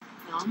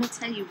Now, I'm going to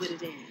tell you what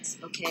it is,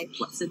 okay?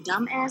 It's a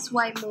dumbass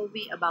white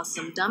movie about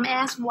some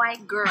dumbass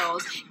white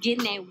girls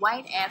getting their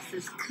white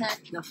asses cut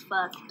the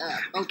fuck up,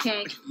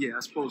 okay? Yeah,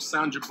 I suppose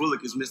Sandra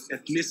Bullock is Miss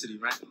Ethnicity,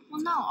 right?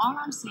 Well, no, all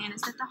I'm saying is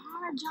that the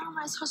horror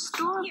genre is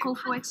historical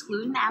for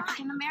excluding the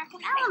African-American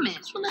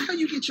element. Well, now how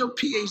you get your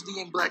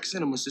PhD in black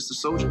cinema, Sister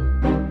Soldier?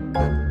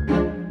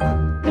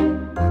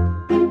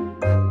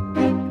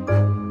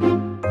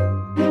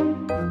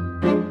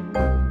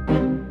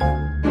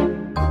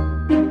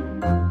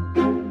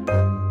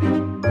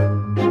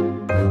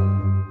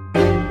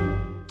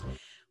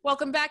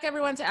 Welcome back,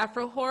 everyone, to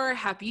Afro Horror.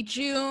 Happy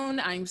June.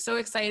 I'm so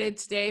excited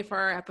today for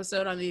our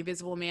episode on The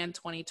Invisible Man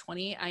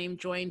 2020. I am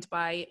joined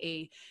by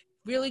a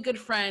really good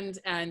friend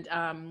and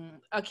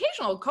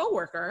occasional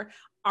co-worker,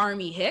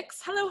 Army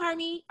Hicks. Hello,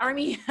 Army.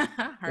 Army.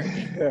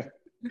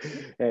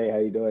 Hey, how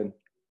you doing?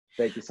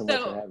 Thank you so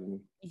much for having me.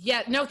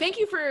 Yeah, no, thank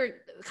you for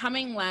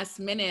coming last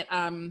minute.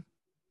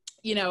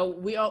 You know,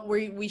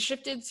 we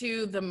shifted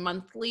to the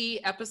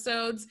monthly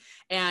episodes,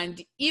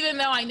 and even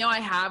though I know I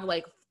have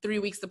like 3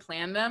 weeks to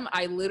plan them,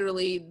 I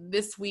literally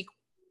this week,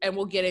 and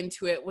we'll get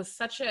into it, was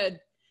such a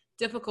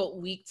difficult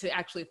week to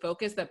actually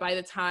focus that by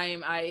the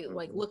time I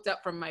like looked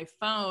up from my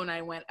phone,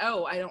 I went,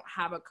 oh, I don't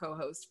have a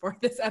co-host for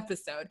this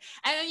episode.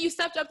 And then you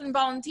stepped up and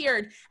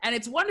volunteered, and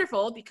it's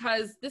wonderful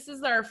because this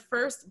is our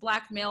first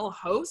Black male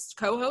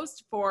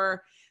co-host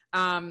for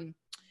Afro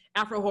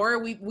Horror.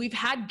 We've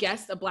had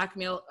a Black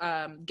male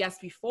guest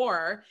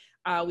before.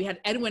 We had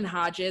Edwin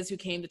Hodges, who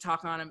came to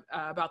talk on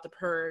about The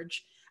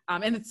Purge.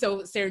 And it's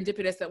so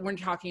serendipitous that we're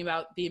talking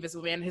about The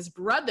Invisible Man. His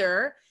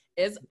brother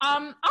is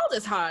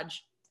Aldous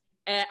Hodge.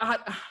 Oh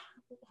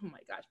my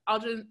gosh,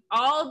 Aldwin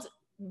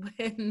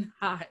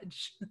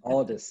Hodge.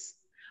 Aldous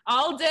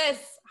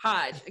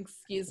Hodge.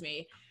 Excuse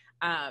me.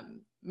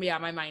 Yeah,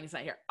 my mind is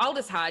not here.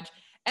 Aldous Hodge.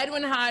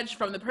 Edwin Hodge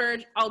from The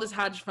Purge. Aldous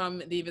Hodge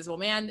from The Invisible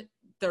Man.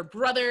 They're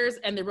brothers,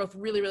 and they're both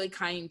really, really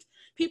kind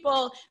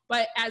people.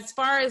 But as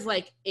far as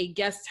like a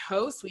guest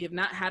host, we have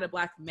not had a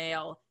Black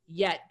male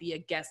yet be a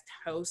guest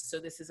host, so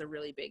this is a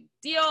really big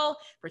deal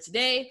for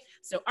today.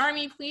 So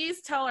Army,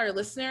 please tell our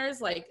listeners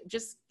like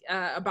just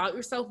about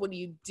yourself. What do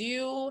you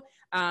do?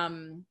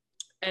 And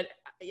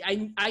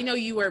I know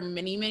you wear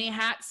many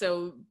hats,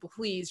 so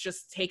please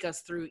just take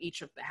us through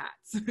each of the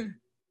hats.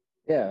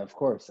 Yeah, of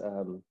course.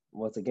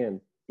 Once again,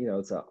 you know,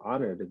 it's an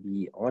honor to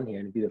be on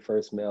here and to be the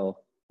first male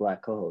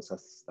Black co-host.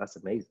 That's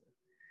amazing.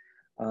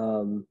 But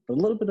a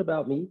little bit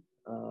about me.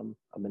 I'm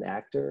an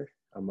actor.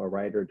 I'm a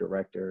writer,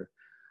 director.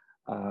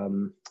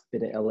 Been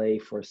in LA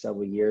for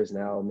several years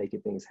now,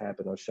 making things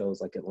happen on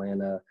shows like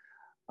Atlanta,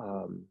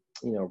 you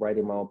know,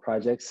 writing my own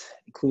projects,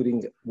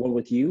 including one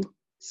with you,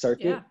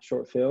 Circuit,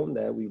 short film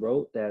that we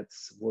wrote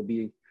will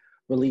be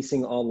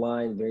releasing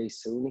online very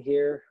soon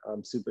here.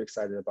 I'm super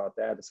excited about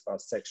that. It's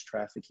about sex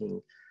trafficking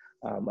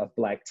of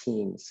Black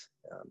teens.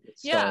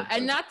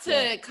 And not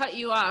to cut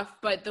you off,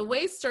 but the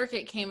way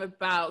Circuit came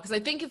about, because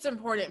I think it's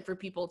important for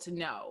people to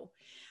know.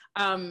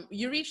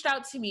 You reached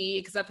out to me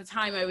because at the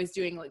time I was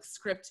doing like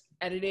script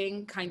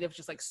editing, kind of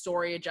just like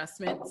story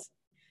adjustments.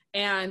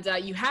 And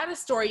you had a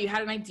story, you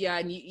had an idea,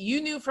 and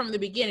you knew from the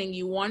beginning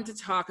you wanted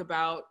to talk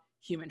about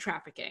human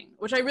trafficking,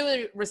 which I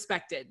really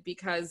respected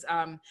because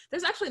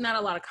there's actually not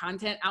a lot of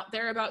content out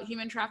there about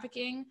human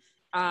trafficking,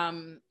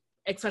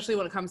 especially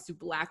when it comes to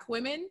Black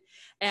women.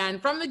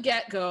 And from the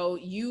get-go,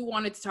 you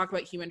wanted to talk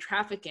about human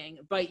trafficking,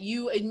 but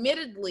you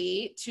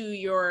admittedly to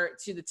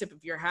the tip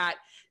of your hat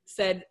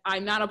said,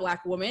 I'm not a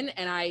Black woman,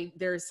 and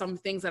there's some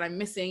things that I'm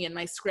missing in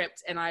my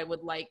script, and I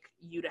would like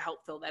you to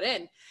help fill that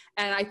in.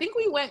 And I think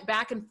we went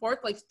back and forth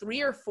like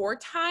 3 or 4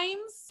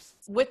 times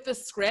with the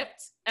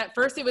script. At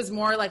first, it was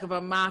more like of a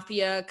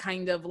mafia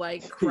kind of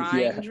like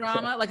crime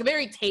drama, like a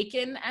very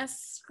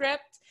Taken-esque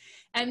script.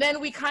 And then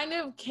we kind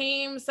of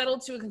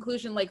settled to a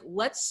conclusion, like,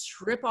 let's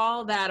strip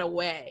all that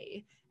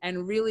away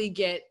and really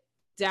get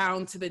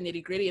down to the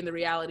nitty gritty and the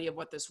reality of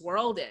what this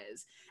world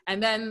is.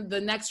 And then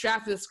the next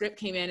draft of the script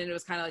came in and it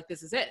was kind of like,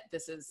 this is it.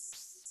 This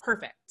is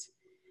perfect.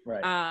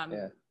 Right.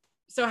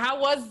 So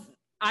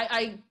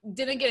I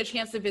didn't get a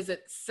chance to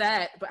visit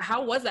set, but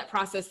how was that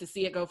process to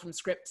see it go from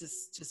script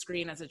to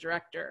screen as a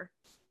director?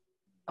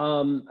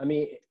 I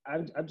mean,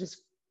 I'm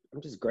just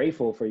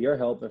grateful for your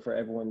help and for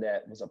everyone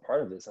that was a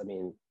part of this. I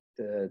mean,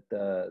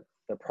 the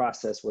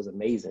process was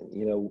amazing.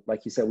 You know,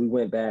 like you said, we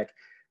went back,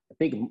 I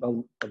think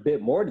a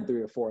bit more than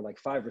 3 or 4, like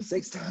 5 or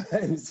 6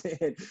 times,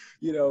 and,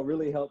 you know,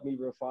 really helped me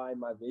refine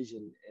my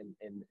vision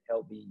and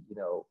help me, you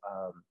know,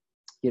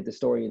 get the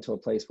story into a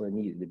place where it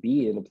needed to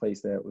be, in a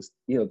place that was,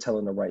 you know,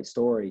 telling the right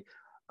story.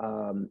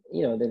 You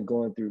know, then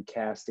going through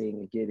casting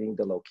and getting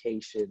the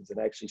locations and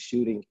actually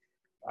shooting,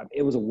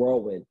 it was a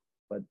whirlwind,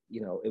 but, you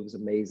know, it was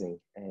amazing.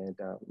 And,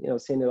 you know,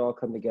 seeing it all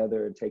come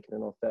together and taking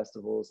it on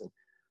festivals and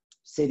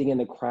sitting in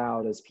the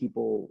crowd as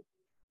people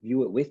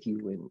view it with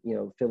you and, you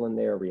know, feeling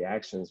their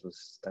reactions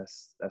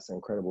that's an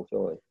incredible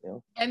feeling, you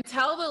know. And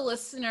tell the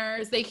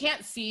listeners, they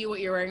can't see what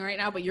you're wearing right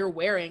now, but you're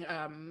wearing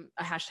a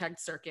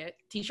 #Circuit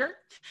t-shirt,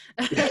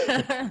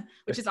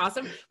 which is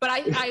awesome. But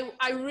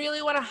I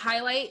really want to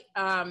highlight,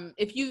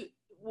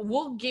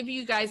 we'll give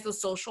you guys the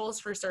socials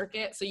for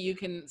Circuit so you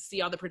can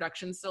see all the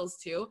production stills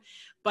too.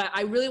 But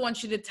I really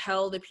want you to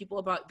tell the people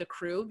about the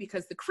crew,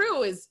 because the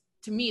crew is,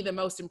 to me, the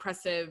most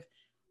impressive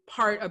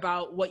part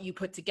about what you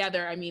put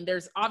together. I mean,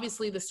 there's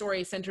obviously the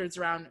story centers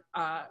around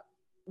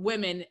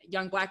women,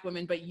 young Black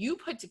women, but you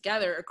put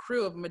together a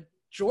crew of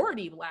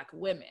majority Black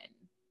women.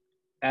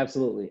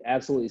 Absolutely,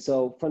 absolutely.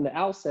 So from the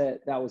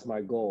outset, that was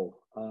my goal.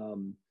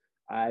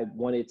 I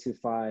wanted to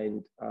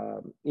find,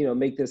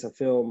 make this a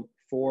film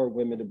for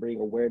women, to bring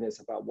awareness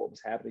about what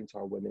was happening to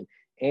our women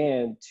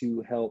and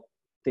to help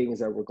things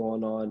that were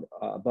going on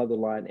above the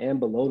line and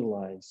below the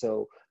line.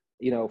 So,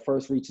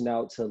 first reaching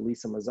out to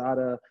Lisa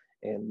Mazada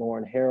and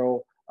Lauren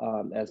Harrell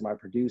as my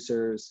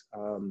producers.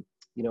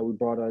 We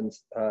brought on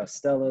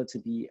Stella to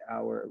be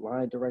our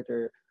line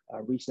director,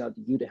 reaching out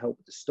to you to help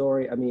with the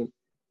story. I mean,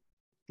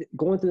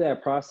 going through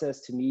that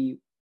process, to me,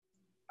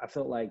 I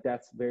felt like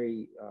that's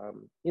very,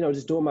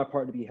 just doing my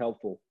part to be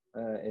helpful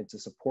and to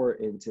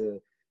support and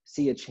to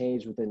see a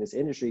change within this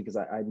industry, because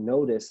I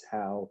noticed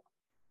how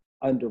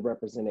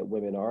underrepresented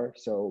women are.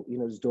 So,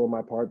 just doing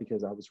my part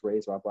because I was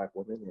raised by a Black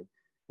woman and,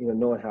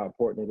 knowing how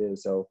important it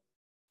is. So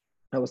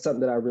that was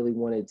something that I really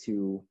wanted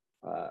to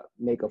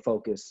make a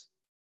focus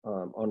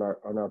on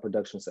our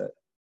production set.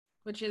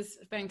 Which is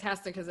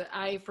fantastic, because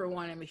I, for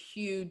one, am a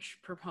huge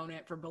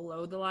proponent for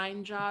below the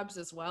line jobs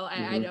as well.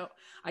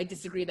 I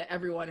disagree that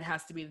everyone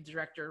has to be the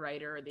director,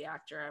 writer, or the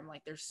actor. I'm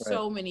like, there's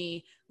so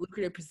many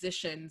lucrative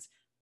positions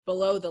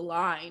below the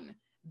line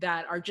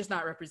that are just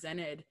not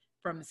represented,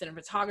 from the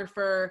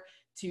cinematographer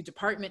to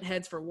department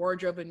heads for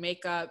wardrobe and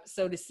makeup.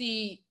 So to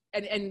see,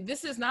 and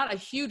this is not a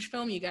huge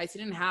film, you guys. He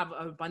didn't have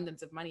an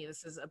abundance of money.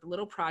 This is a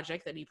little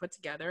project that he put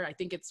together. I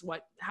think it's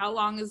how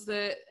long is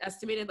the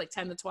estimated, like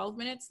 10 to 12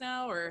 minutes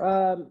now,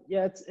 or?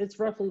 It's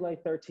roughly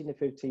like 13 to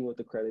 15 with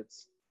the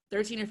credits.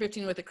 13 or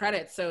 15 with the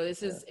credits. So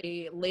this is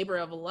a labor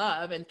of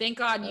love, and thank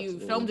God you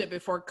filmed it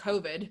before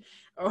COVID,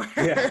 or got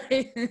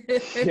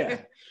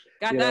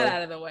that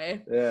out of the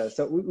way. Yeah,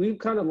 so we've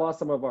kind of lost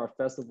some of our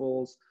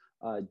festivals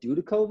due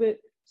to COVID.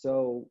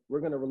 So we're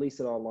going to release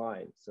it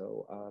online.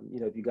 So,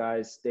 if you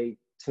guys stay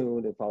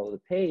tuned and follow the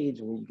page,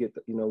 and when you get,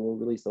 when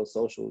we release those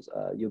socials,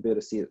 you'll be able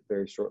to see it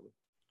very shortly.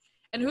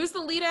 And who's the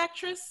lead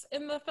actress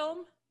in the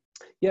film?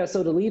 Yeah,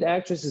 so the lead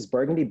actress is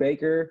Burgundy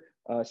Baker.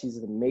 She's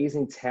an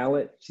amazing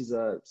talent. She's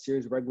a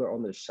series regular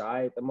on The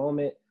Chi at the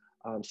moment.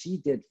 She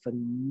did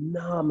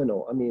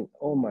phenomenal. I mean,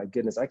 oh my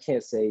goodness, I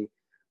can't say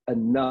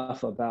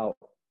enough about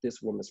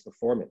this woman's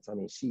performance. I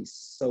mean, she's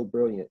so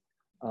brilliant.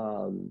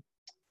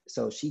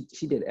 So she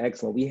did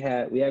excellent. We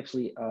had a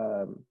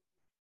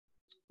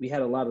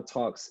lot of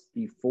talks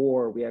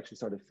before we actually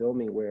started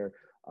filming, where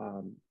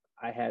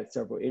I had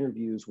several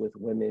interviews with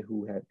women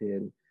who had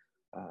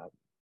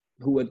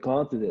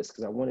gone through this,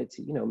 because I wanted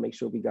to, make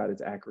sure we got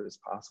as accurate as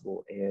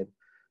possible. And,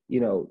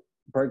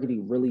 Burgundy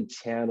really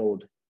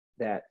channeled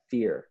that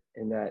fear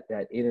and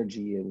that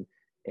energy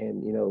and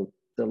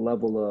the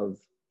level of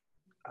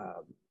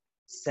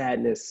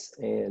sadness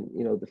and,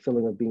 the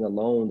feeling of being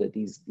alone that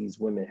these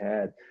women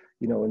had,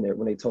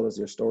 when they told us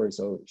their story.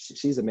 So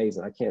she's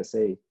amazing. I can't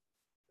say.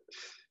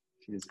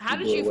 How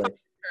did you find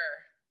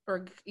her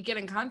or get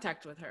in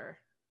contact with her?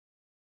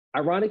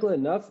 Ironically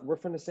enough, we're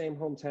from the same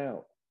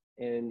hometown.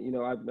 And,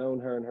 I've known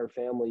her and her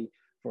family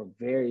for a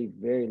very,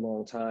 very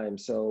long time.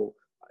 So,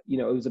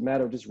 it was a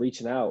matter of just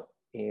reaching out,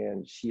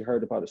 and she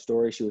heard about the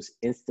story. She was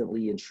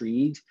instantly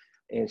intrigued,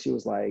 and she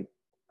was like,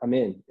 I'm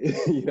in,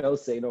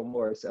 say no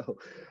more. So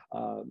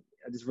I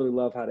just really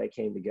love how that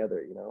came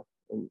together,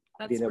 and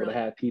That's being able brilliant.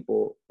 to have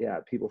people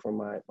from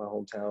my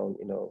hometown,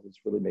 was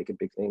really making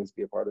big things,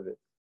 be a part of it.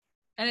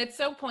 And it's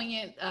so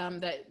poignant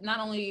that not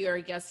only you're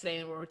a guest today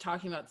and we're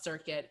talking about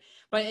Circuit,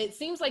 but it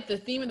seems like the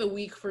theme of the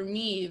week for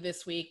me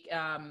this week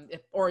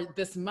or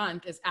this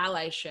month is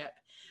allyship,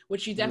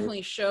 which you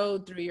definitely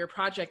showed through your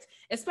project.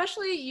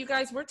 Especially you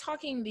guys, we're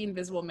talking The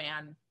Invisible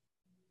Man.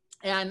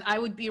 And I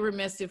would be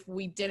remiss if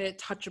we didn't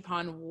touch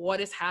upon what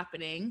is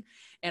happening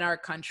in our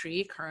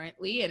country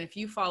currently. And if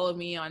you follow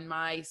me on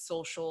my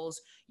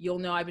socials, you'll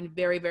know I've been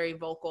very, very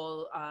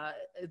vocal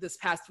this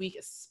past week,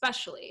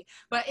 especially.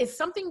 But it's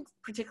something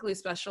particularly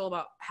special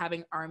about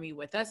having Army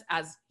with us,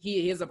 as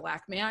he is a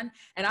Black man.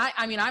 And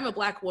I mean, I'm a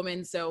Black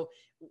woman, so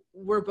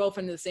we're both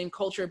in the same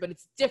culture, but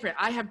it's different.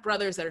 I have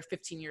brothers that are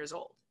 15 years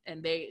old,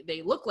 and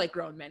they look like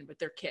grown men, but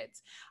they're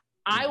kids.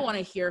 I want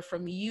to hear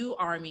from you,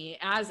 Army,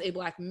 as a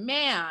Black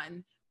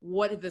man,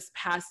 what this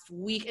past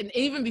week, and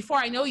even before,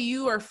 I know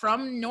you are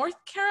from North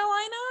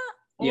Carolina?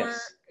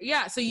 Yes.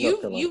 Yeah, so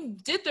you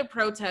did the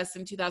protest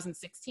in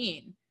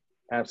 2016.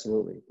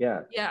 Absolutely, yeah.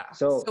 Yeah,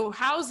 so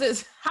how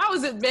has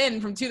it been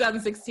from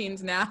 2016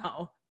 to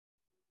now?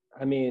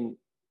 I mean,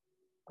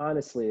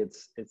 honestly,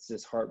 it's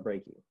just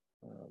heartbreaking.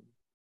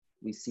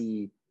 We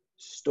see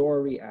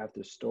story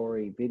after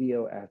story,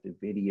 video after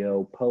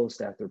video,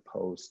 post after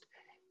post,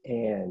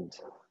 and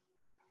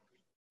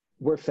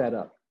we're fed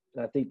up.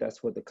 And I think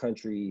that's what the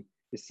country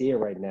is seeing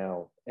right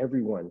now.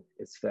 Everyone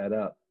is fed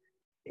up,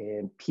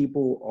 and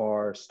people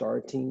are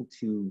starting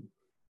to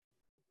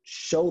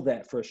show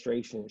that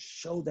frustration,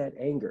 show that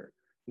anger.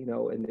 you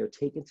know, and they're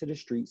taken to the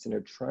streets and they're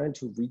trying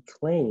to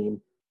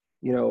reclaim,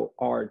 you know,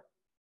 our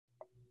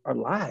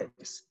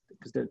lives,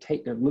 because they're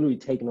literally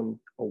taking them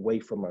away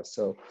from us.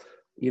 So,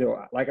 you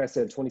know, like I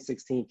said,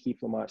 2016,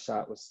 Keith Lamont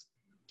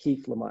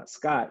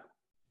Scott.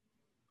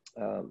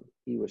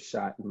 He was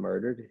shot and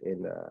murdered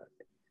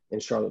in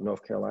Charlotte,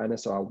 North Carolina.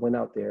 So I went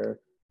out there.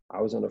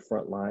 I was on the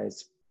front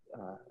lines,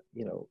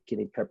 you know,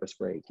 getting pepper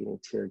spray, getting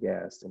tear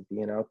gassed, and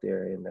being out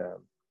there. And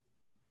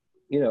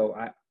you know,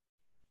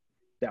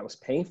 that was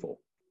painful,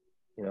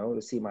 you know,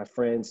 to see my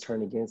friends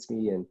turn against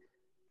me, and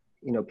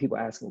you know, people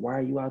asking, why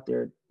are you out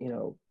there? You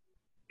know,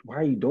 why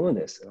are you doing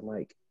this? And I'm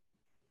like,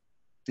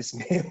 this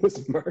man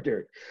was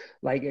murdered.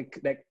 Like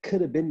that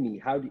could have been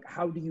me. How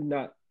do you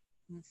not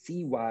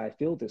see why I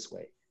feel this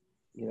way?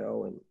 You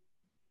know,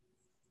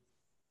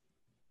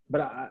 but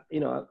I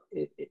you know,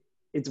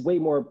 it's way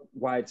more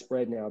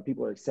widespread now.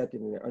 People are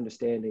accepting and they're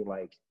understanding,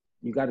 like,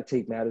 you got to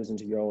take matters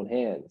into your own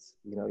hands.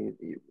 You know,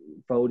 you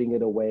voting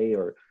it away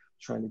or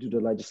trying to do the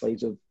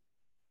legislative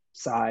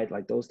side,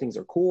 like, those things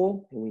are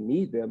cool and we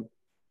need them,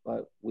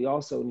 but we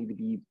also need to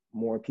be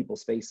more in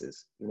people's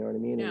faces, you know what I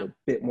mean? Yeah. And a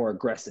bit more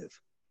aggressive.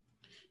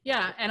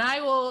 Yeah, and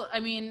will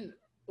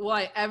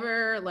I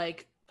ever,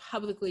 like,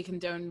 publicly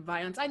condone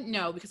violence?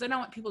 No, because I don't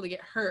want people to get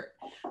hurt.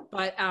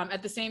 But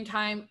at the same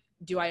time,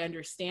 do I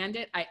understand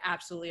it? I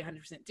absolutely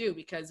 100% do,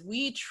 because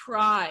we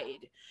tried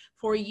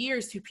for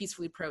years to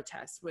peacefully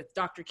protest with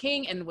Dr.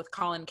 King and with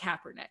Colin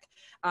Kaepernick,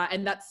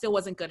 and that still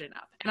wasn't good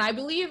enough. And I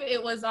believe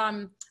it was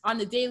on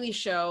The Daily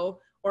Show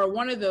or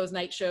one of those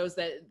night shows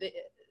that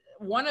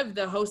one of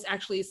the hosts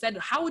actually said,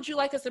 how would you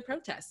like us to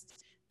protest?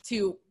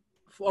 To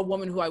a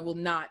woman who I will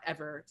not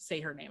ever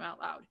say her name out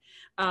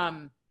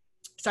loud.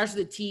 Starts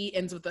with a T,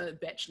 ends with a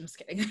bitch. I'm just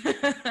kidding.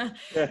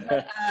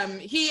 But,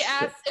 he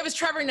asked, it was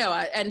Trevor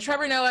Noah, and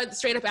Trevor Noah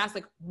straight up asked,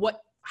 like,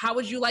 how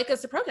would you like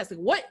us to protest? Like,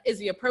 what is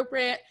the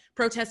appropriate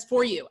protest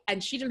for you?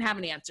 And she didn't have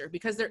an answer,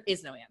 because there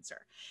is no answer.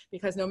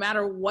 Because no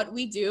matter what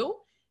we do,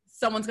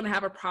 someone's going to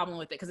have a problem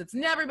with it, because it's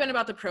never been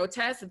about the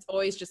protest. It's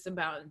always just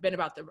been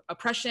about the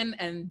oppression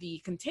and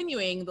the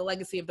continuing the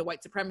legacy of the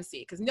white supremacy,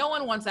 because no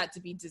one wants that to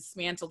be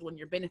dismantled when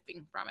you're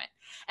benefiting from it.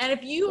 And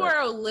if you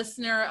are a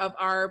listener of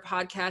our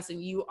podcast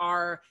and you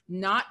are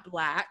not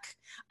Black,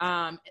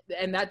 and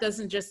that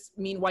doesn't just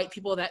mean white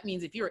people, that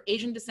means if you're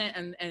Asian descent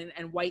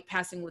and white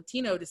passing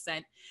Latino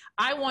descent,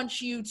 I want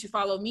you to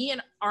follow me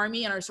and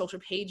Army on our social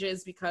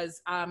pages,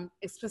 because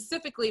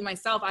specifically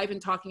myself, I've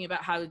been talking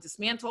about how to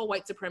dismantle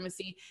white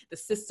supremacy, the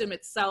system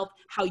itself,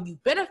 how you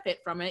benefit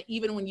from it,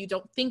 even when you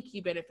don't think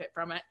you benefit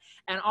from it.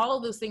 And all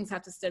of those things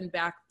have to stem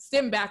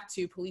back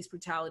to police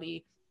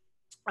brutality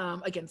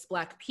against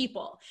Black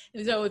people.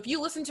 And so if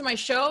you listen to my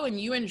show and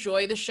you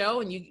enjoy the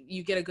show and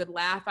you get a good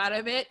laugh out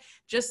of it,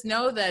 just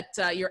know that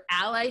your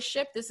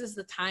allyship, this is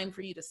the time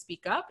for you to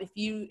speak up. If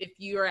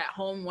you are at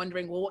home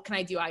wondering, well, what can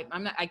I do?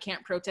 I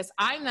can't protest.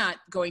 I'm not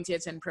going to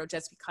attend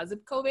protests because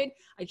of COVID.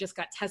 I just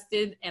got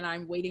tested and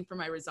I'm waiting for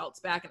my results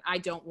back, and I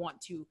don't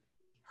want to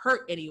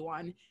hurt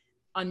anyone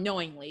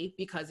unknowingly,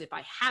 because if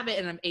I have it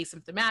and I'm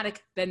asymptomatic,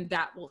 then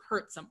that will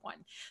hurt someone.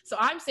 So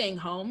I'm staying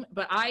home,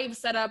 but I've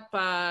set up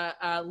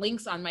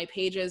links on my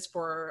pages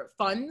for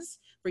funds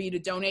for you to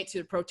donate to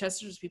the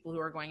protesters, people who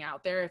are going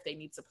out there if they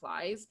need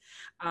supplies.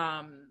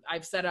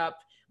 I've set up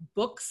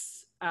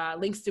books,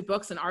 links to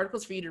books and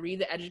articles for you to read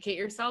to educate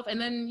yourself. And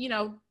then,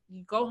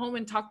 you go home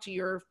and talk to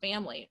your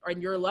family or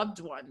your loved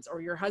ones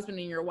or your husband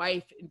and your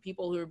wife and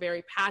people who are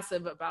very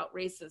passive about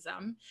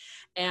racism,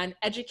 and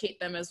educate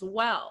them as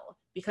well.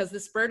 Because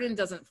this burden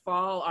doesn't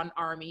fall on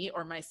Army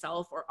or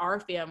myself or our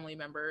family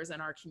members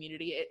and our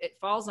community. It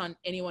falls on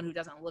anyone who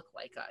doesn't look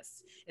like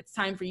us. It's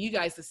time for you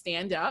guys to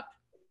stand up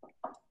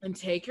and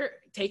take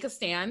a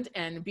stand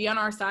and be on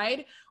our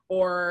side.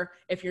 Or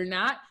if you're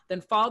not, then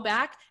fall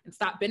back and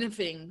stop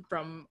benefiting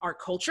from our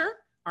culture,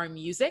 our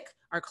music,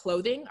 our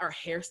clothing, our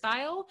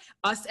hairstyle,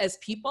 us as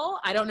people.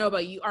 I don't know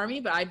about you, Army,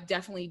 but I've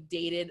definitely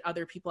dated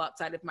other people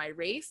outside of my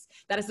race.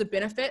 That is a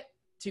benefit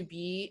to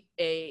be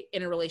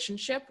in a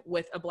relationship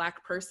with a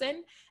Black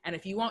person. And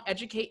if you won't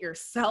educate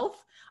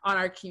yourself on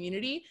our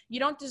community, you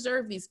don't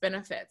deserve these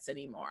benefits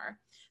anymore.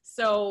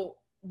 So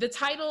the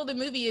title of the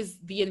movie is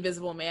The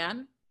Invisible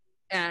Man.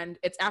 And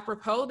it's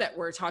apropos that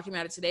we're talking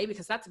about it today,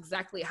 because that's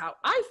exactly how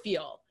I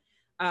feel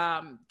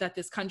that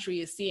this country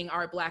is seeing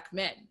our Black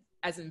men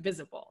as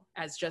invisible,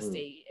 as just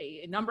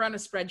a number on a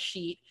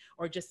spreadsheet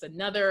or just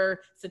another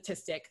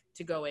statistic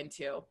to go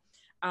into.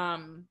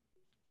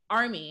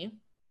 Army,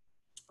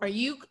 are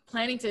you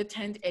planning to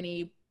attend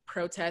any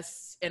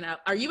protests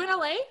are you in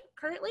LA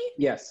currently?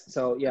 Yes.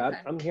 So yeah, Okay.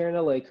 I'm here in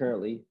LA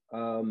currently.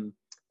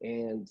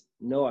 And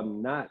no,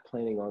 I'm not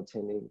planning on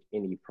attending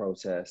any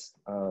protests.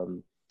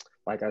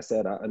 Like I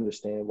said, I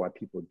understand why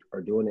people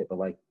are doing it, but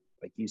like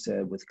you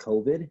said, with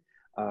COVID,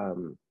 I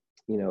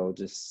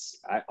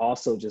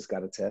also just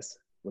got a test,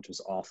 which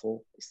was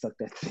awful. They stuck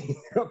that thing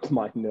up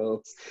my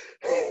nose.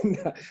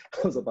 I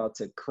was about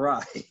to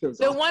cry.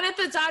 The one at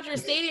the Dodger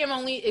Stadium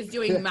only is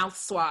doing mouth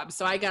swabs,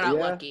 so I got out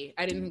lucky.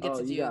 I didn't get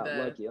to do the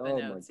lucky. the Oh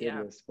notes, my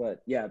goodness.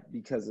 But yeah,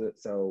 because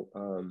just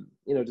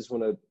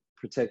want to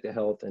protect the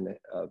health and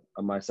of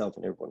myself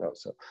and everyone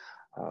else.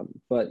 So,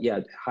 but yeah,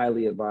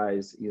 highly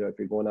advise, you know, if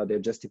you're going out there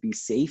just to be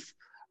safe,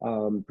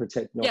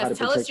 protect, know how to Yes,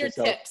 tell protect us your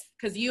yourself. tips,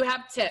 because you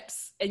have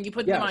tips and you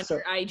put them on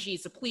your IG.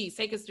 So please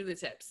take us through the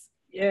tips.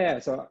 Yeah,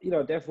 so you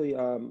know, definitely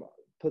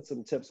put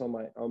some tips on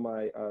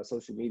my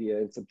social media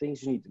and some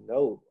things you need to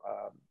know,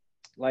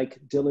 like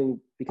dealing,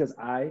 because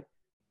I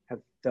have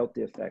felt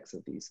the effects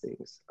of these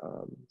things.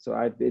 So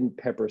I've been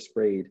pepper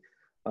sprayed,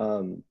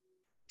 and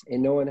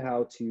knowing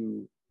how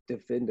to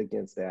defend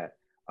against that.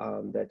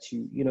 That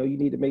you know, you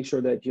need to make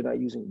sure that you're not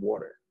using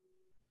water,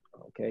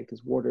 okay?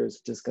 Because water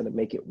is just going to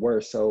make it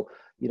worse. So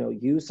you know,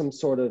 use some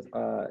sort of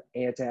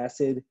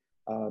antacid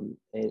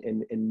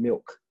and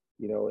milk.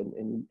 You know,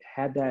 and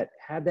have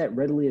that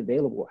readily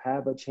available.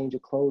 Have a change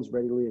of clothes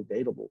readily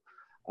available.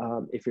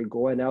 If you're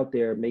going out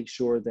there, make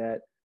sure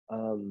that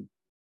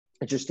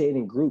that you're staying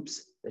in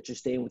groups, that you're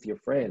staying with your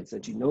friends,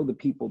 that you know the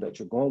people that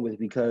you're going with,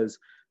 because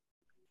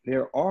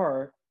there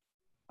are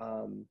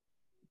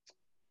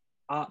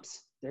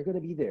ops. They're going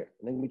to be there,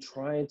 and they're going to be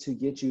trying to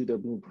get you.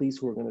 There'll be police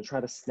who are going to try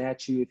to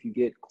snatch you if you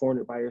get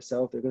cornered by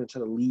yourself. They're going to try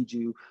to lead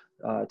you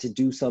to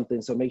do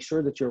something. So make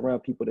sure that you're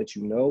around people that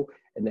you know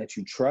and that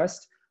you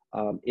trust.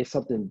 If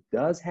something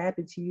does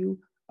happen to you,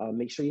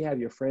 make sure you have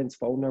your friends'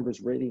 phone numbers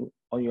written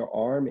on your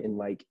arm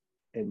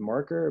in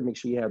marker. Make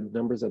sure you have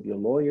numbers of your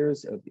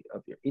lawyers, of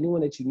your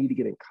anyone that you need to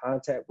get in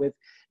contact with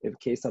in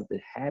case something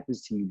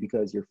happens to you,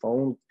 because your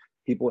phone,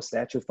 people will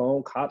snatch your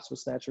phone, cops will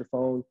snatch your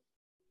phone.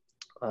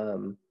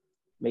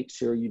 Make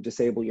sure you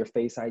disable your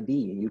Face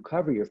ID and you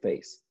cover your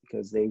face,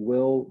 because they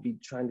will be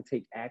trying to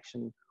take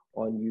action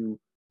on you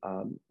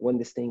when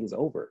this thing is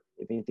over.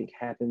 If anything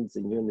happens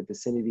and you're in the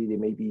vicinity, they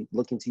may be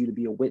looking to you to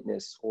be a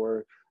witness,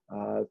 or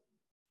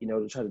you know,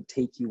 to try to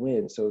take you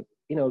in. So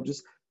you know,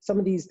 just some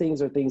of these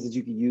things are things that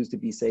you can use to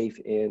be safe,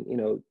 and you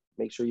know,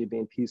 make sure you're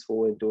being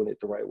peaceful and doing it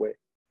the right way.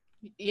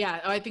 Yeah,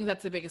 I think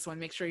that's the biggest one.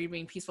 Make sure you're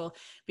being peaceful,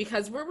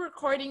 because we're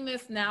recording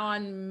this now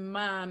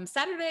on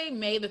Saturday,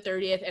 May the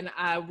 30th. And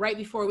right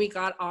before we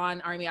got on,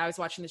 Army, I was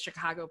watching the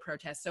Chicago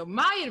protest. So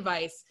my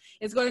advice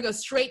is going to go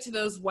straight to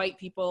those white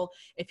people.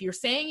 If you're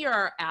saying you're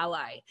our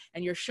ally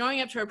and you're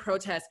showing up to a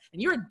protest and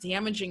you're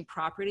damaging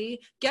property,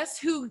 guess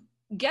who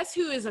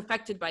is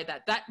affected by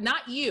that?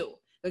 Not you,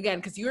 again,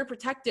 because you are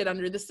protected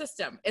under the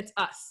system. It's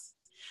us.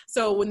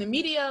 So when the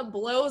media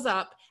blows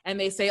up and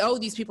they say, oh,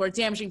 these people are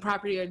damaging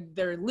property, or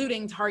they're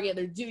looting Target,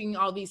 they're doing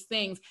all these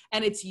things,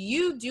 and it's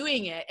you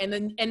doing it, and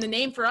the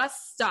name for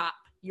us, stop.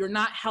 You're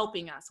not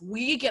helping us.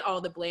 We get all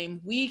the blame.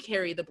 We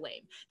carry the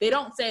blame. They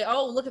don't say,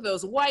 oh, look at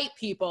those white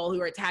people who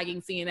are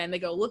tagging CNN. They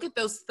go, look at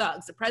those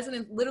thugs. The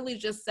president literally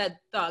just said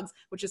thugs,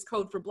 which is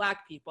code for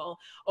black people,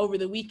 over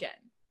the weekend.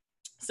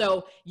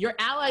 So your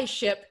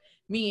allyship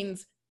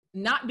means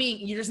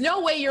there's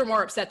no way you're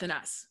more upset than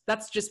us.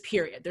 That's just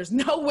period. There's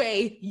no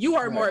way you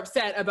are more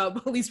upset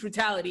about police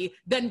brutality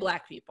than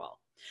black people.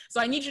 So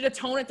I need you to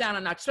tone it down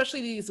a notch,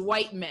 especially these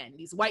white men.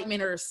 These white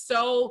men are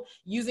so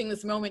using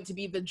this moment to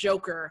be the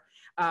Joker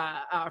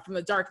from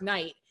the Dark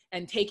Knight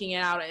and taking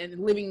it out and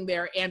living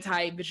their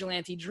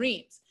anti-vigilante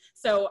dreams.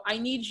 So I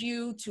need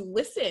you to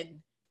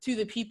listen to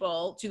the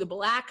people, to the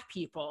black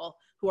people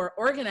who are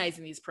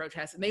organizing these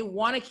protests, and they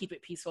want to keep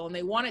it peaceful and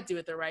they want to do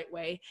it the right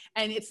way.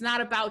 And it's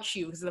not about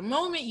you, because the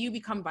moment you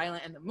become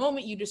violent and the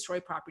moment you destroy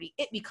property,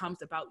 it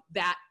becomes about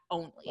that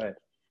only. Right.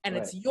 And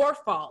it's your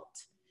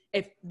fault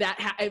if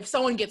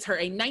someone gets hurt.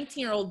 A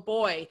 19-year-old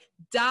boy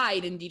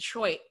died in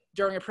Detroit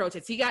during a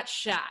protest. He got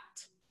shot.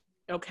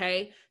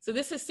 Okay, so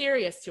this is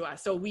serious to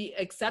us. So we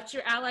accept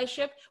your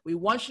allyship. We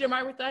want you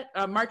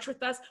to march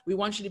with us. We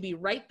want you to be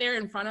right there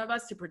in front of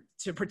us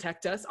to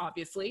protect us,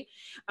 obviously.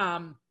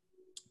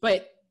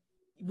 But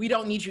we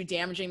don't need you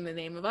damaging the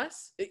name of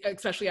us,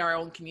 especially our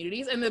own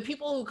communities. And the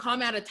people who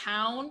come out of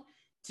town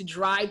to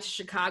drive to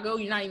Chicago,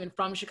 you're not even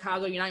from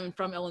Chicago, you're not even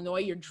from Illinois,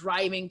 you're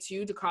driving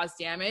to cause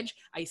damage.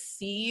 I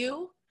see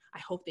you. I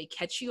hope they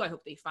catch you. I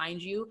hope they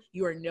find you.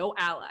 You are no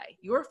ally.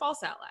 You are a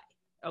false ally.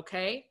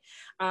 Okay.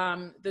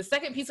 The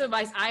second piece of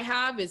advice I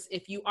have is,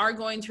 if you are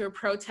going to a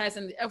protest,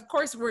 and of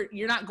course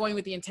you're not going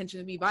with the intention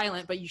to be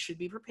violent, but you should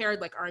be prepared.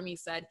 Like Army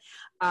said,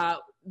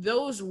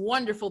 those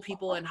wonderful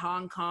people in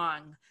Hong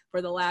Kong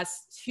for the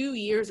last 2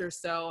 years or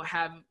so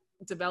have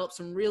developed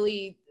some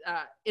really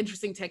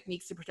interesting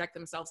techniques to protect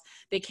themselves.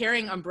 They're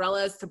carrying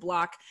umbrellas to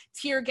block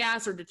tear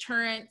gas or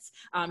deterrents,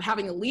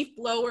 having leaf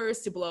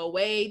blowers to blow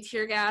away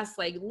tear gas.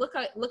 Like look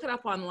it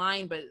up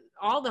online, but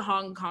all the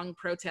Hong Kong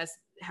protests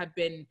have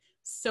been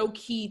so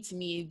key to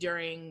me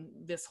during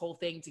this whole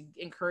thing, to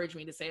encourage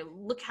me to say,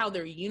 look how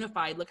they're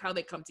unified, look how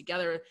they come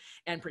together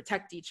and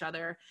protect each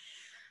other.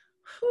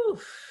 Whew.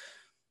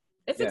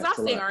 It's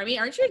exhausting, Army.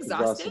 Aren't you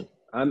exhausted?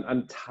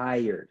 I'm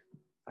tired.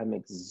 I'm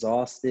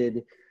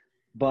exhausted.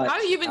 But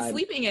how have you been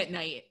sleeping at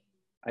night?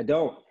 I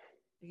don't.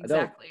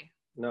 Exactly.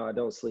 No, I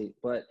don't sleep.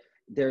 But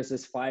there's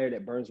this fire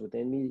that burns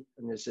within me,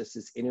 and there's just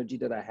this energy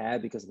that I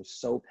have because I'm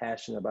so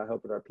passionate about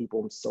helping our people.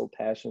 I'm so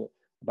passionate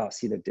about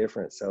seeing a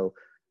difference. So,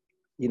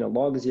 you know,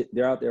 long as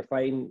they're out there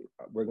fighting,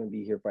 we're going to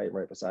be here fighting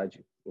right beside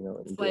you, you know,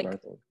 and doing our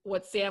thing.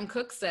 What Sam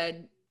Cooke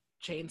said,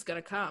 Change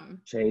Gonna Come.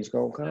 Change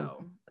Gonna Come.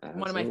 So,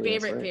 one of my Absolutely,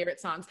 that's right. favorite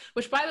songs.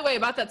 Which, by the way,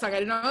 about that song, I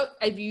don't know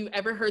if you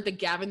ever heard the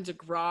Gavin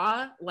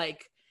DeGraw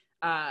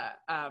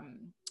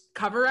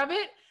cover of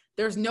it.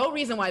 There's no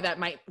reason why that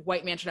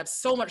white man should have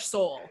so much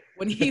soul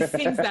when he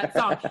sings that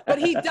song, but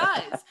he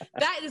does.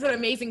 That is an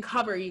amazing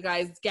cover, you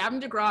guys.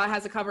 Gavin DeGraw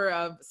has a cover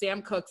of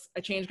Sam Cooke's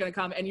 "A Change Gonna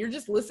Come," and you're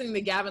just listening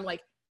to Gavin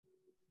like,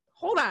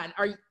 hold on,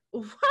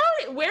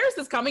 where is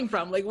this coming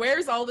from? Like,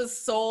 where's all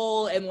this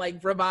soul and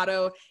like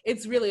bravado?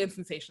 It's really a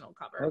sensational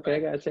cover. Okay, I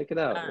gotta check it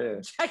out.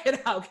 Check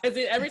it out, because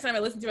every time I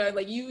listen to it, I'm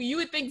like, you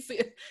would think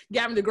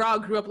Gavin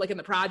DeGraw grew up like in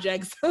the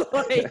projects,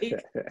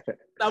 like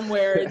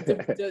somewhere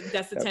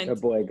destitute. That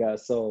boy got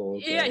soul.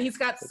 Okay. Yeah, he's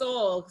got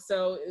soul.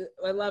 So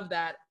I love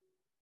that.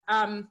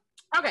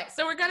 Okay,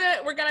 so we're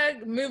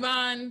gonna move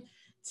on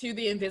to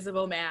The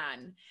Invisible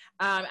Man.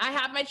 I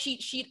have my cheat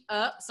sheet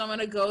up, so I'm going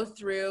to go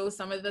through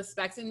some of the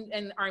specs,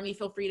 and Army,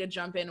 feel free to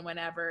jump in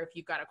whenever if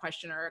you've got a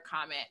question or a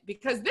comment,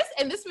 because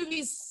this movie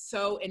is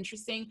so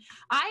interesting.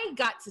 I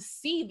got to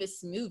see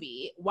this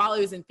movie while it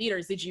was in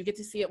theaters. Did you get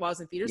to see it while it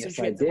was in theaters? Yes,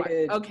 I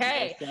did.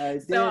 Okay. Yes, I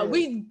did. So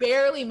we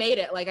barely made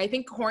it. Like, I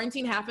think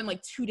quarantine happened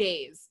like 2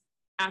 days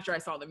after I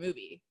saw the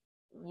movie,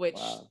 which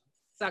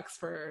sucks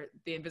for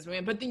The Invisible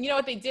Man. But then, you know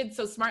what they did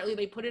so smartly?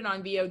 They put it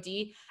on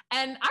VOD,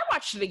 and I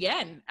watched it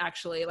again,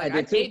 actually. Like,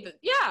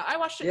 I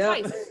watched it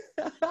twice.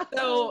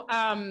 So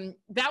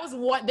that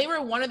was they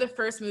were one of the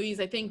first movies.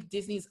 I think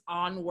Disney's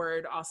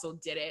Onward also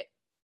did it.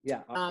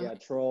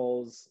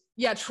 Trolls.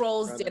 Yeah,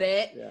 Trolls did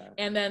it. Yeah.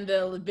 And then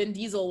the Vin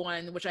Diesel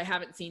one, which I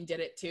haven't seen,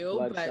 did it too.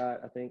 Bloodshot,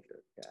 I think.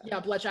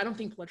 Yeah, Bloodshot. I don't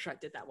think Bloodshot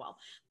did that well.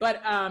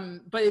 But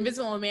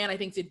Invisible Man, I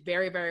think, did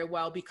very, very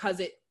well, because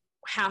it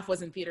half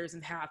was in theaters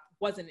and half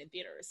wasn't in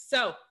theaters.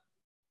 So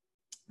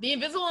The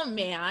Invisible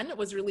Man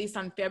was released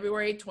on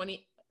February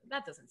 20.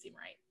 That doesn't seem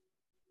right.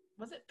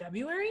 Was it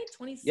February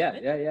 27th?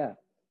 Yeah.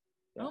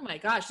 Oh my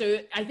gosh. So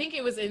I think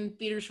it was in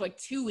theaters for like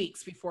 2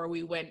 weeks before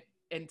we went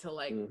into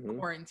like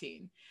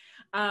quarantine.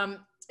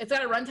 It's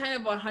got a runtime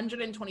of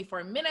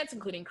 124 minutes,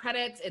 including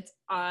credits. It's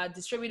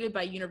distributed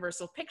by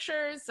Universal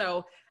Pictures.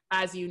 So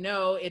as you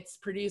know, it's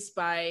produced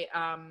by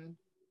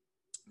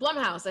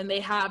Blumhouse, and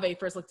they have a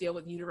first look deal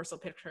with Universal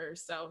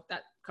Pictures, so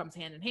that comes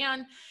hand in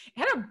hand. It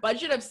had a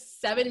budget of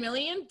 $7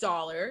 million,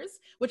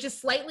 which is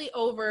slightly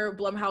over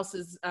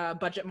Blumhouse's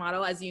budget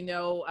model. As you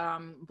know,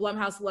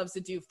 Blumhouse loves to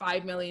do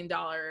 $5 million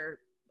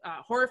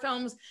horror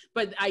films,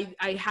 but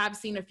I have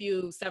seen a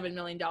few $7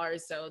 million,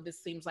 so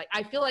this seems like,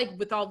 I feel like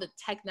with all the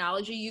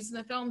technology used in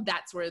the film,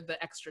 that's where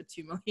the extra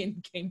 $2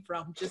 million came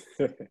from, just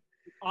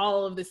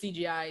all of the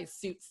CGI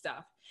suit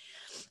stuff.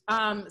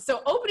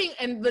 So opening,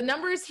 and the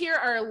numbers here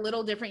are a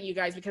little different, you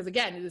guys, because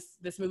again,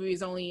 this movie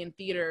is only in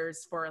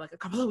theaters for like a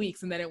couple of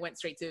weeks, and then it went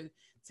straight to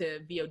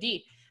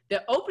VOD.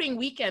 The opening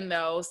weekend,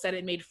 though, said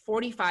it made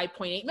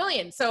 $45.8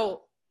 million.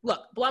 So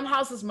look,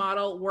 Blumhouse's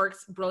model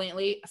works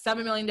brilliantly. A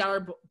 $7 million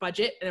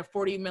budget and a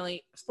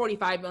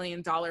 $45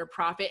 million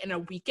profit in a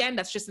weekend.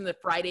 That's just in the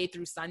Friday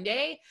through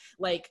Sunday.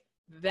 Like,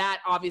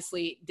 that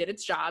obviously did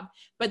its job.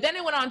 But then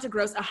it went on to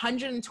gross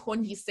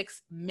 $126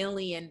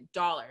 million.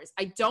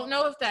 I don't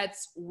know if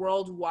that's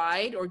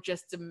worldwide or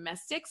just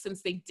domestic,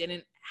 since they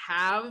didn't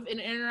have an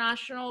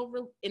international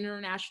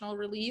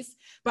release.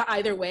 But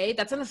either way,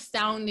 that's an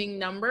astounding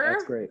number.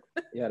 That's great.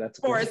 Yeah, that's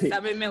for great. a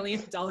 $7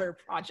 million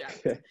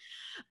project.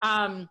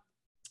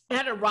 It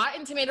had a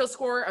Rotten Tomatoes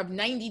score of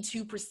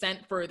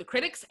 92% for the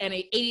critics and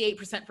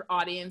 88% for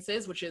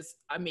audiences, which is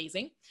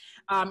amazing.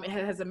 It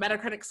has a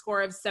Metacritic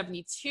score of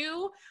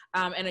 72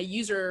 and a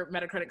user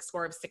Metacritic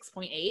score of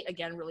 6.8,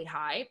 again, really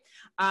high.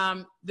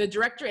 The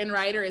director and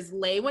writer is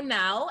Leigh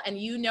Whannell, and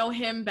you know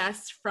him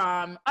best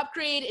from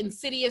Upgrade,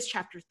 Insidious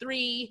Chapter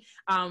 3,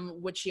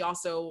 which he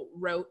also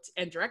wrote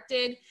and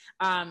directed.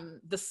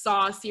 The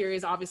Saw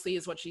series, obviously,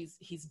 is what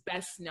he's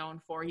best known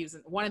for. He was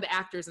one of the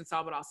actors in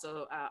Saw, but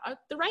also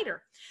the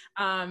writer.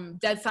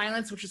 Dead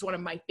Silence, which is one of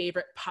my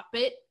favorite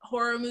puppet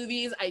horror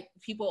movies.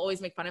 People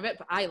always make fun of it,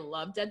 but I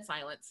love Dead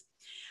Silence.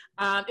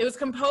 It was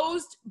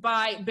composed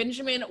by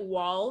Benjamin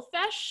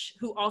Wallfisch,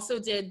 who also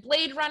did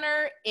Blade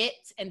Runner, It,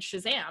 and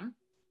Shazam.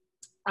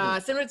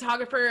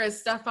 Cinematographer is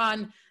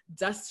Stefan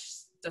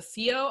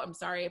Dacio, I'm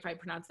sorry if I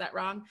pronounced that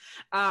wrong,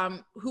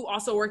 who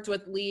also worked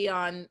with Lee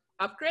on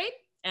Upgrade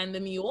and The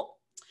Mule.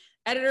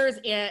 Editor is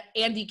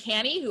Andy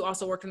Canny, who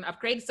also worked on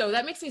Upgrade. So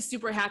that makes me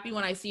super happy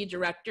when I see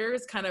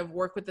directors kind of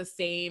work with the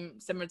same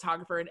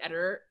cinematographer and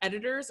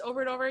editors over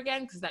and over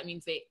again, because that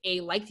means they A,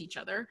 liked each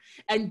other,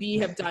 and B,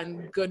 have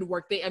done good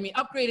work.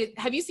 Upgrade,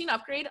 have you seen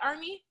Upgrade,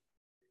 Army?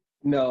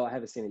 No, I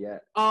haven't seen it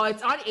yet. Oh,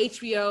 it's on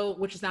HBO,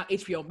 which is now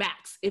HBO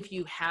Max. If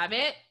you have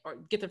it, or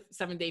get the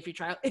 7-day free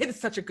trial, it is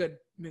such a good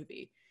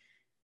movie.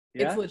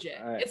 Yeah? It's legit.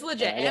 Right. It's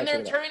legit. And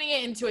they're turning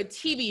it into a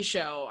TV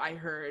show, I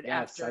heard.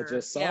 Yes, I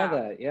just saw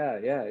that.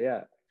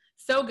 Yeah.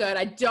 So good.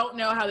 I don't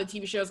know how the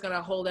TV show is going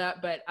to hold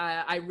up, but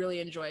I really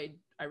enjoyed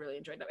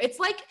them. It's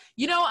like,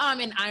 in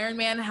Iron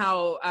Man,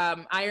 how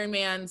Iron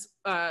Man's,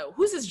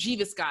 who's this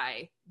Jeeves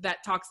guy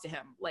that talks to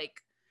him? Like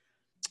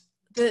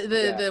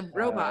the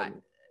robot.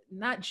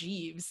 not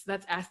Jeeves.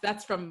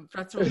 That's from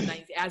the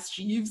 90s. Ask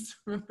Jeeves.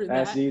 Remember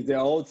that? Ask Jeeves, the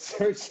old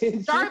search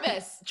engine.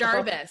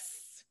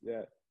 Jarvis.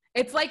 Yeah.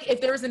 It's like if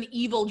there was an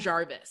evil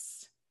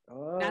Jarvis.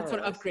 Oh, That's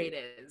what Upgrade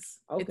is.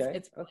 Okay.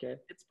 It's okay.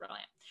 It's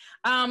brilliant.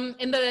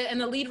 In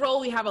the lead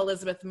role, we have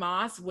Elizabeth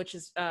Moss, which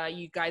is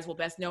you guys will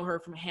best know her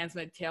from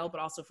Handmaid's Tale,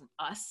 but also from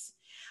Us.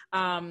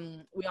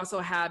 We also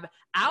have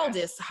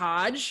Aldous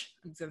Hodge.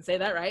 I'm just gonna say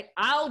that right.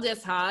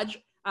 Aldous Hodge.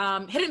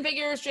 Hidden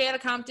Figures, Jada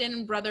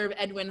Compton, brother of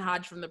Edwin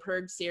Hodge from the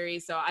Purge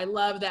series. So I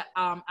love that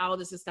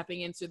Aldous is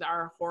stepping into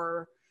our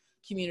horror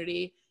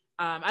community.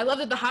 I love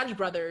that the Hodge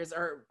brothers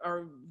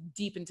are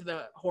deep into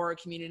the horror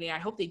community. I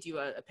hope they do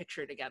a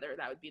picture together.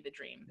 That would be the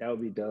dream. That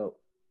would be dope.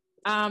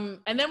 And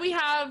then we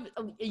have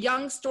a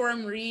young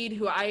Storm Reed,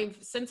 who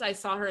since I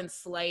saw her in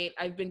Slate,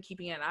 I've been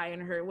keeping an eye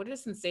on her. What a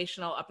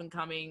sensational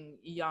up-and-coming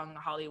young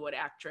Hollywood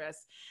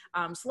actress.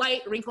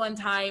 Slate, Wrinkle in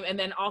Time, and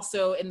then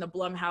also in the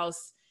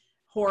Blumhouse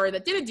horror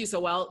that didn't do so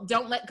well,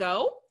 Don't Let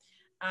Go.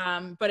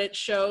 But it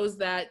shows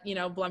that,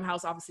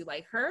 Blumhouse obviously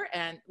likes her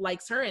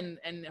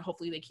and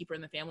hopefully they keep her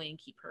in the family and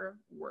keep her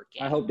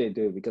working. I hope they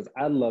do, because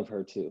I love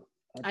her too.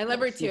 I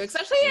love her too,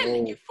 especially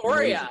in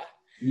Euphoria. Amazing.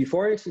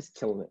 Euphoria, she's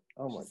killing it.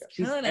 Oh my God.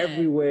 She's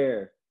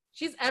everywhere.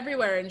 She's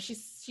everywhere, and she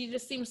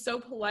just seems so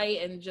polite,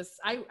 and just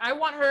I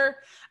want her.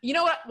 You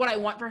know what I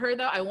want for her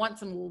though? I want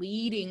some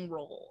leading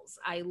roles.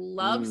 I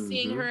love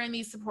seeing her in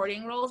these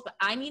supporting roles, but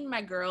I need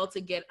my girl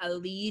to get a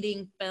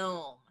leading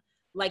film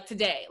like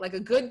today, like a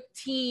good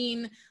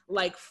teen,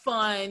 like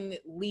fun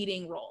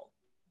leading role,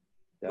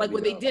 like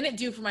what they didn't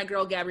do for my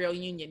girl Gabrielle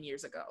Union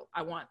years ago.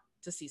 I want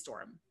to see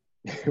Storm.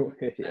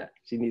 Yeah,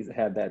 she needs to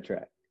have that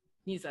track.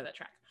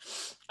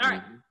 All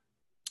right.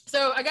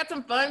 So I got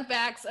some fun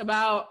facts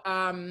about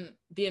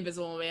The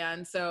Invisible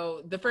Man.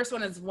 So the first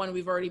one is one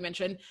we've already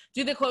mentioned.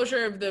 Due to the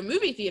closure of the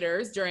movie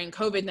theaters during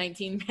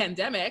COVID-19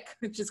 pandemic,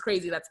 which is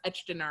crazy, that's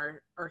etched in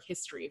our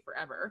history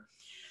forever.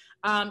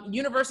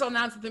 Universal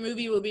announced that the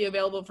movie will be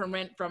available for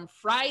rent from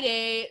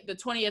Friday, the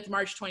 20th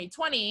March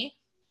 2020,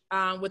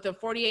 with a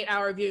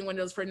 48-hour viewing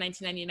windows for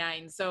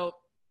 $19.99. So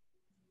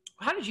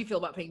how did you feel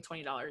about paying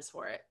 $20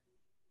 for it?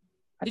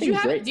 Do you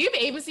have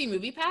AMC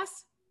Movie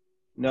Pass?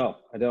 No,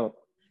 I don't.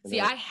 See,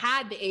 I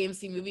had the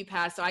AMC Movie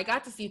Pass, so I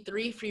got to see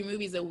 3 free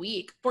movies a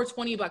week for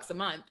 $20 a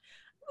month.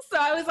 So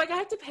I was like, I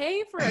have to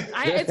pay for it.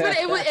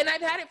 And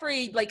I've had it for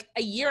like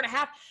a year and a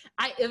half.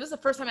 It was the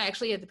first time I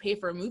actually had to pay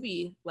for a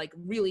movie, like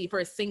really for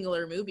a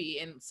singular movie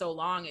in so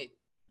long.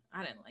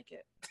 I didn't like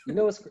it.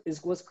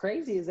 What's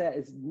crazy is that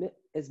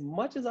as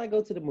much as I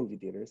go to the movie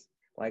theaters,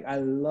 like I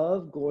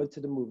love going to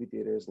the movie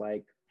theaters,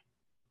 like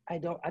I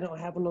don't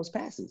have one of those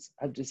passes.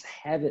 I just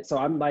have it. So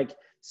I'm like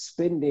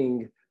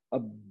spending a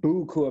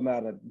buku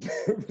amount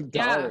of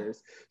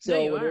dollars. So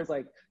it was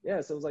like, so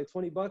it was like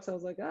 $20. I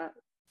was like,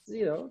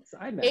 it's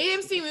IMAX.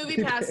 AMC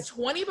Movie Pass,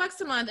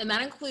 $20 a month, and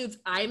that includes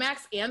IMAX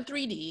and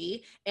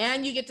 3D,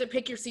 and you get to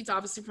pick your seats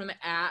obviously from the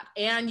app,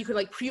 and you could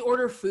like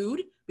pre-order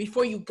food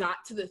before you got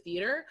to the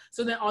theater.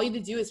 So then all you have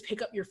to do is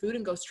pick up your food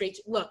and go straight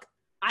to, look,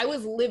 I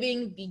was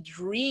living the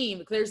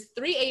dream. There's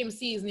 3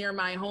 AMCs near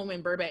my home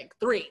in Burbank.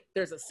 3.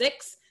 There's a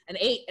 6, an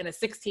 8, and a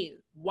 16.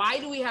 Why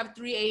do we have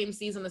 3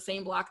 AMCs on the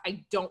same block?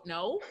 I don't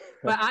know,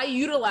 but I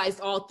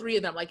utilized all 3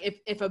 of them. Like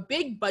if a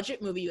big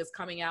budget movie was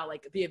coming out,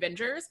 like The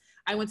Avengers,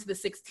 I went to the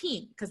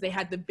 16 because they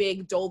had the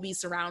big Dolby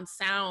surround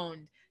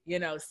sound,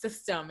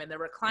 system and the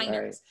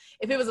recliners. Right.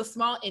 If it was a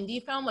small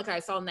indie film, like I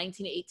saw in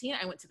 1918,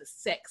 I went to the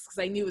 6 because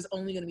I knew it was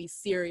only going to be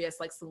serious,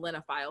 like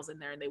Selena-philes in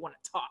there and they want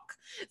to talk.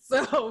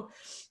 So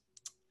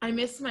I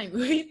miss my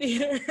movie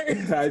theater.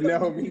 I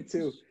know, me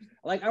too.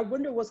 Like, I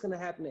wonder what's going to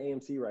happen to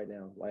AMC right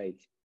now. Like,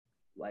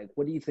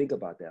 what do you think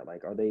about that?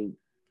 Like, are they?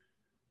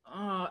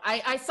 Oh,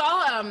 I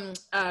saw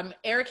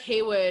Eric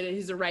Haywood,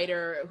 who's a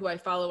writer who I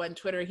follow on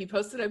Twitter. He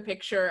posted a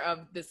picture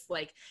of this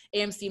like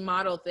AMC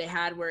model they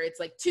had where it's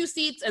like 2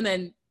 seats and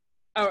then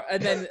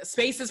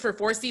spaces for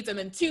 4 seats and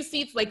then 2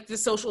 seats, like the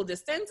social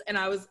distance. And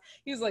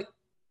he was like,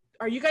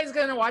 "Are you guys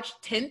going to watch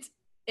Tint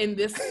in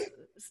this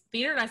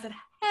theater?" And I said,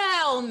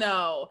 hell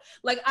no.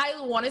 Like, I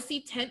want to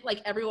see Tenet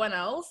like everyone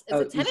else.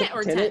 Is it Tenet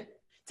or Tenet?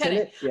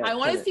 Tenet. Yeah, I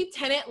want to see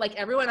Tenet like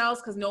everyone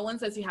else because Nolan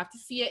says you have to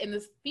see it in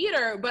this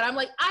theater. But I'm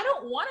like, I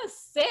don't want to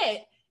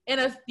sit in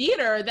a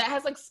theater that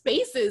has like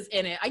spaces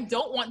in it. I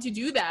don't want to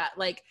do that.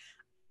 Like,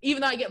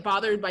 even though I get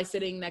bothered by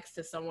sitting next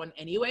to someone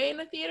anyway in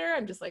a theater,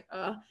 I'm just like,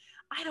 I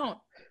don't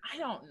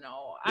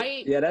know.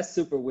 Yeah, that's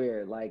super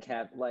weird. Like,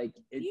 it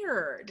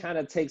weird. Kind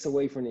of takes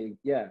away from the,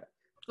 yeah.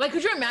 Like,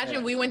 could you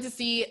imagine we went to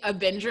see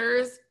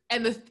Avengers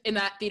and in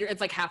that theater,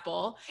 it's like half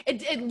full.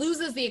 It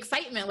loses the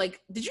excitement.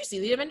 Like, did you see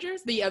the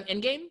Avengers, the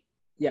Endgame?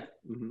 Yeah.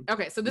 Mm-hmm.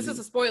 Okay, so this is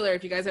a spoiler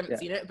if you guys haven't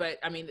seen it, but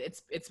I mean,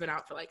 it's been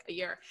out for like a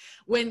year.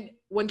 When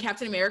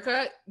Captain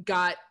America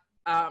got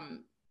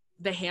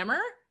the hammer,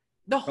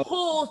 the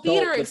whole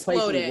theater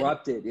exploded. Place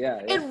erupted,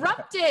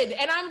 Erupted,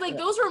 and I'm like,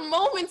 those were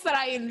moments that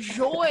I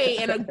enjoy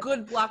in a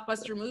good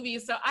blockbuster movie.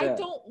 So I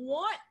don't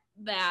want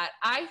that.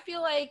 I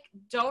feel like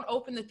don't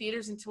open the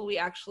theaters until we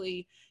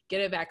actually get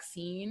a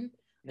vaccine.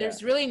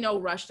 There's really no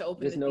rush to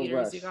open the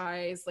theaters, you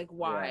guys. Like,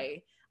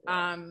 why?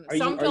 Are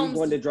Some you films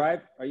going to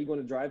drive? Are you going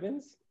to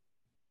drive-ins?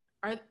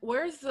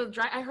 where's the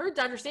drive? I heard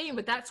Dodger Stadium,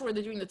 but that's where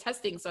they're doing the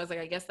testing. So I was like,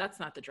 I guess that's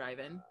not the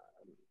drive-in.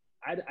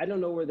 I don't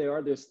know where they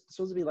are. There's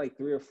supposed to be like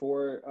 3 or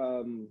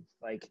 4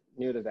 like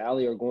near the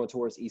valley or going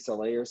towards East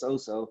LA or so.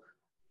 So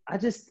I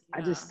just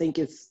think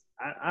it's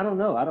I don't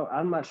know.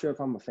 I'm not sure if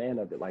I'm a fan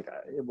of it. Like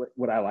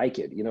would I like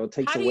it? You know, it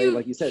takes away,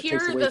 like you said, it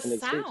takes away from the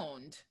experience.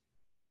 Sound?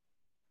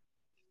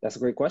 That's a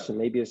great question.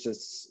 Maybe it's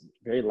just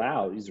very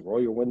loud. You just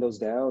roll your windows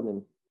down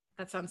and.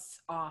 That sounds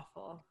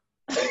awful.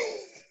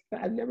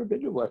 I've never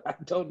been to one. I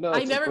don't know.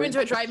 I've never been to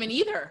a drive-in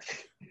either.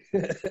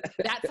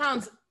 That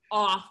sounds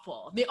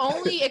awful. The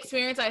only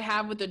experience I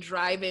have with the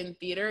drive-in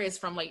theater is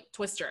from like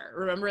Twister.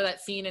 Remember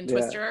that scene in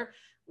Twister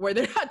where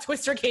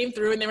Twister came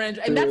through and they were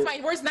and that's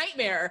my worst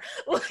nightmare.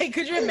 Like,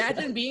 could you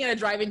imagine being in a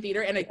drive-in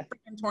theater and a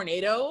freaking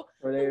tornado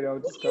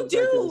just comes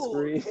right through the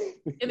screen.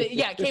 And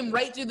it came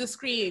right through the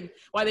screen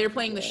while they were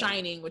playing The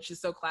Shining, which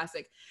is so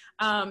classic.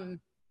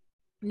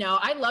 No,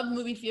 I love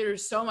movie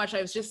theaters so much.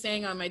 I was just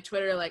saying on my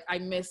Twitter, like, I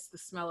miss the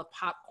smell of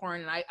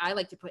popcorn, and I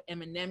like to put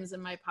M&Ms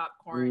in my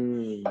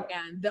popcorn.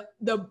 And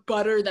the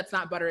butter, that's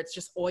not butter, it's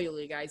just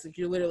oily, guys. Like,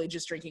 you're literally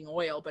just drinking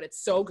oil, but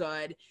it's so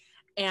good.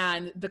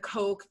 And the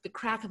Coke, the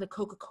crack of the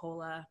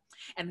Coca-Cola.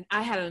 And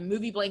I had a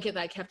movie blanket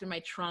that I kept in my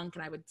trunk,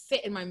 and I would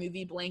sit in my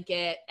movie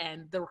blanket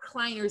and the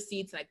recliner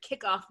seats, and I'd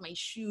kick off my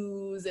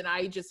shoes, and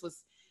I just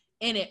was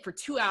in it for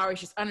 2 hours,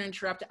 just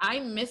uninterrupted. I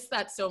miss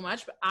that so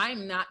much, but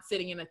I'm not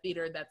sitting in a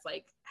theater that's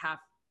like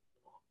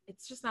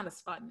it's just not as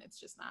fun. It's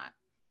just not.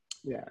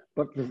 Yeah,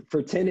 but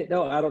for Tenet,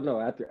 no, I don't know.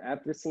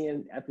 After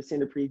seeing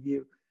the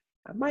preview,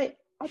 I might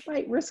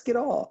risk it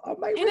all. I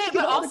might risk it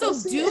but all.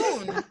 Also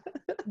Dune.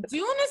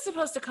 Dune is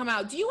supposed to come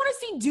out. Do you want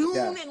to see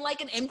Dune in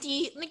like an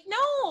empty, like,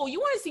 no, you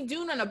want to see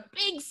Dune on a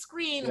big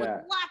screen with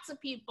lots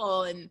of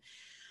people, and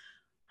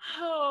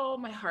oh,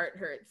 my heart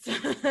hurts.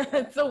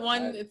 It's the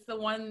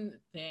one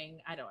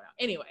thing. I don't know.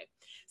 Anyway,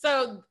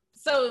 so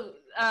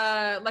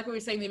like we were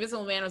saying, The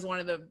Invisible Man was one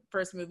of the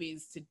first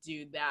movies to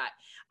do that.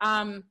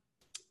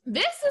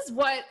 This is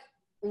what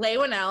Leigh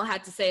Whannell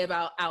had to say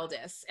about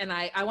Aldis, and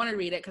I want to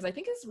read it because I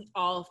think we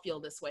all feel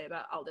this way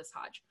about Aldis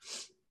Hodge.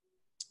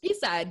 He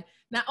said,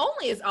 "Not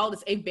only is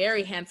Aldis a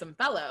very handsome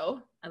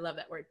fellow," I love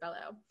that word,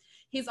 fellow,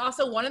 "he's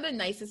also one of the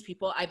nicest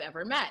people I've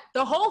ever met."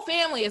 The whole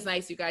family is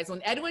nice, you guys.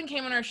 When Edwin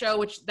came on our show,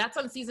 which that's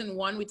on season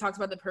 1, we talked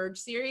about the Purge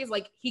series,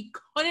 like, he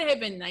couldn't have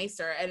been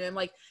nicer. And then,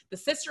 like, the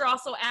sister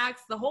also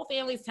acts. The whole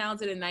family's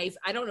talented and nice.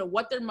 I don't know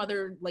what their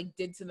mother, like,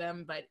 did to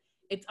them, but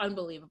it's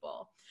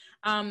unbelievable.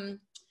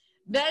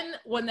 Then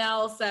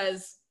Whannell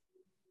says,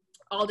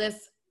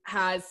 Aldis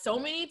has so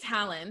many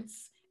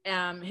talents.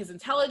 His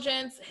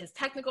intelligence, his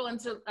technical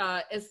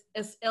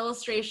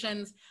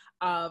illustrations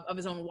of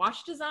his own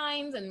watch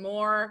designs and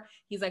more.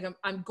 He's like,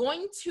 I'm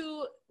going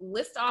to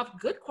list off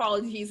good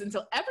qualities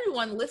until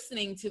everyone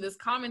listening to this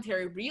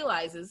commentary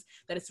realizes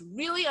that it's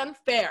really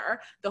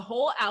unfair, the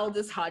whole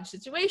Aldis Hodge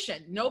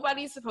situation.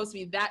 Nobody's supposed to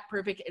be that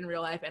perfect in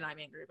real life, and I'm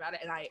angry about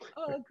it, and I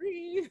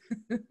agree.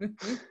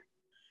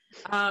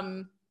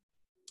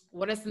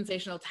 What a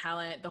sensational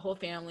talent, the whole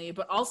family.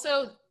 But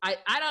also, I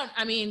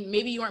mean,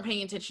 maybe you weren't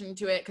paying attention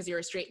to it because you're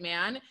a straight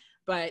man,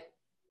 but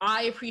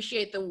I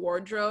appreciate the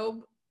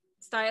wardrobe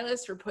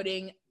stylist for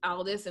putting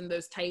Aldis in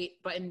those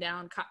tight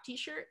button-down cop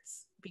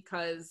t-shirts,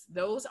 because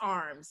those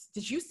arms,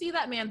 did you see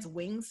that man's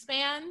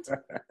wingspan?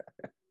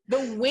 The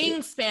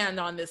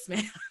wingspan on this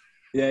man.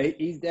 Yeah,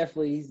 he's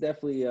definitely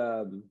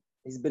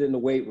he's been in the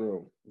weight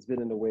room. He's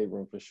been in the weight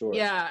room for sure.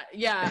 Yeah.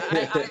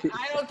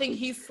 I don't think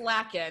he's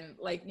slacking.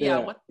 Like,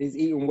 he's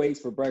eating weights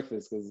for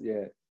breakfast because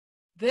the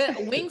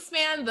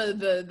wingspan,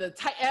 the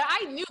tight.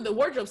 I knew the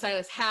wardrobe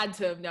stylist had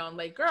to have known.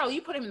 Like, girl,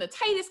 you put him in the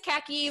tightest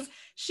khakis.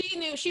 She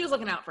knew, she was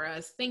looking out for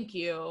us. Thank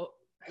you,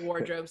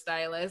 wardrobe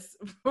stylist,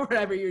 for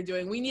whatever you're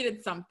doing. We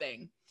needed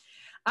something.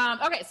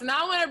 Okay, so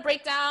now I'm going to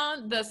break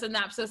down the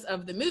synopsis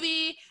of the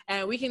movie,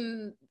 and we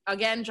can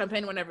again jump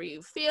in whenever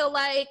you feel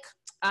like.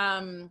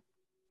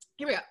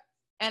 Here we go.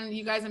 And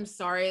you guys, I'm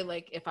sorry,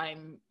 like, if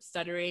I'm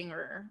stuttering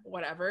or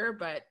whatever,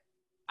 but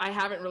I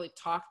haven't really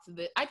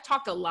I've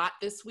talked a lot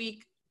this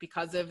week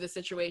because of the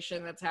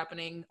situation that's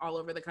happening all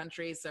over the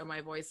country. So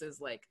my voice is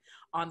like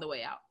on the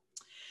way out.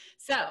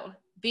 So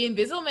The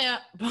Invisible Man,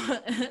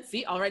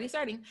 see, already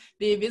starting.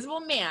 The Invisible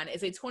Man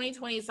is a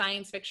 2020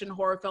 science fiction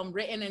horror film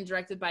written and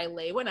directed by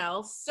Leigh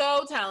Whannell.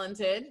 So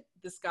talented,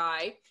 this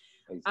guy.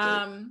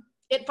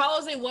 It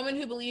follows a woman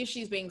who believes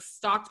she's being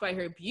stalked by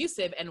her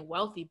abusive and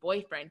wealthy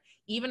boyfriend,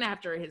 even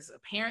after his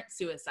apparent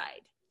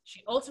suicide.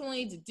 She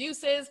ultimately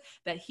deduces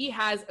that he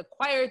has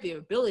acquired the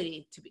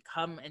ability to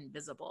become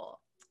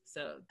invisible.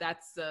 So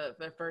that's the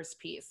first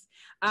piece.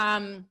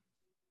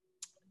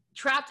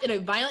 Trapped in a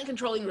violent,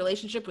 controlling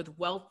relationship with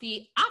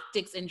wealthy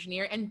optics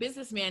engineer and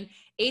businessman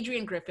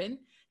Adrian Griffin,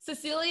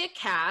 Cecilia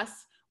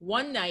Cass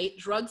one night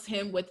drugs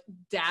him with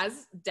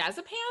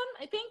diazepam,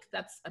 I think.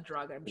 That's a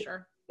drug, I'm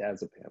sure.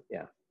 Diazepam,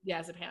 yeah.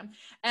 Yeah, Zipham,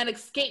 and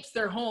escapes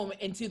their home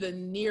into the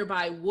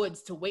nearby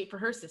woods to wait for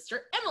her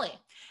sister Emily.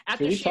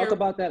 Can we talk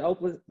about that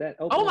opening?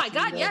 Oh my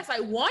God, though? yes, I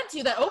want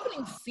to. That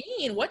opening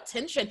scene, what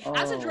tension.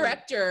 As a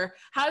director,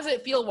 how does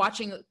it feel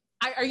watching?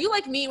 Are you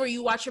like me where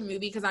you watch a movie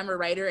because I'm a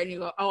writer and you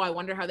go, oh, I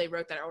wonder how they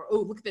wrote that, or oh,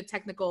 look at the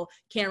technical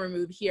camera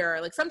move here.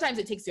 Like sometimes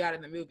it takes you out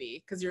of the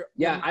movie because you're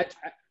I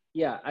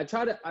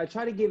try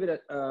to give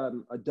it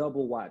a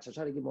double watch. I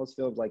try to give most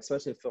films, like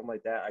especially a film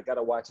like that, I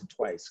gotta watch it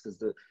twice because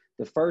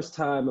the first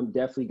time I'm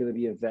definitely gonna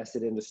be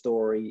invested in the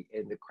story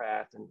and the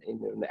craft and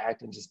the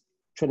acting, just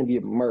trying to be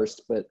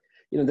immersed. But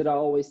then I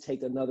always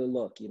take another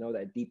look,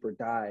 that deeper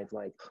dive,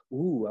 like,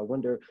 ooh, I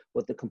wonder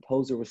what the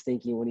composer was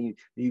thinking when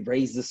he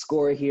raised the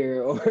score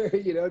here, or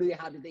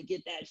how did they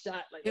get that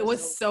shot? Like, it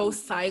was so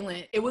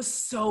silent. It was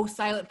so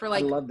silent for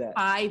like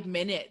 5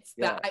 minutes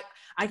that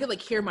I could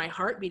like hear my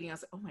heart beating. I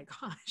was like, oh my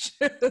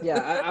gosh.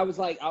 Yeah, I was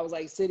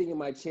like sitting in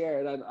my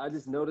chair, and I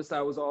just noticed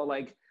I was all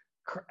like,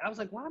 I was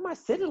like, why am I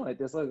sitting like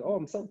this? Like, oh,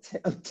 I'm so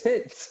I'm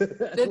tense.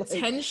 The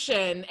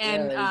tension,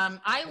 and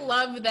I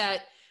love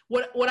that.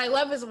 What I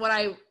love is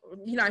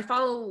I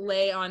follow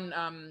Lay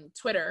on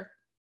Twitter.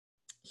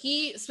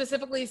 He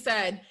specifically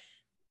said,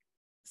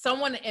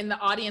 someone in the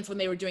audience when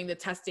they were doing the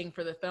testing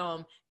for the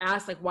film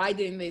asked, like, why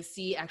didn't they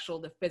see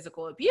the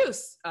physical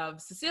abuse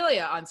of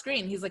Cecilia on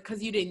screen? He's like,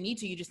 because you didn't need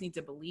to. You just need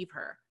to believe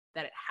her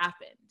that it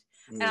happened.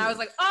 And I was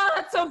like, oh,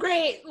 that's so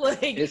great.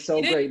 Like, it's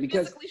so great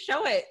because physically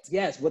show it.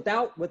 Yes,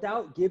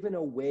 without giving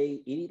away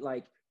any,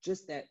 like,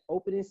 just that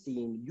opening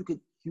scene, you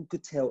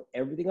could tell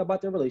everything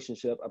about their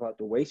relationship, about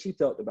the way she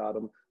felt about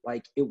him.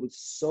 Like, it was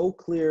so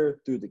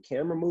clear through the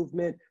camera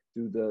movement,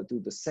 through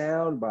the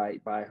sound, by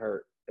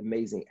her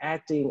amazing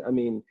acting. I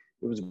mean,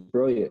 it was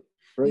brilliant.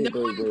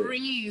 No one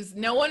breathes.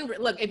 No one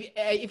look.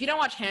 If you don't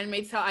watch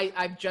 *Handmaid's Tale*,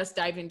 I've just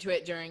dived into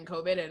it during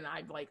COVID, and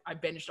I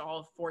binged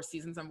all 4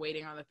 seasons. I'm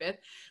waiting on the 5th,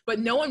 but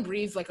no one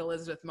breathes like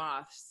Elizabeth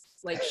Moss.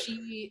 Like,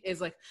 she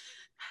is like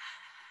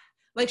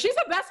she's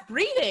the best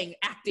breathing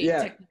acting.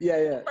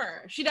 Yeah.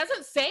 She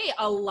doesn't say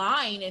a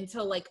line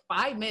until like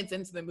 5 minutes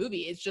into the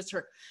movie. It's just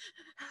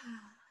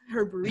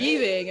her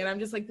breathing, and I'm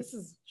just like,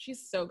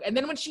 she's so good. And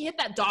then when she hit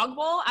that dog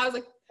bowl, I was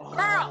like,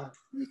 girl,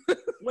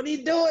 what are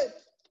you doing?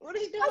 What are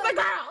you doing? I was like,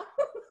 girl,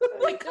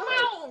 like, come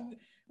on.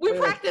 We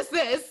practiced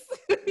this.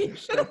 You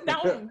should have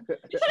known.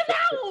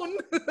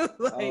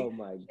 Like, oh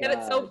my God. Get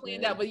it so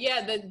planned out. But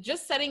yeah,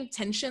 just setting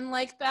tension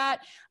like that.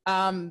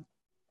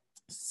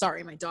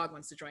 Sorry, my dog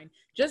wants to join.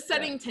 Just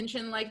setting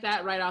tension like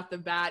that right off the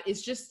bat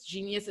is just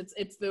genius.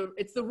 It's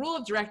the rule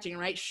of directing,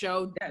 right?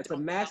 It's a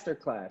master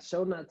class.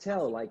 Show not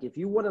tell. Like, if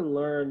you want to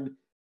learn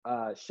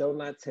show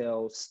not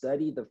tell,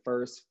 study the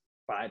first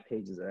 5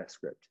 pages of that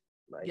script.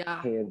 Like,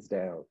 hands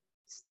down.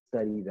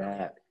 Study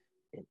that.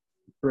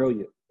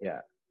 Brilliant.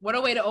 Yeah. What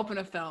a way to open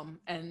a film.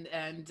 And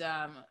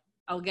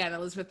again,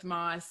 Elizabeth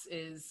Moss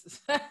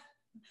is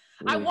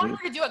I want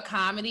her to do a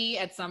comedy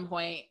at some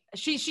point.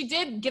 She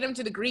did get him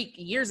to the Greek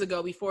years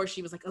ago before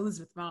she was like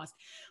Elizabeth Moss.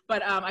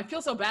 But I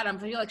feel so bad. I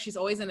feel like she's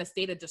always in a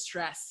state of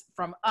distress,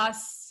 from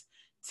Us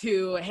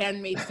to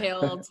 *Handmaid's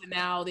Tale* to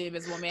now *The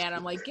Invisible Man*.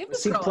 I'm like, give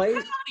this girl a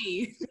comedy.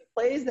 She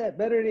plays that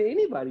better than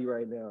anybody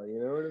right now. You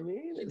know what I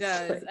mean? She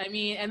does. I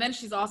mean, and then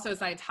she's also a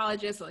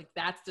Scientologist. So like,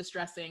 that's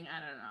distressing. I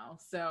don't know.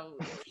 So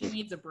she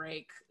needs a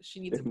break. She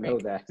needs a break. Know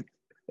that.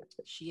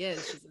 She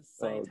is. She's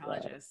a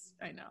Scientologist.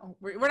 I know.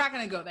 We're not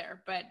going to go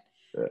there, but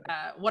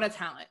what a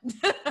talent.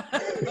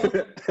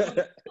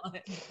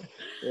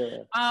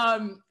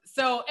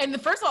 So,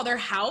 and first of all, their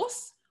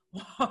house,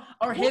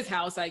 or his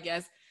house, I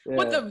guess,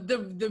 with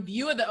the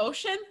view of the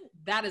ocean,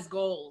 that is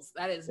goals.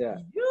 That is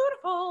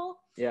beautiful.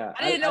 Yeah.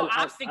 I didn't know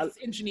optics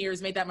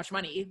engineers made that much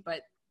money,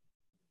 but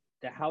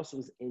the house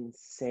was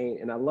insane.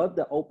 And I love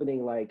the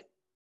opening, like,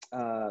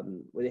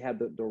 where they have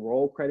the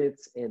roll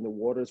credits and the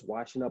water's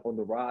washing up on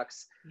the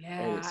rocks,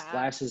 and it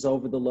splashes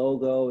over the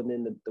logo, and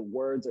then the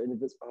words are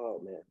invisible.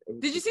 Oh man!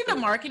 Did you see the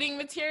marketing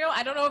material?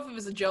 I don't know if it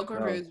was a joke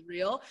or if it was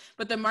real,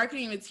 but the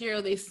marketing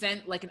material, they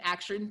sent like an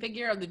action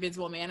figure of the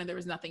Invisible Man, and there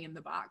was nothing in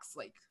the box.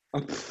 Like,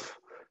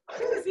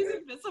 he's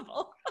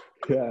invisible.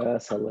 Yeah,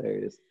 that's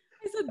hilarious.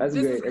 I said, that's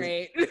this is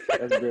great.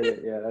 That's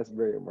brilliant. Yeah, that's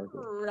brilliant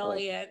marketing.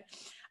 Brilliant.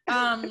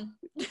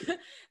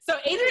 So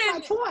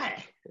Adrian,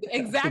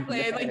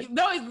 exactly. Like,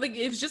 no,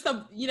 it's just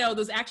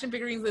those action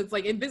figurines that's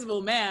like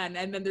Invisible Man,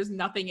 and then there's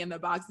nothing in the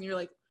box, and you're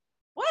like,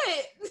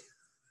 what?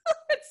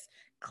 It's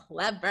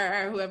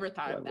clever. Whoever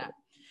thought of that?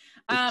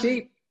 It's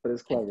cheap, but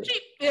it's clever.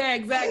 Cheap. Yeah,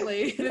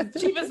 exactly. The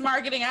cheapest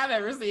marketing I've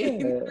ever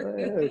seen.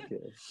 Okay.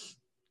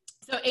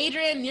 So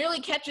Adrian nearly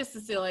catches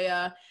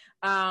Cecilia,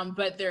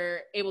 but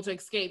they're able to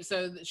escape.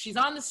 So she's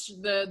on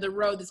the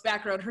road, this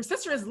back road. Her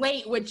sister is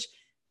late, which,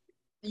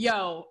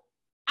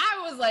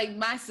 I was like,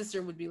 my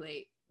sister would be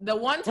late. The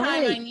one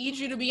time I need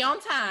you to be on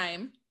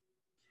time,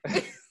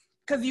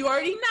 because you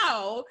already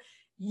know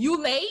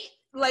you late.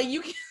 Like,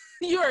 you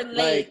are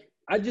late. Like,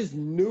 I just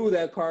knew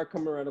that car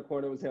coming around the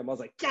corner was him. I was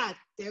like, God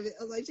damn it.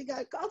 I was like, she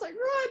got caught. I was like,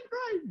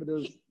 run. But it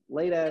was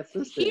late ass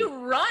sister. He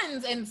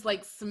runs and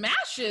like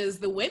smashes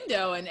the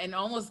window and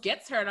almost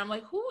gets her. And I'm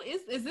like, who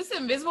is this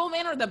Invisible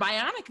Man or the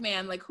Bionic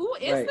Man? Like, who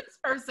is this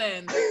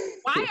person?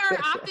 Why are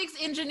optics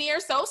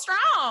engineers so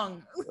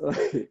strong?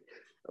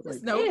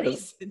 There's no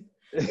reason.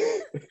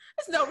 There's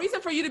no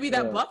reason for you to be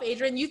that buff,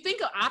 Adrian. You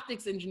think an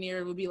optics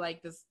engineer would be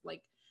like this,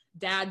 like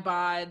dad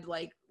bod,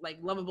 like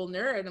lovable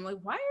nerd. I'm like,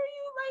 why are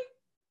you like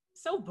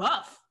so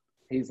buff?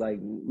 He's like,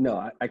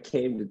 no, I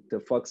came to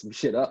fuck some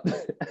shit up.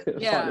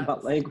 Talking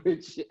about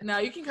language. No,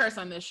 you can curse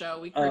on this show.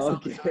 We curse all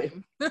the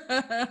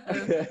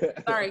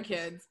time. Sorry,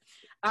 kids.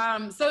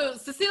 So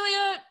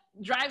Cecilia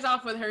drives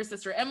off with her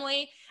sister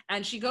Emily,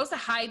 and she goes to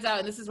hides out,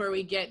 and this is where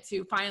we get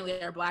to finally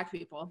our Black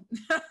people.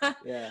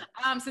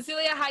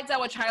 Cecilia hides out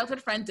with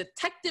childhood friend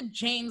Detective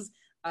James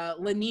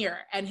Lanier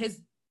and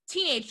his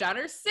teenage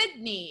daughter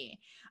Sydney.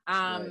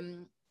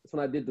 That's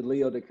when I did the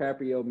Leo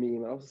DiCaprio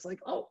meme. I was just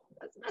like, oh,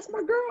 that's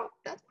my girl.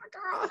 That's my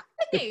girl.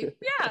 Hey,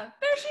 yeah,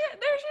 there she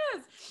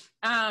is.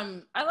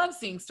 I love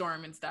seeing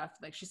Storm and stuff.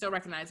 Like, she's so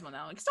recognizable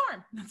now. Like,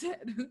 Storm, that's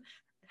it.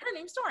 Her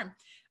name's Storm.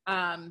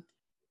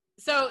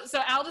 So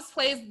Aldous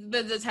plays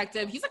the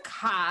detective. He's a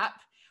cop,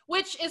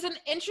 which is an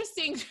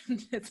interesting.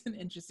 It's an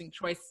interesting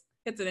choice.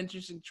 It's an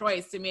interesting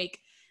choice to make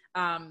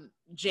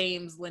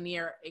James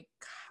Lanier a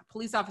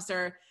police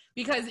officer,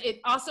 because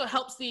it also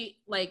helps the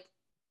like.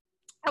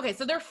 Okay,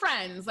 so they're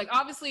friends. Like,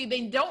 obviously,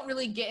 they don't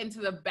really get into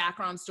the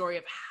background story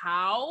of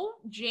how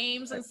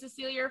James and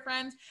Cecilia are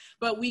friends,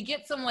 but we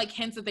get some, like,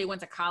 hints that they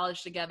went to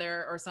college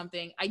together or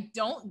something. I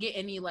don't get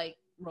any, like,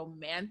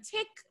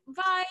 romantic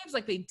vibes,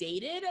 like they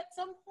dated at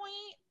some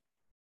point.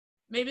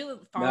 Maybe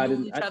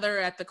fondled each other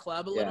at the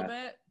club a little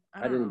bit.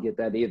 I didn't get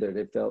that either.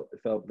 It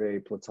felt very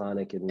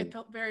platonic and it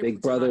felt very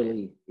big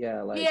brotherly.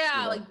 Yeah,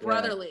 like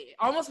brotherly.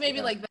 Almost maybe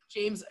like that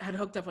James had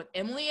hooked up with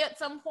Emily at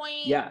some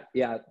point. Yeah.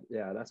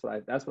 That's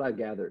what I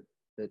gathered.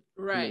 That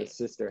his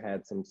sister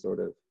had some sort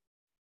of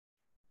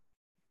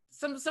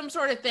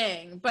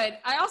thing.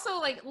 But I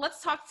also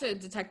let's talk to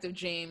Detective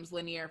James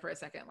Lanier for a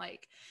second.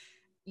 Like,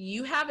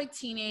 you have a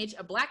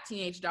Black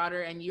teenage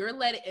daughter, and you're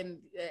let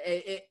in.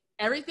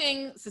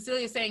 Everything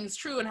Cecilia's saying is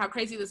true, and how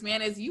crazy this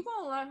man is. You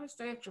gonna let her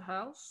stay at your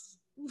house,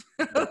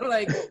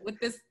 like with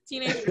this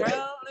teenage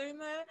girl doing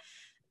that?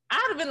 I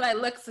would have been like,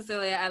 "Look,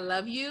 Cecilia, I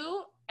love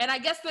you." And I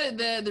guess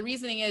the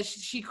reasoning is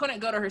she couldn't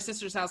go to her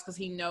sister's house because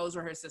he knows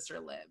where her sister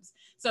lives.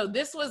 So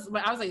this was,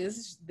 but I was like,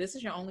 "This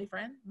is your only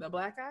friend, the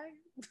Black guy."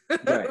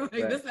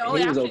 This is the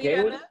only option you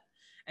got left?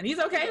 And he's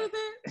okay with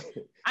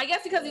it. I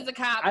guess because he's a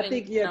cop. I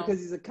think because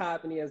he's a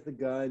cop and he has the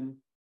gun.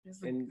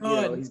 And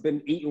he's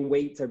been eating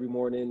weights every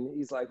morning.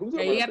 He's like, "Who's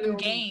you got them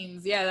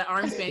gains? Yeah, the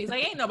arm span." He's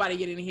like, "Ain't nobody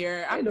getting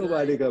here. Ain't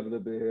nobody coming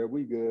up in here.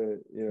 We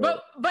good." You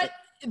know? But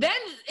then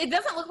it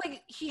doesn't look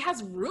like he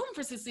has room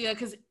for Cecilia,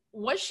 because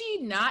was she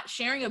not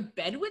sharing a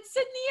bed with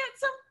Sydney at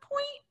some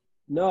point?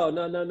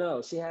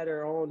 No. She had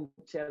her own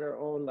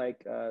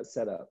like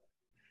setup.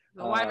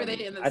 So why were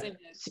they in the same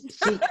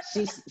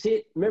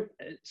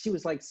bed? She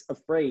was like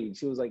afraid.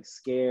 She was like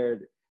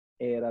scared.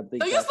 And I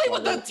think so you sleep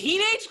with a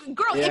teenage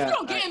girl? If you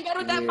don't get in bed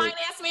with that fine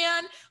ass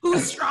man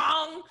who's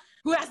strong,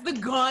 who has the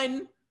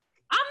gun,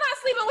 I'm not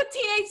sleeping with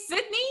teenage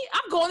Sydney.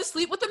 I'm going to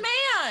sleep with the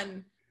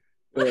man.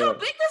 Look how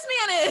big this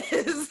man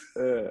is.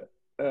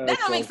 That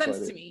don't make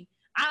sense to me.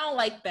 I don't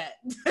like that.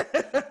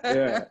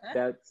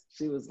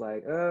 She was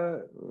like,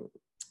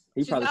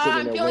 He's probably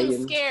sitting there feeling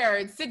waiting.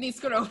 Scared. Sydney,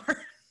 scoot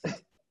over.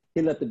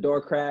 He let the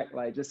door crack,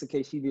 like just in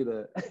case she need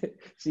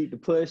to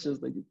push. It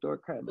was like the door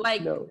cracked.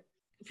 Like no.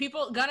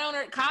 People,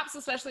 cops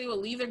especially, will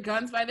leave their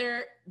guns by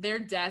their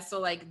desk. So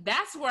like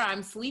that's where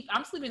I'm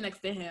sleeping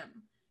next to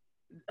him.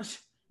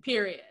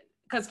 Period.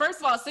 Because first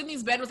of all,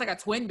 Sydney's bed was like a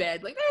twin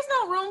bed. Like, there's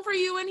no room for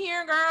you in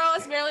here, girl.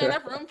 It's barely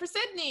enough room for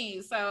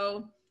Sydney.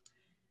 So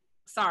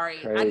sorry.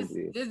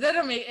 It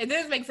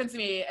didn't make sense to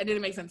me. It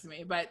didn't make sense to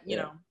me. But you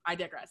know, I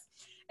digress.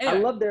 Anyway.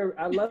 I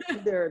love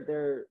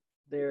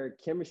their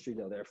chemistry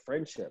though, their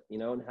friendship, you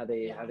know, and how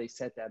they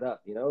set that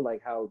up, you know,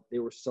 like how they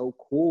were so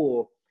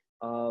cool.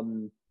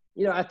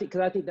 You know, I think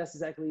that's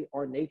exactly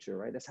our nature,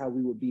 right? That's how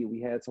we would be.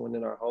 We had someone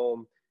in our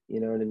home, you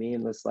know what I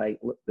mean? It's like,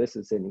 look,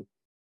 listen, Sydney,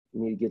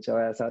 you need to get your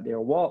ass out there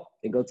and walk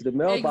and go to the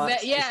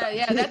mailbox.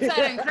 Yeah, that's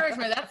that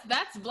encouragement.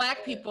 That's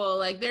Black people.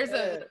 Like, there's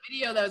a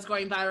video that was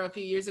going viral a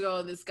few years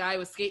ago. This guy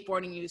was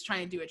skateboarding. He was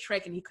trying to do a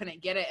trick and he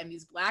couldn't get it. And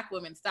these Black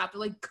women stopped. They're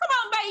like, "Come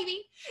on,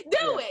 baby,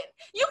 do it.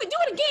 You can do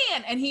it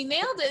again." And he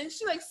nailed it. And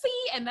she's like,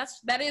 "See," and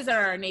that is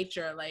our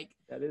nature. Like,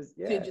 that is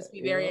to just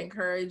be very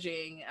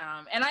encouraging.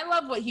 And I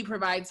love what he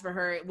provides for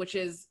her, which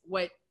is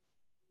what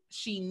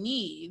she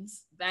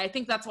needs. I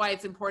think that's why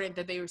it's important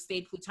that they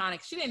stayed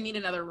platonic. She didn't need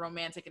another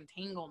romantic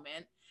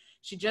entanglement.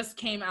 She just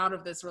came out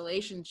of this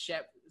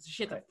relationship.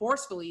 She had to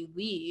forcefully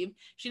leave.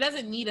 She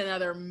doesn't need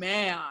another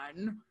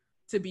man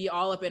to be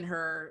all up in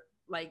her,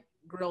 like,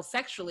 grill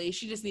sexually.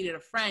 She just needed a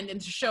friend, and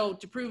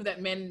to prove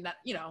that men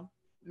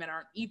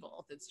aren't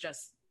evil. It's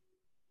just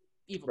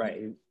evil.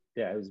 Right.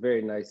 Yeah, it was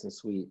very nice and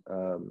sweet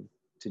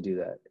to do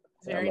that.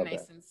 Very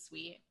nice and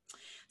sweet.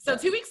 So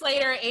 2 weeks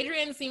later,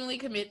 Adrian seemingly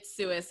commits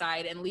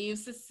suicide and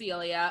leaves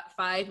Cecilia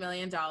 $5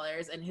 million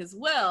in his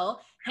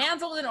will,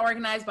 handled and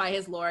organized by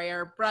his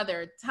lawyer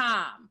brother,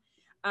 Tom.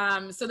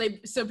 So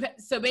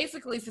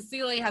basically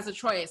Cecilia has a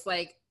choice.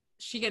 Like,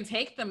 she can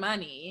take the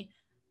money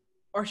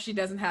or she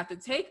doesn't have to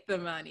take the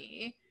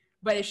money.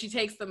 But if she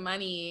takes the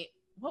money,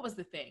 what was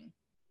the thing?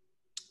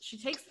 She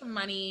takes the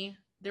money.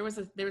 There was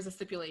a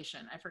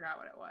stipulation. I forgot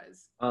what it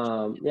was.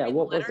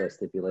 What was that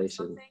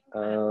stipulation?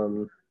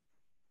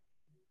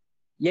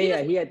 He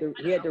had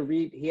to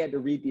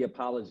read the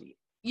apology.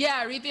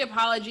 Yeah, read the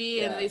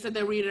apology, and they said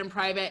they'll read it in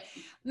private.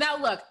 Now,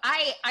 look,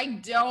 I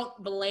don't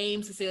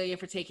blame Cecilia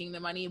for taking the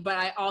money, but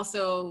I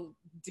also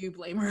do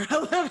blame her a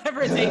little bit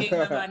for taking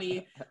the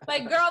money.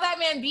 Like, girl, that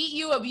man beat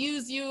you,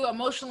 abused you,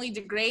 emotionally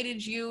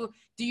degraded you.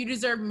 Do you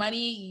deserve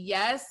money?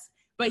 Yes.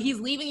 But he's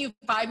leaving you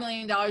 $5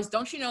 million.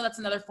 Don't you know that's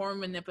another form of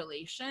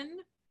manipulation?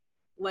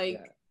 Like,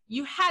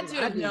 you had to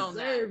have known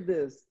that.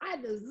 I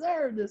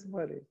deserve this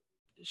money.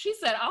 She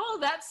said, "Oh,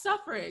 that's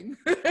suffering."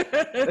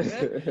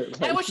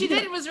 And what she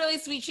did was really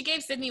sweet. She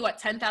gave Sydney,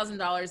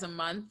 $10,000 a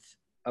month?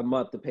 A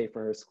month to pay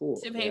for her school.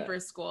 To pay for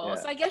school. Yeah.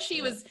 So I guess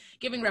she was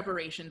giving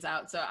reparations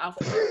out. So I'll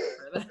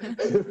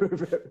forgive her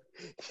for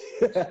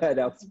that. That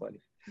was funny.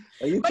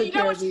 But you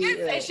know what she did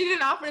say? She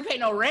didn't offer to pay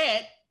no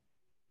rent.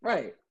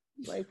 Right.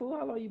 Like, fool,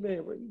 how long you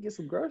been? You get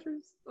some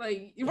groceries?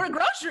 Like, we're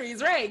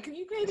groceries, right? Can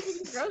you pay to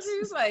get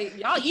groceries? Like,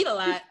 y'all eat a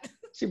lot.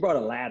 She brought a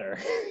ladder.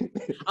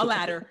 A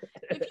ladder.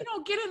 If you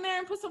don't get in there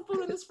and put some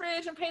food in this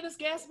fridge and pay this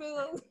gas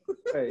bill.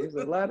 Right, it's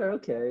a ladder,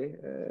 okay.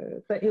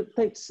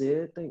 Thanks,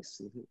 Sid.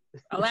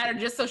 A ladder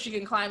just so she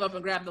can climb up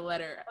and grab the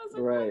letter. I was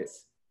like, right.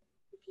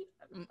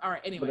 What? All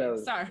right, anyway,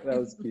 sorry. That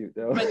was cute,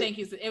 though. But thank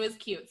you. It was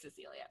cute,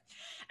 Cecilia.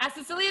 As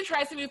Cecilia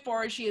tries to move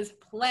forward, she is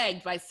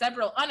plagued by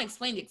several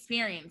unexplained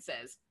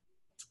experiences.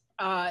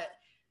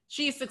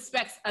 She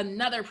suspects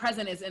another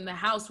presence is in the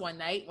house one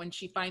night when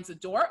she finds the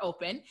door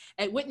open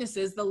and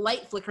witnesses the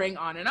light flickering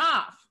on and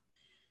off.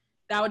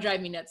 That would drive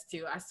me nuts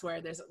too. I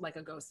swear there's like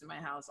a ghost in my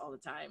house all the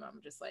time.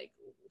 I'm just like,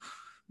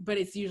 but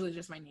it's usually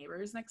just my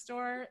neighbors next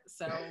door.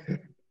 So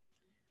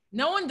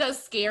no one does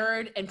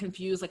scared and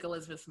confused like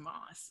Elizabeth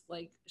Moss.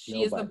 Like,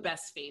 she is the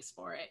best face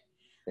for it.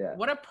 Yeah.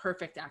 What a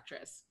perfect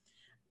actress.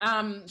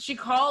 She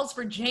calls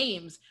for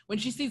James when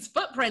she sees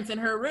footprints in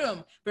her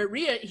room, but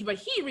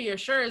he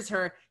reassures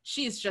her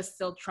she's just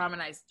still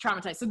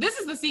traumatized. So this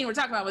is the scene we're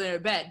talking about when they're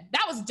in bed.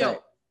 That was dope.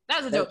 Right.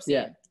 That was a dope scene.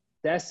 Yeah.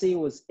 That scene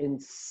was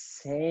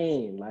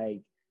insane.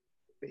 Like,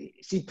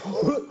 she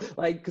pulled,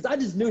 like, because I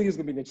just knew he was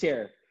gonna be in the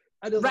chair.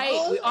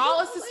 We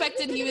all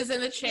suspected he was in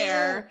the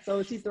chair. Yeah.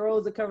 So she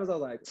throws the covers. I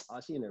was like,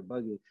 oh, she in there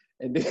bugging.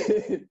 And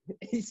then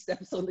he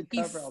steps on the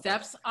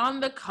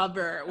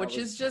cover. Which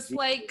is just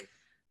like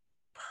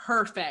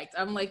perfect.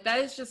 I'm like, that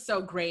is just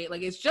so great.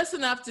 Like, it's just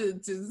enough to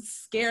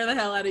scare the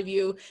hell out of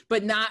you,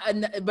 but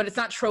it's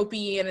not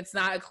tropey and it's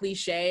not a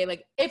cliche.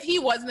 Like, if he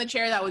was in the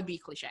chair, that would be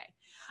cliche.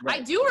 Right.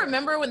 I do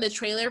remember when the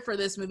trailer for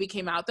this movie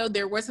came out, though,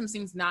 there were some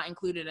scenes not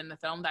included in the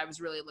film that I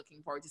was really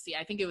looking forward to see.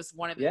 I think it was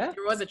one of them. Yeah.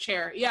 There was a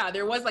chair. Yeah,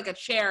 there was like a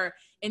chair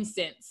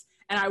instance,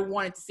 and I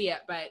wanted to see it.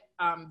 But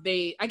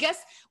I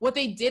guess what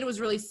they did was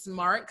really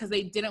smart because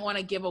they didn't want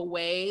to give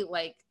away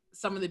like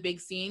some of the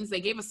big scenes.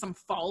 They gave us some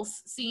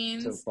false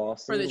scenes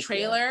for the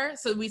trailer. Yeah.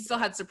 So we still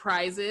had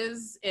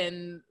surprises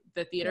in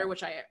the theater,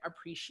 which I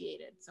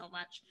appreciated so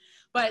much.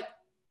 But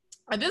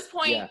at this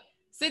point,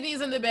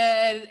 Sydney's in the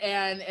bed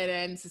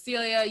and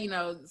Cecilia,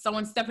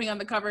 someone's stepping on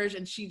the covers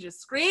and she just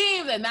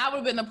screams. And that would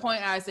have been the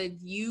point I said,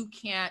 you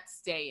can't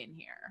stay in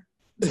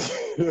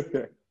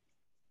here.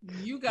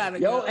 You gotta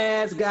go. Your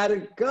ass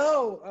gotta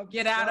go.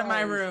 Get out of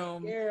my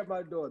room. Scared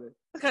my daughter.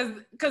 Cause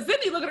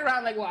Sydney looking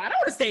around like, well, I don't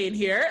want to stay in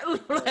here.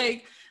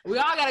 Like, we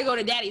all gotta go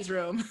to daddy's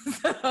room.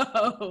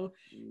 So,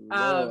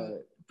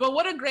 but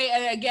what a great,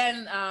 and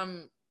again,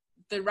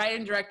 the writer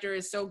and director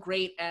is so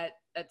great at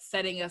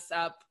setting us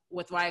up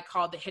with what I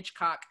call the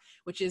Hitchcock,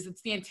 which is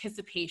it's the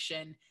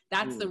anticipation.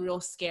 That's the real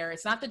scare.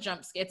 It's not the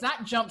jump scare. It's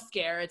not jump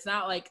scare. It's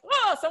not like,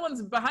 oh,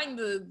 someone's behind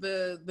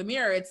the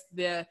mirror. It's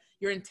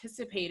you're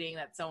anticipating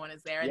that someone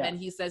is there. And then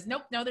he says,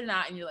 nope, no, they're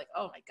not. And you're like,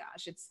 oh my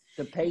gosh, it's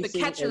the pacing, the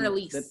catch and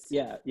release.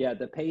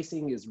 The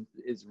pacing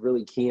is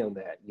really key on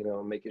that,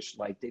 making sure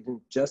like they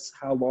didn't just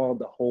how long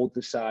to hold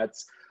the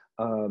shots,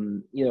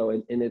 and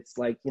it's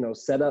like,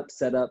 set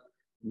up,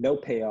 no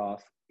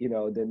payoff.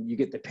 Then you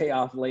get the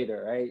payoff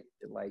later, right?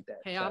 Like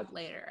that. Payoff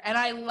later. And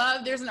I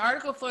love, there's an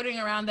article floating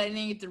around that I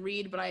didn't get to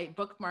read, but I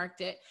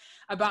bookmarked it,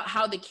 about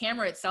how the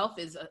camera itself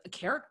is a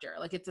character.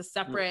 Like, it's a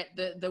separate,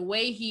 the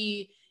way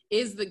he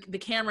is, the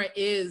camera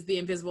is the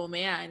Invisible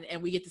Man,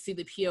 and we get to see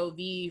the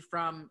POV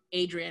from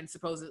Adrian,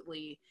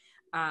 supposedly,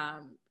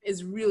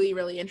 is really,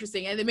 really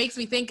interesting. And it makes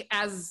me think,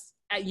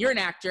 you're an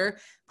actor,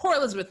 poor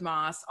Elizabeth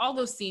Moss, all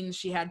those scenes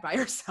she had by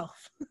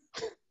herself.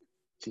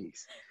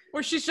 Jeez.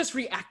 Where she's just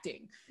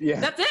reacting. Yeah.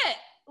 That's it.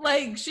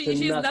 Like, she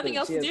has nothing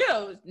else to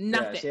do.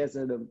 Nothing. Yeah, she has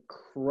an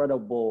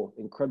incredible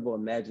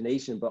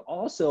imagination. But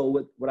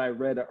also, what I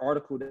read, an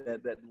article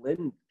that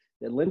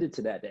lended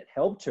to that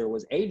helped her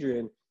was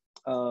Adrian.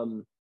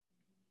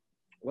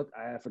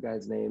 I forgot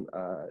his name.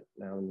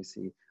 Now let me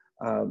see.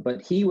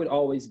 But he would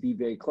always be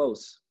very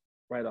close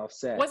right off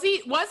set. Was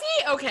he?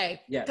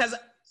 Okay. Yes. Because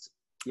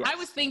yes. I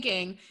was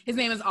thinking his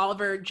name is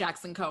Oliver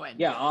Jackson Cohen.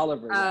 Yeah,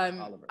 Oliver.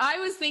 Oliver. I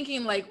was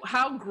thinking like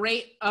how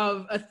great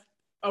of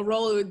a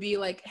role it would be,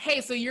 like, hey,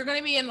 so you're going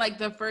to be in like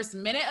the first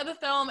minute of the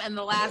film and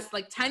the last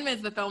like 10 minutes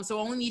of the film. So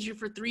I only need you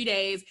for 3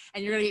 days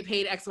and you're going to get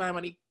paid X amount of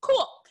money.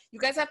 Cool. You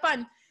guys have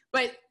fun.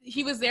 But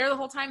he was there the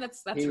whole time.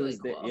 That's really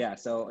cool. Yeah.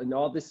 So in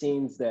all the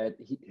scenes that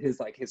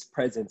his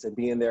presence and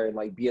being there and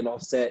like being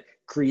off set,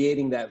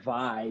 creating that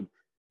vibe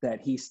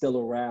that he's still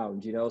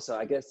around, you know? So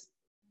I guess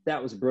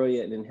that was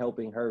brilliant in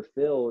helping her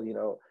feel, you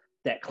know,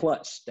 that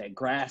clutch, that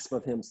grasp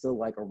of him still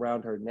like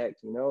around her neck,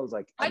 you know? It was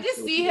like, I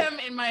just see him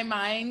in my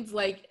mind,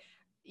 like,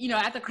 you know,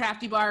 at the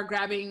crafty bar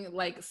grabbing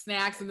like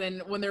snacks, and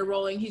then when they're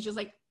rolling, he's just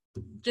like,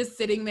 just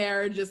sitting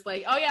there, just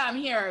like, oh yeah, I'm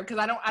here because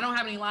I don't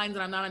have any lines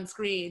and I'm not on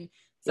screen,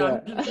 so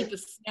I'm gonna eat the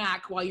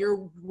snack while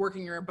you're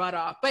working your butt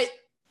off. But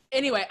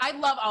anyway, I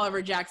love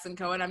Oliver Jackson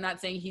Cohen. I'm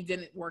not saying he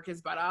didn't work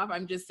his butt off.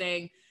 I'm just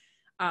saying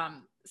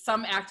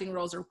some acting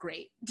roles are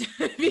great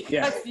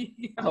because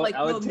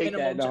I would take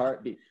that in a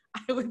heartbeat.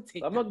 I would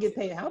take. I'm gonna get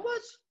paid how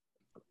much?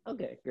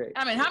 Okay, great.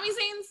 I mean, how many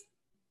scenes?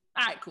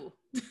 All right, cool.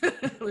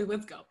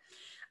 Let's go.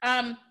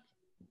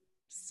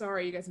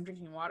 Sorry, you guys, I'm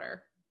drinking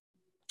water.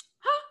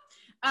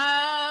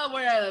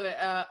 Where did I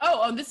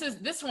live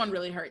it? This one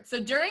really hurt.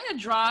 So during a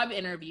job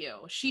interview,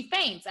 she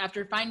faints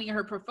after finding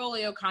her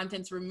portfolio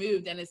contents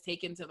removed and is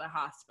taken to the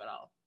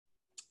hospital.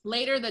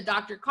 Later, the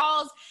doctor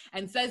calls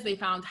and says they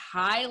found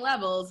high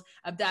levels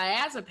of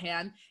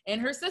diazepam in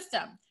her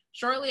system.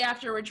 Shortly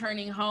after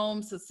returning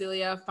home,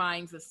 Cecilia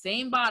finds the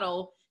same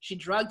bottle she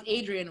drugged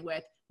Adrian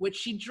with, which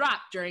she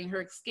dropped during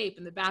her escape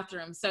in the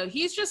bathroom. So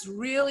he's just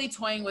really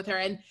toying with her.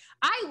 And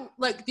I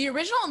like the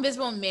original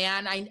Invisible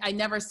Man. I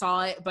never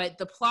saw it, but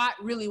the plot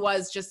really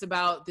was just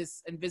about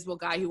this invisible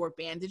guy who wore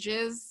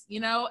bandages, you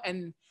know,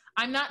 and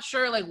I'm not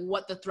sure like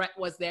what the threat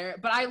was there,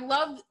 but I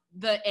love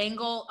the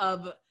angle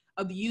of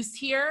abuse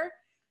here,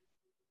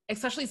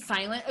 especially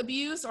silent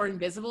abuse or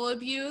invisible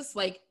abuse.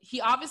 Like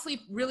he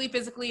obviously really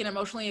physically and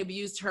emotionally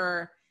abused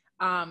her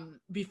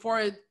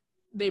before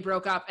they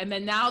broke up. And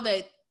then now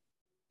that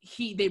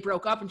they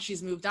broke up and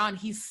she's moved on,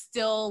 he's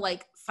still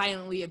like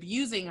silently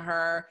abusing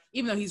her,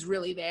 even though he's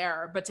really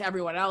there. But to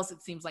everyone else,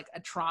 it seems like a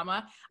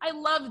trauma. I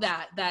love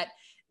that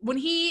when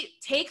he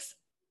takes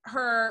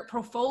her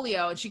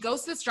portfolio and she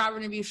goes to this job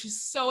interview,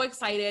 she's so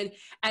excited.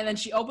 And then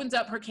she opens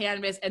up her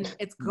canvas and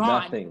it's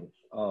gone. Nothing.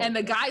 Oh. And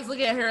the guy's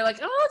looking at her like,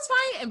 oh, it's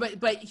fine. And,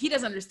 but he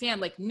doesn't understand,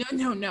 like,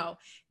 no.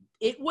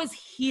 It was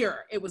here.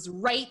 It was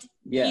right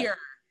here.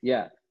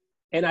 Yeah.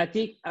 And I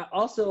think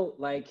also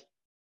like,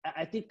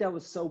 I think that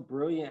was so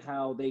brilliant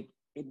how it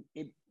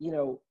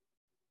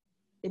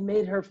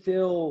made her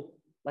feel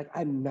like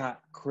I'm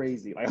not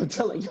crazy. Like I'm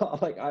telling y'all,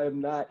 like I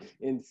am not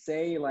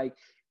insane. Like,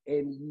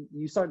 and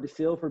you start to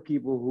feel for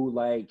people who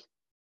like,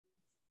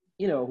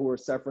 you know, who are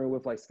suffering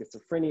with like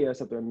schizophrenia or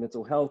something, or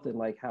mental health, and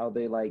like how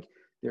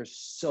they're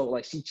so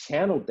like, she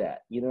channeled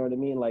that, you know what I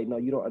mean? Like, no,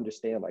 you don't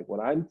understand. Like what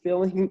I'm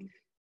feeling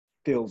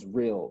feels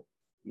real.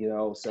 You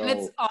know, so and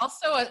it's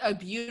also a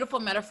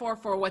beautiful metaphor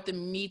for what the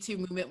Me Too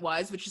movement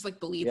was, which is like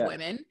believe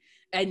women.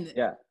 And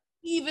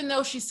even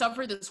though she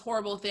suffered this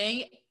horrible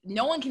thing,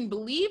 no one can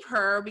believe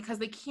her because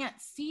they can't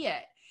see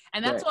it.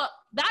 And that's what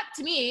that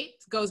to me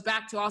goes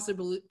back to also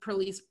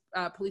police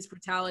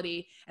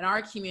brutality in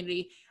our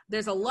community.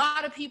 There's a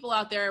lot of people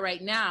out there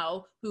right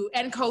now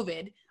and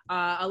COVID,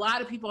 a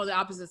lot of people on the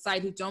opposite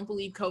side who don't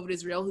believe COVID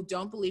is real, who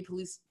don't believe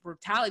police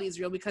brutality is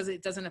real because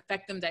it doesn't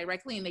affect them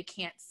directly and they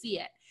can't see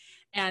it.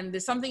 And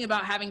there's something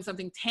about having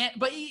something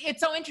but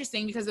it's so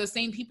interesting because those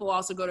same people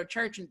also go to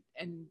church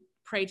and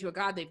pray to a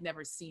God they've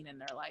never seen in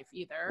their life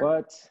either.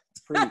 What?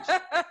 Preach.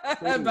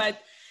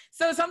 But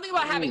so something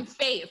about having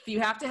faith.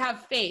 You have to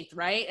have faith,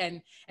 right?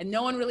 And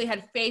no one really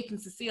had faith in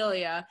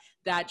Cecilia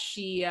that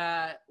she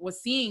was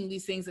seeing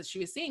these things that she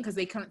was seeing because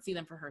they couldn't see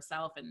them for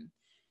herself. And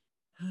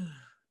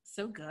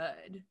so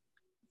good.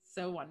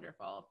 So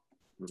wonderful.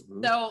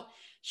 Mm-hmm. So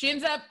she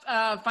ends up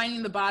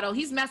finding the bottle.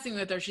 He's messing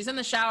with her. She's in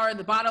the shower.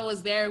 The bottle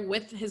is there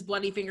with his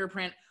bloody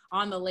fingerprint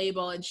on the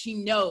label. And she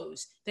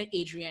knows that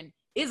Adrian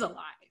is alive.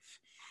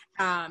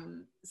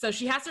 So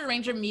she has to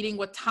arrange a meeting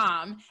with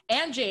Tom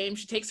and James.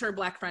 She takes her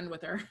black friend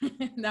with her.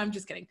 No, I'm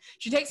just kidding.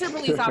 She takes her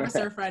police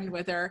officer friend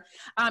with her,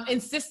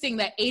 insisting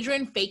that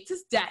Adrian faked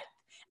his death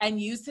and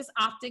used his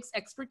optics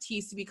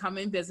expertise to become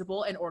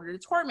invisible in order to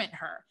torment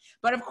her.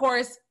 But of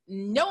course,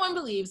 no one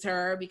believes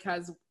her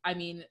because, I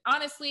mean,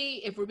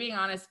 honestly, if we're being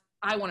honest,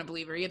 I wouldn't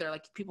believe her either.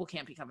 Like, people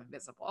can't become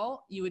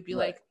invisible. You would be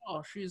like,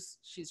 oh, she's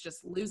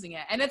just losing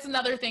it. And it's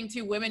another thing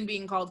too, women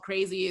being called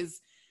crazy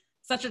is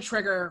such a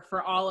trigger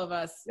for all of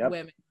us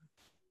women.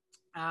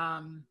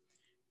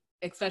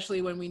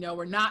 Especially when we know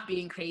we're not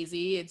being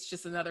crazy. It's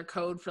just another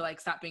code for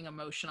like, stop being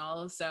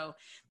emotional. So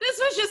this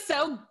was just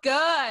so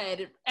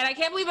good. And I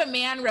can't believe a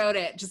man wrote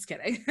it. Just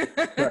kidding.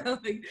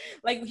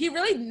 like he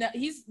really,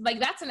 he's like,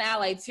 that's an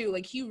ally too.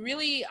 Like he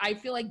really, I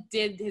feel like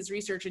did his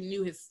research and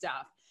knew his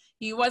stuff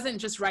he wasn't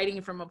just writing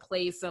from a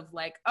place of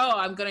like, oh,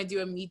 I'm gonna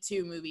do a Me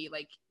Too movie.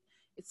 Like,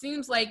 it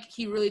seems like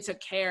he really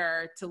took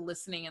care to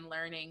listening and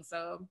learning.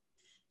 So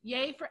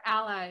yay for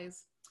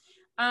allies.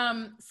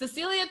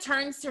 Cecilia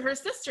turns to her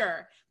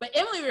sister, but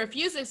Emily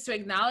refuses to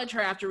acknowledge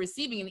her after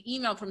receiving an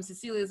email from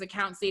Cecilia's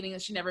account stating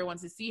that she never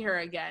wants to see her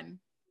again,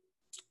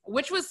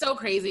 which was so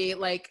crazy.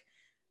 Like,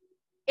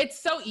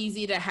 it's so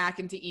easy to hack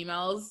into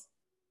emails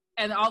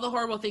and all the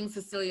horrible things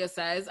Cecilia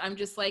says. I'm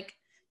just like,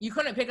 you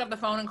couldn't pick up the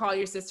phone and call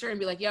your sister and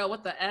be like, yo,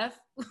 what the F?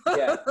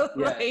 Yeah,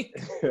 Like,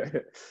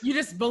 you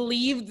just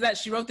believed that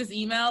she wrote this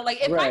email.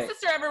 Like, if my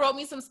sister ever wrote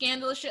me some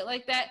scandalous shit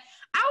like that,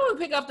 I would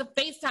pick up the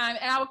FaceTime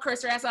and I would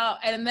curse her ass out.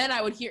 And then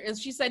I would hear, if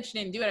she said she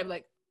didn't do it, I'd be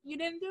like, you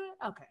didn't do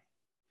it? Okay.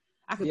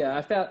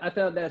 I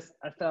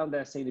found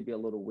that scene to be a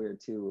little weird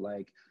too.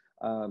 Like,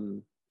 I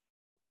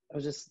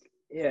was just,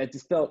 it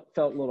just felt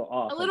a little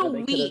off. A little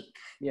weak.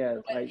 Yeah,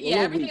 like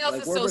everything weak. else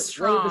like, is so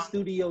strong. Where are the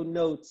studio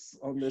notes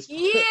on this?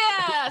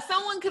 Yeah,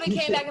 someone could have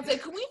came back and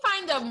said, can we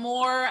find a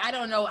more, I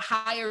don't know,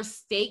 higher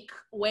stake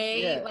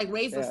way, like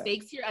raise the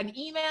stakes here? An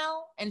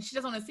email, and she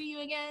doesn't want to see you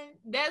again.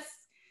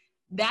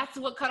 That's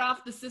what cut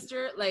off the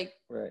sister. Like,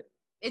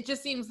 it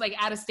just seems like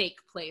at a stake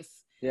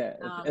place. Yeah,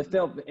 it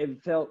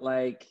felt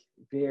like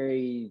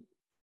very.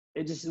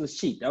 It was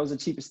cheap. That was the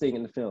cheapest thing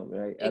in the film,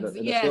 right?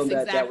 Yes, film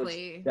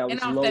exactly. That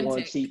was low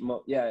on cheap.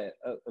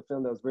 A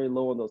film that was very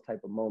low on those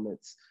type of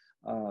moments.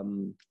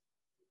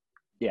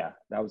 Yeah,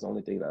 that was the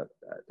only thing that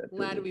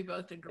glad we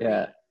both agree.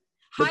 Yeah.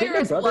 Hire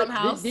us,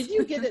 Blumhouse. Did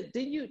you get it?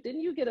 Didn't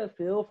you get a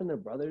feel from the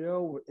brother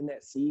though in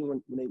that scene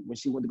when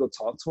she went to go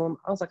talk to him?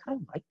 I was like, I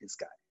don't like this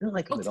guy. I don't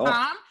like him at all.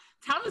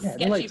 Tom is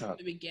sketchy from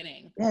the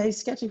beginning. Yeah, he's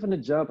sketchy from the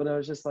jump, and I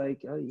was just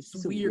like, oh, he's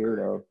so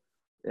weirdo.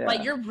 Yeah.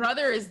 Like, your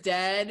brother is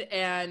dead,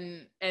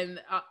 and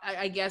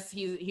I guess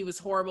he was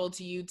horrible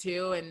to you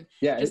too, and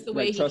just the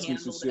way he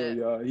handled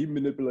it. He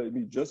manipulated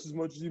me just as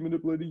much as he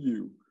manipulated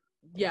you.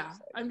 Yeah,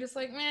 I'm just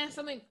like,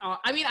 something.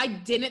 I mean, I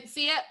didn't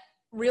see it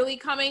really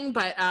coming,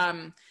 but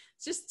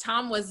it's just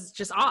Tom was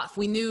just off.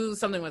 We knew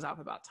something was off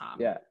about Tom.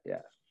 Yeah.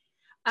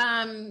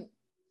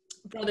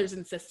 Brothers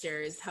and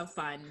sisters, how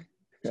fun.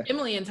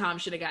 Emily and Tom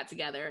should have got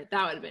together.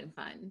 That would have been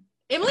fun.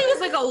 Emily was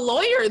like a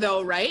lawyer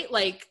though, right?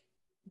 Like,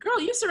 girl,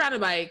 you're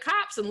surrounded by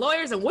cops and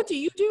lawyers, and what do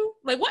you do?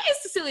 Like, what is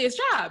Cecilia's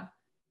job?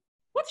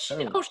 What's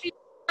she? Oh, she's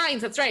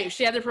signs. That's right.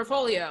 She had the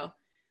portfolio.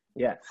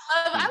 Yeah.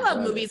 I love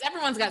movies.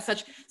 Everyone's got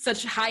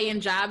such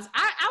high-end jobs.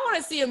 I want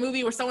to see a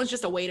movie where someone's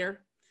just a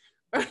waiter.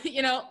 Or,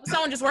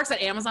 someone just works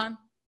at Amazon.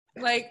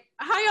 Like,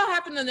 how y'all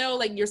happen to know,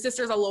 like, your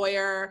sister's a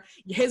lawyer,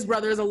 his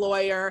brother's a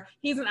lawyer,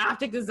 he's an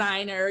optic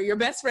designer, your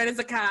best friend is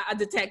a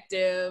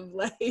detective,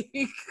 like,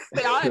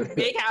 they all have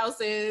big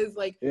houses.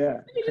 Like,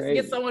 let me just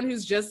get someone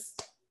who's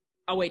just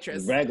a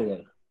waitress.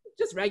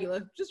 Just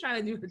regular. Just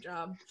trying to do her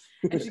job.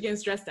 And she's getting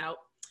stressed out.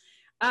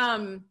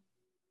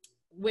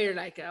 Where did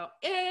I go?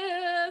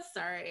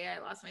 Sorry, I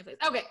lost my place.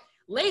 Okay.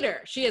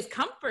 Later, she is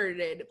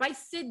comforted by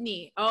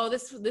Sydney. Oh,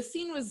 this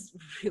scene was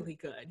really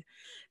good.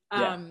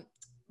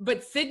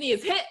 But Sydney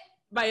is hit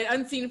by an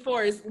unseen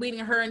force,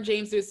 leading her and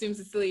James to assume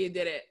Cecilia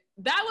did it.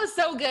 That was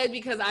so good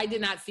because I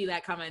did not see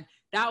that coming.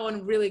 That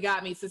one really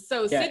got me.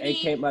 So Sydney, it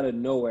came out of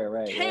nowhere,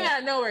 right? Out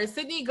of nowhere.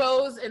 Sydney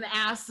goes and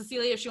asks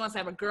Cecilia if she wants to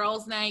have a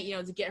girls' night,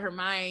 to get her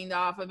mind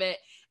off of it.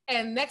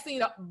 And next thing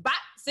you know,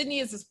 Sydney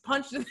is just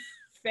punched in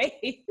the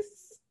face.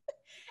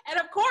 And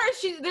of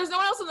course, there's no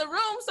one else in the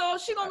room, so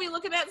she's gonna be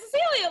looking at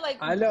Cecilia like,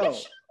 I know.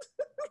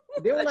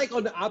 They were like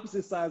on the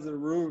opposite sides of the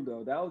room,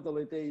 though. That was the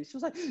only thing. She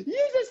was like,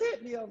 "You just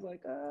hit me." I was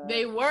like,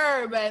 They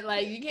were, but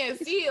like you can't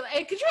see.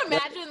 Like, could you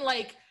imagine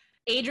like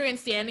Adrian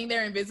standing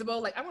there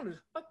invisible? Like, I want to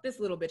fuck this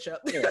little bitch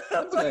up. Yeah,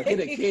 I was like, hit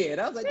a kid.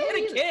 I was like,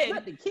 hit a kid.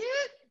 Not the kid.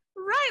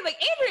 Right? Like,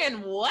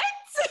 Adrian, what?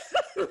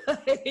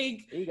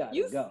 Like, you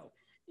gotta go.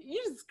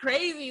 You're just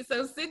crazy.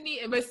 So Sydney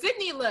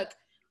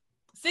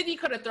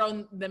could have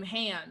thrown them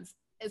hands.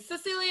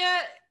 Cecilia,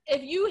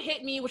 if you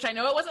hit me, which I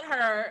know it wasn't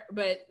her,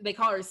 but they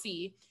call her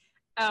C.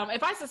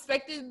 If I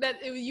suspected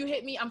that you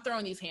hit me, I'm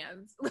throwing these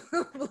hands.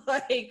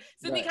 Like,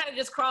 Sydney kind of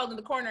just crawled in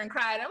the corner and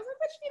cried. I was like,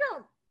 bitch, you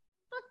don't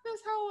fuck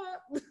this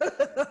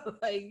hoe up.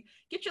 Like,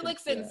 get your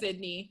licks in,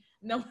 Sydney.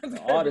 No one's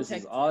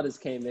Artists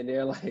came in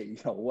there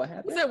like, yo, what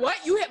happened? He said,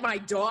 what? You hit my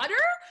daughter?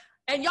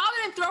 And y'all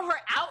didn't throw her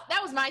out?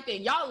 That was my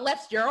thing. Y'all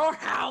left your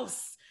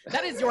house.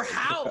 That is your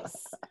house.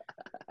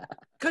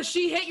 Because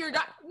she hit your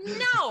daughter.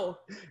 No.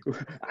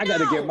 I got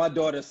to get my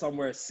daughter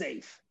somewhere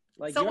safe.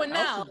 Like, so your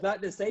house is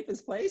not the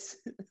safest place.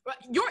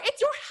 It's your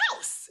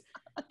house.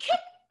 Kick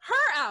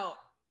her out.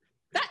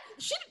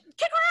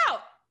 Kick her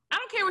out. I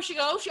don't care where she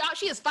goes.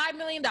 She has $5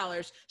 million.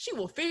 She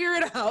will figure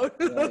it out.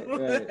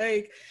 Right.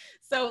 Like,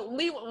 so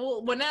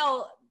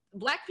Winnell,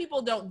 Black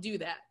people don't do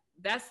that.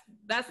 That's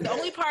the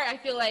only part I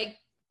feel like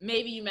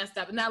maybe you messed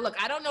up. Now,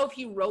 look, I don't know if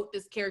he wrote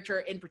this character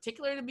in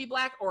particular to be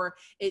Black, or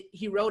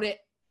he wrote it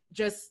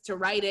just to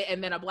write it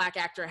and then a Black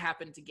actor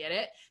happened to get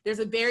it. There's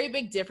a very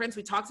big difference.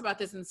 We talked about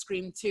this in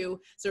Scream 2.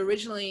 So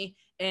originally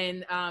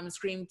in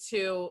Scream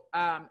 2,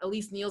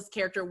 Elise Neal's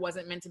character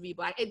wasn't meant to be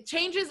Black. It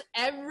changes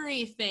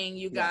everything,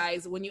 you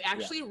guys, when you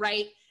actually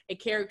write a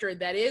character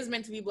that is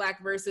meant to be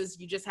Black versus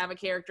you just have a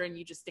character and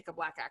you just stick a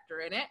Black actor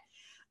in it.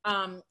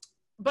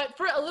 But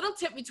for a little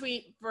tip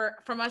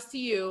from us to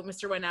you,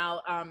 Mr.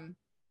 Winnell,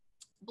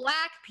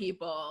 Black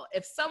people,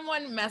 if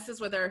someone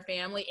messes with our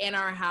family in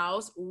our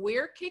house,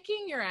 we're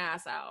kicking your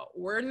ass out.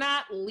 We're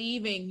not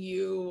leaving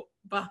you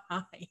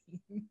behind.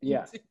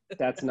 Yeah,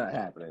 that's not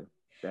happening.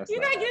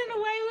 You're not getting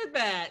away with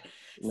that.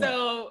 No.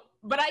 So,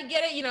 but I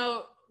get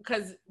it,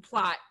 because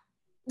plot.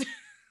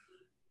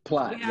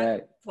 Plot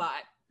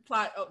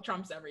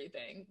trumps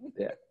everything.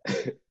 Yeah.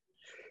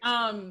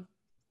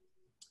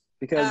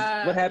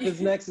 Because what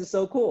happens next is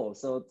so cool.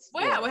 So it's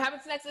what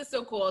happens next is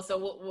so cool. So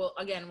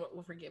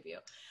we'll forgive you.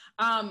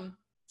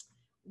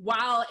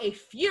 While a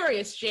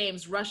furious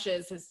James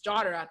rushes his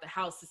daughter out the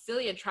house,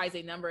 Cecilia tries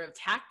a number of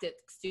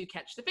tactics to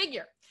catch the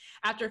figure.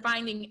 After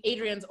finding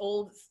Adrian's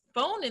old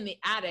phone in the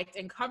attic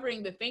and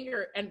covering the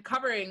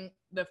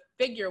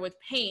figure with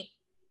paint,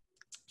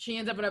 she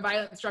ends up in a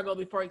violent struggle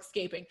before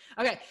escaping.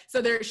 Okay,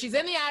 so she's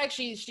in the attic.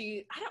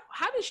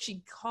 How does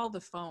she call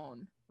the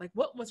phone? Like,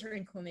 what was her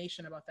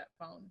inclination about that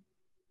phone?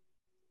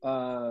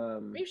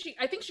 Maybe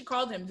I think she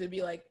called him to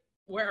be like,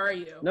 where are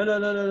you?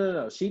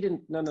 No. She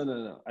didn't.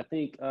 No. I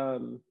think,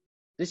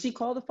 did she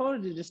call the phone or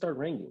did it just start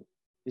ringing?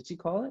 Did she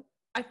call it?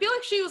 I feel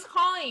like she was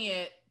calling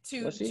it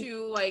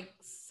to like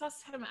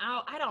suss him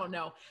out. I don't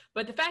know.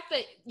 But the fact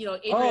that,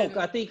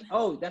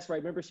 Adrian. That's right.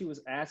 Remember she was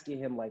asking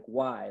him like,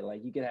 why?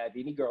 Like, you could have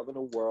any girl in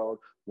the world.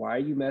 Why are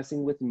you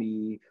messing with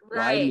me?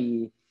 Right. Why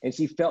me? And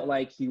she felt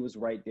like he was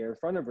right there in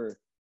front of her.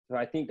 So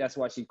I think that's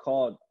why she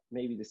called,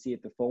 maybe to see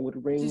if the phone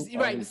would ring. To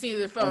see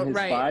the phone, on his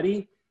right.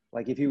 body.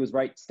 Like if he was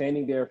right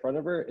standing there in front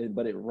of her,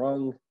 but it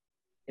rung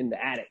in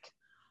the attic.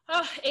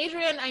 Oh,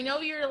 Adrian, I know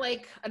you're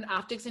like an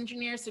optics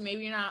engineer, so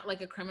maybe you're not like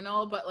a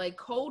criminal, but like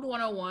code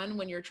 101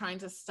 when you're trying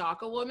to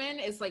stalk a woman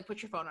is like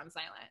put your phone on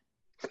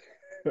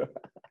silent.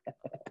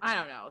 I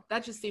don't know.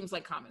 That just seems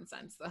like common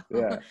sense though.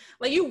 Yeah.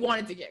 Like you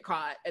wanted to get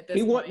caught at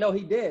this point. No,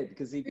 he did,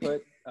 because he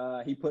put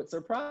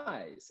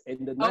surprise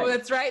in the night. Oh,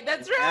 that's right.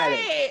 That's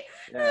right.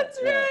 That's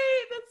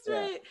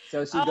right.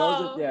 So she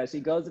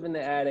goes up in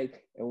the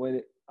attic,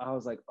 and I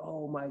was like,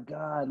 oh my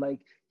God, like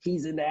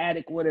he's in the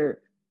attic with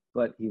her,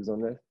 but he was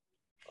on the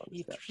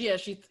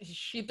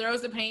she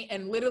throws the paint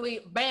and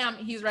literally, bam,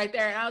 he's right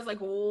there. And I was like,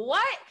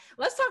 what?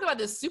 Let's talk about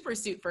this super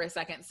suit for a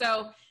second.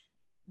 So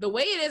the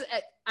way it is,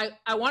 I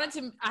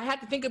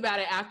had to think about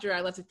it after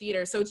I left the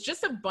theater. So it's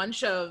just a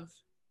bunch of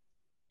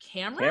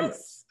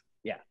cameras.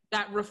 Yeah.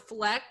 That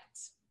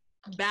reflect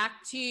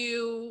back to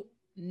you,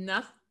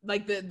 nothing,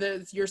 like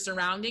your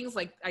surroundings,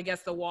 like I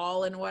guess the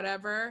wall and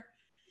whatever.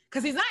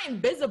 Because he's not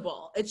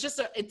invisible. It's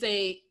just it's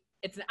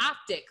an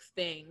optics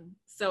thing.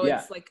 So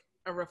it's like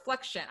a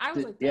reflection. I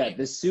was like, dang.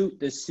 The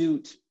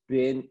suit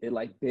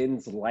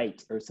bends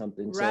light or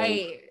something.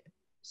 Right.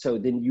 So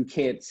then you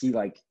can't see,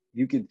 like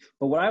you could.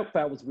 But what I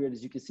found was weird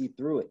is you could see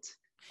through it.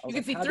 You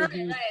can see through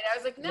it, right? I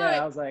was like, no.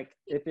 Yeah, I was like,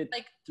 if it's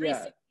like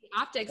 360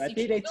 optics, I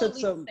think they took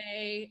some.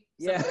 I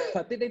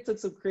think they took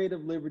some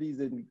creative liberties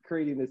in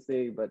creating this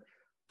thing, but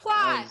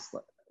plot.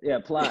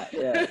 Plot.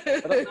 Yeah.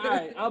 But, all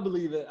right, I'll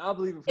believe it.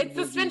 It's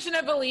suspension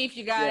of belief,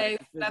 you guys.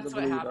 That's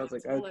what happens. I was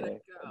like, okay.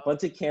 A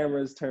bunch of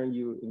cameras turn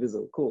you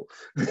invisible. Cool.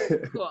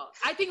 Cool.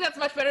 I think that's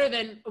much better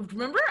than,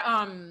 remember?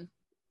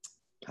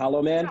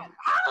 Hollow Man?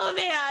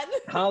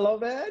 Hollow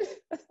Man?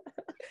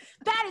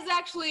 That is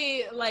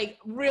actually like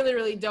really,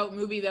 really dope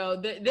movie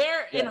though.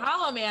 In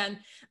Hollow Man,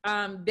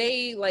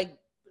 they like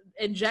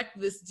inject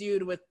this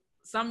dude with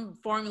some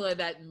formula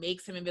that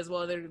makes him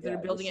invisible. They're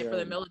building it for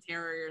the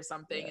military or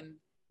something, and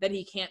then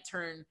he can't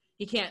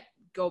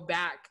go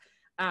back.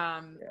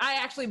 I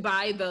actually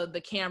buy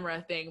the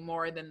camera thing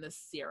more than the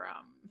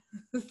serum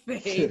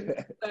thing.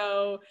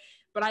 So,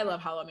 but I love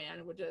Hollow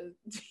Man, which is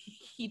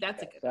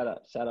that's a good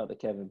shout out to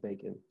Kevin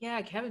Bacon.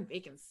 Yeah, Kevin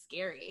Bacon's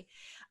scary.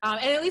 And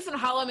at least in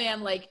Hollow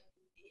Man, like,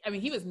 I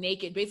mean, he was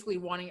naked, basically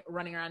running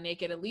around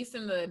naked. At least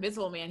in the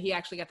Invisible Man, he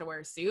actually got to wear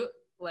a suit,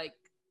 like,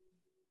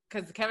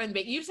 because Kevin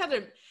Bacon, you just have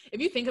to,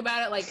 if you think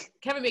about it, like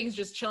Kevin Bacon's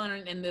just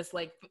chilling in this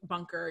like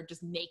bunker,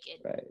 just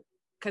naked. Right.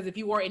 Because if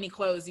you wore any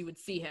clothes, you would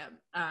see him.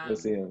 You'll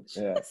see him,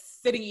 yeah.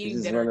 Sitting eating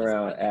just dinner. Run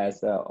around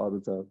ass out all the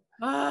time.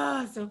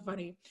 Ah, so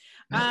funny.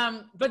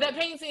 But that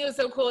painting scene was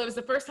so cool. It was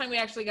the first time we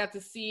actually got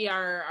to see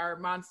our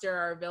monster,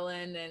 our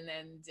villain, and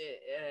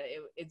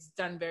it's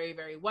done very,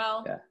 very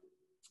well. Yeah.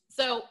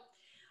 So,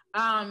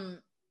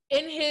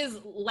 in his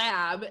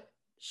lab,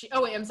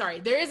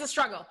 there is a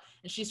struggle.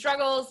 And she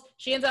struggles.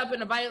 She ends up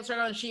in a violent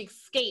struggle, and she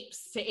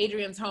escapes to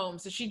Adrian's home.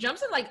 So she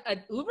jumps in like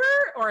an Uber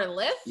or a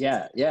Lyft.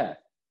 Yeah.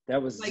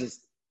 That was like,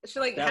 just. She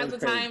like has the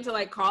time to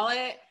like call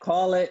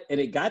it,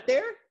 and it got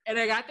there.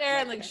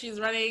 And like she's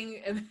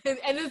running, and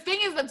the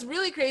thing is that's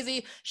really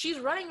crazy. She's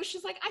running, but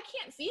she's like, I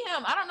can't see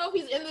him. I don't know if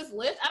he's in this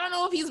lift. I don't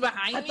know if he's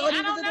behind me.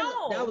 I don't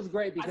know. That was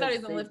great because I thought he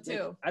was in the lift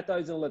too. I thought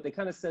he was in the lift. They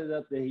kind of set it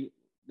up that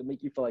to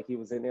make you feel like he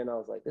was in there, and I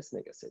was like, this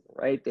nigga sitting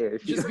right there.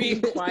 Just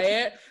being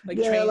quiet, like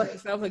Yeah, training like-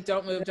 yourself, like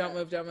don't move, don't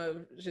move, don't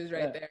move. She's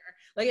right there.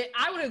 Like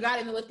I would have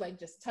gotten the look like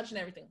just touching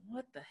everything.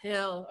 What the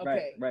hell?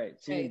 Okay, Right.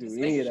 She okay, didn't just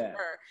do any of making that.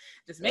 sure.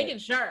 Just making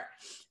sure.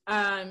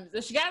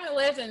 So she got in the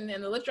lift, and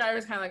the lift driver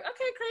was kind of like,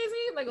 okay,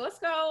 crazy, like let's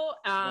go.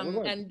 We're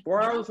going And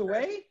 4 hours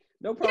away?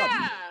 No problem.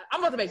 yeah, I'm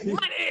about to make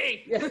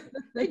money. Yeah,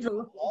 they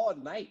drove all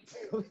night.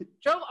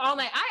 Drove all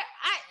night. I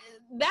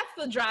that's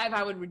the drive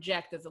I would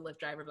reject as a Lyft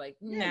driver. Like,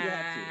 nah.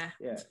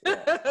 Yeah.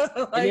 Like,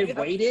 And then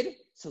waited,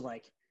 so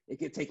like it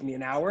could take me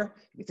an hour.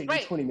 It could take me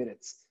Right. 20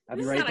 minutes. I'll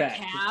be This right is not back.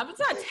 a cab. It's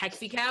not a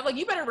taxi cab. Like,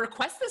 you better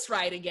request this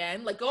ride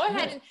again. Like, go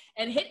ahead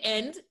and hit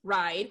end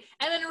ride,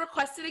 and then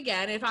request it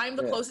again. If I'm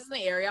the closest in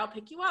the area, I'll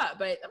pick you up.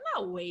 But I'm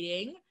not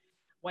waiting.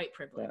 White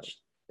privilege.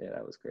 Yeah,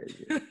 that was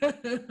crazy.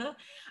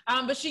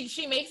 But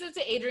she makes it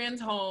to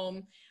Adrian's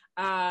home,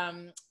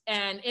 and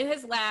in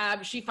his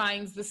lab, she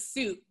finds the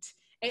suit.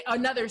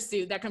 Another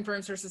suit that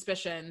confirms her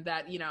suspicion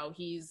that, you know,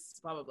 he's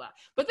blah, blah, blah.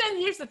 But then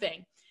here's the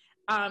thing.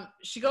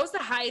 She goes to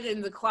hide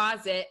in the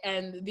closet,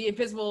 and the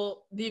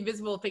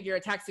invisible figure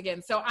attacks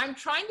again. So I'm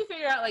trying to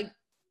figure out, like,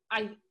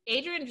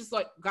 Adrian just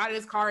like got in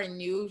his car and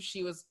knew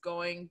she was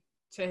going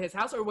to his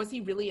house, or was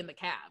he really in the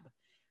cab?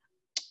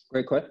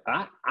 Great question.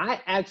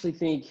 I actually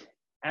think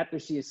after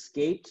she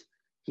escaped,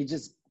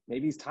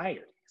 maybe he's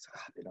tired. He's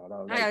like, I've been out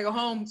all night. I gotta go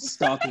home.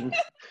 Stalking.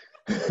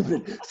 I've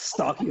been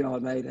stalking all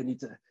night. I need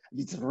to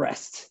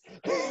rest.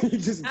 He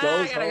just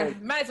goes home.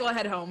 Might as well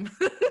head home.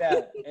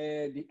 Yeah,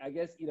 and I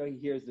guess, you know, he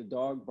hears the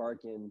dog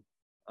barking.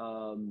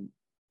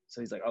 So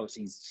he's like, oh,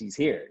 she's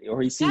here.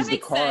 Or he sees the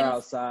car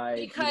outside.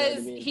 Because you know what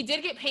I mean? he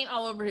did get paint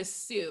all over his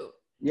suit.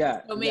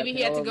 Yeah. So maybe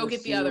he had to go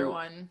get the other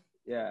one.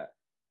 Yeah.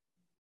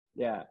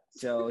 Yeah.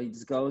 So he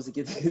just goes to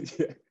get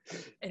the,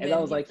 and I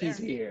was like, he's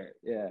here.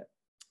 Yeah.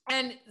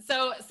 And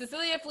so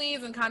Cecilia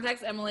flees and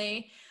contacts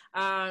Emily.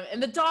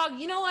 And the dog,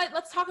 you know what?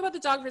 Let's talk about the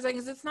dog for a second,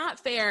 because it's not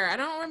fair. I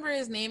don't remember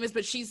his name is,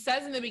 but she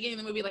says in the beginning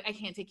of the movie, like, I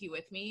can't take you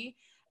with me.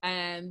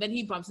 And then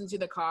he bumps into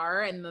the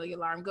car and the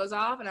alarm goes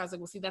off. And I was like,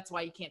 well, see, that's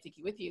why you can't take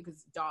you with you,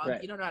 because dog,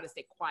 you don't know how to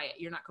stay quiet.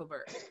 You're not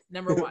covert,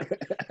 number one.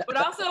 But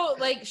also,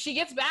 like, she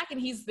gets back and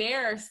he's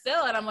there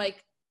still. And I'm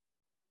like,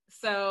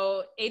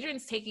 so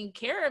Adrian's taking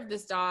care of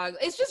this dog.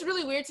 It's just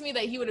really weird to me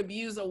that he would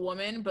abuse a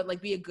woman, but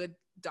like be a good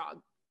dog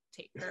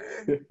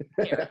taker.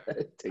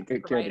 Take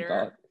good care of the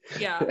dog.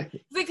 Yeah.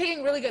 It's like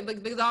taking really good,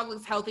 like the dog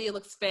looks healthy, it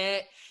looks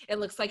fit, it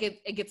looks like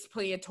it gets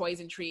plenty of toys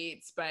and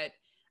treats, but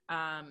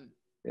yeah.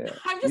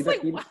 I'm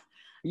just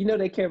you know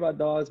they care about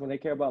dogs when they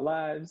care about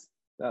lives.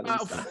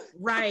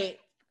 Right.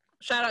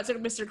 Shout out to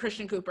Mr.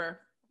 Christian Cooper.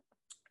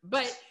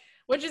 But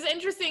which is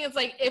interesting, it's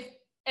like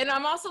and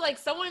I'm also like,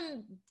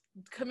 someone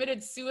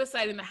committed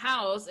suicide in the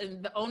house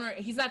and the owner,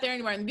 he's not there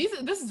anymore, and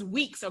this is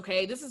weeks,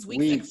 okay, this is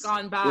weeks that's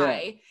gone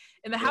by,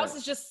 and the house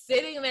is just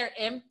sitting there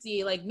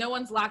empty, like no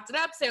one's locked it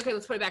up, say okay,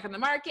 let's put it back on the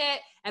market,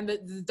 and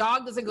the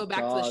dog doesn't go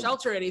back to the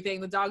shelter or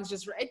anything, the dog's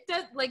just, it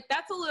does, like,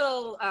 that's a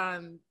little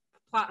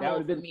plot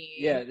hole for me.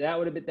 Yeah,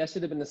 that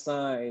should have been the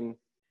sign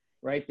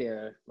right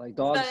there, like,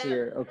 dog's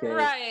here, okay,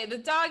 right, the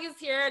dog is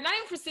here, not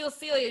even for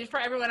Celia, for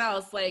everyone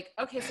else, like,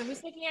 okay, so who's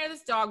taking care of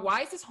this dog?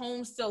 Why is his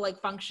home still like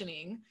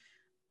functioning?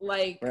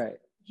 Like,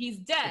 he's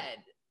dead.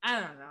 I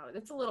don't know.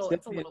 It's a little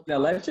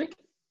electric.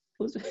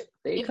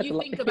 If you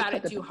think about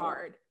it too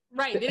hard.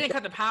 Right. They didn't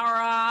cut the power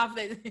off.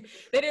 They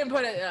didn't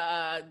put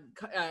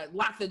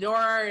lock the door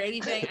or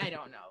anything. I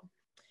don't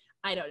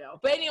know.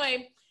 But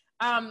anyway,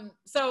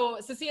 so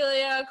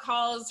Cecilia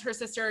calls her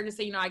sister to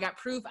say, you know, I got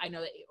proof. I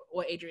know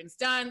what Adrian's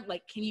done.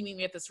 Like, can you meet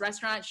me at this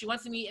restaurant? She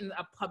wants to meet in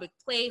a public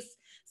place.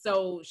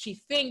 So she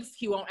thinks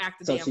he won't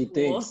act the damn fool.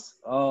 Thinks,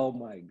 oh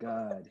my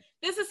God.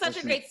 This is such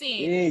a great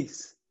scene.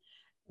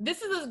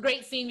 This is a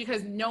great scene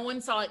because no one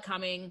saw it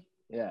coming.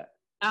 Yeah.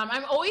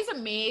 I'm always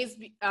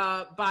amazed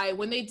by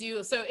when they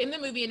do. So in the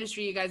movie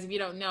industry, you guys, if you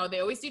don't know, they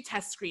always do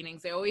test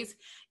screenings. They always,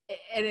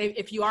 and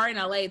if you are in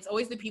LA, it's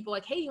always the people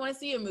like, hey, you want to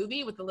see a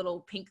movie, with the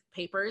little pink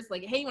papers?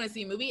 Like, hey, you want to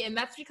see a movie? And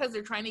that's because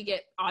they're trying to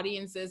get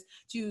audiences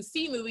to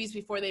see movies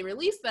before they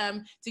release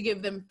them, to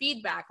give them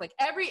feedback. Like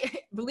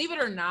believe it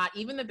or not,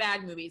 even the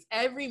bad movies,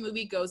 every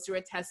movie goes through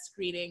a test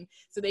screening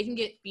so they can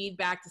get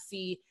feedback to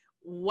see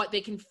what they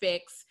can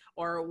fix,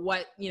 or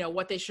what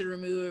they should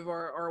remove,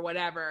 or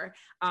whatever,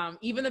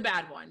 even the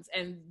bad ones.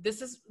 And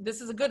this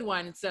is a good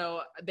one.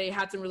 So they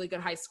had some really good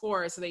high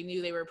scores, so they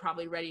knew they were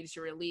probably ready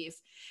to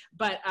release.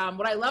 But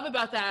what I love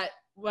about that,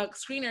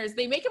 screeners,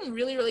 they make them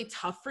really, really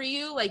tough for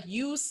you. Like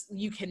you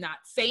cannot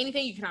say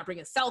anything, you cannot bring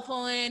a cell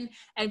phone in,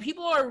 and the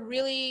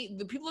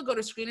people who go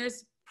to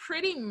screeners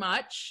pretty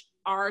much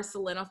are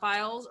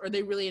cinemaphiles, or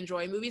they really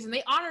enjoy movies, and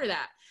they honor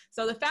that.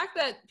 So the fact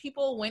that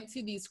people went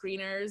to these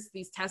screeners,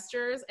 these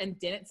testers, and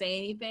didn't say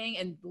anything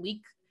and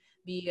leak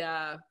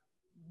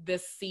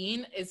this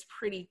scene is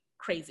pretty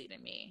crazy to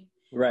me.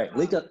 Right.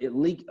 It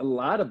leaked a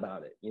lot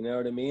about it. You know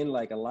what I mean?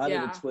 Like a lot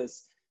of the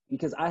twists,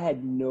 because I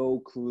had no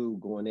clue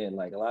going in.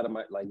 Like a lot of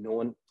my, like no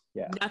one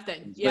Yeah.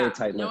 Nothing. It's Yeah. very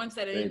tight-lipped. No one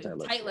said anything. Very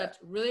tight-lipped, Tight-lipped.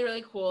 Really,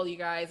 really cool, you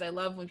guys. I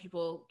love when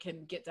people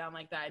can get down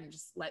like that and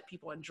just let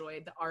people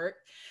enjoy the art.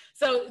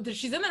 So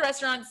she's in the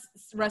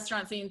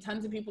restaurant scene.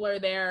 Tons of people are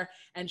there,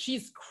 and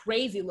she's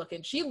crazy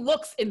looking. She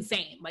looks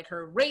insane. Like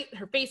her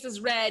face is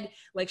red.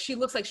 Like she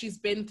looks like she's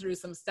been through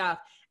some stuff.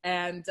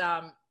 And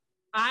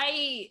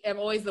I am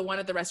always the one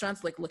at the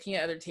restaurants, like looking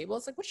at other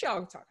tables, like, what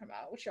y'all talking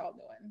about? What y'all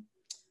doing?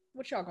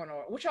 What y'all going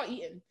on? What y'all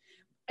eating?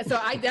 So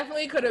I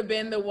definitely could have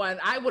been the one.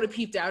 I would have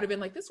peeped out. Have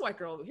been like, this white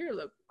girl over here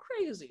look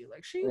crazy.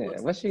 Like she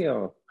looks what's she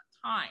on?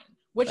 Time,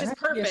 which is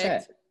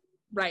perfect,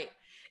 right?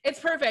 It's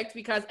perfect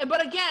because,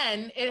 but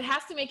again, it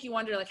has to make you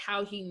wonder like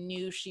how he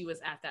knew she was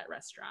at that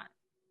restaurant.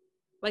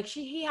 Like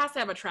he has to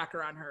have a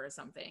tracker on her or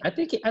something. I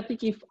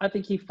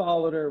think he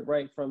followed her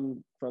right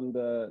from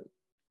the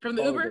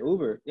Uber. The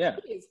Uber, yeah.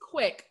 He is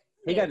quick.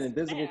 He got an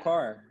invisible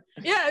car.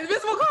 Yeah,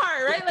 invisible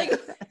car, right? Like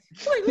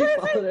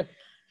where is it?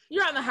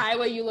 You're on the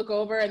highway, you look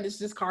over, and there's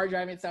this car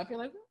driving itself. You're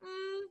like,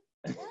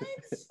 what?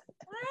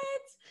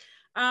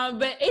 What?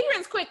 But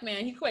Adrian's quick,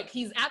 man. He's quick.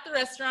 He's at the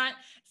restaurant.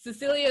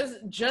 Cecilia's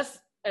just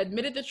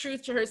admitted the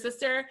truth to her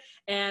sister,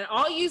 and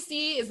all you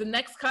see is the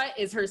next cut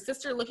is her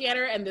sister looking at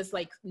her, and this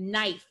like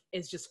knife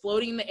is just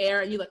floating in the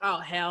air, and you're like, oh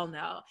hell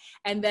no.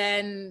 And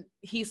then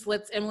he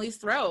slits Emily's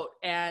throat,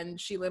 and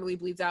she literally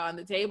bleeds out on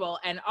the table,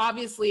 and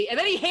obviously, and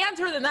then he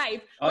hands her the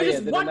knife, which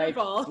is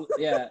wonderful.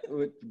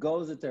 It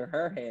goes into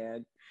her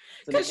hand.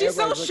 Because she's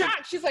so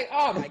shocked. She's like,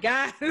 oh my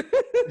God.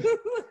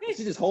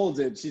 She just holds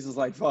it. She's just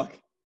like, fuck.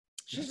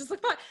 She's just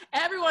like, fuck.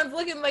 Everyone's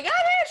looking like, oh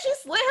man, she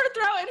slit her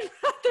throat. And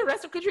the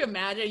rest of, could you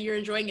imagine? You're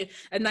enjoying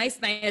a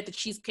nice night at the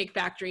Cheesecake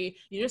Factory.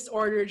 You just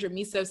ordered your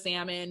miso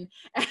salmon.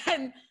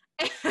 And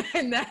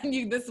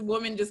then this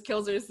woman just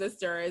kills her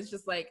sister. It's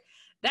just like,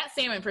 that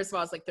salmon, first of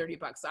all, is like $30.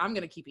 So I'm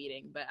going to keep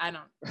eating, but I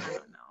don't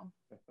know.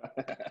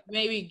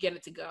 Maybe get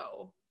it to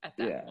go at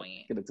that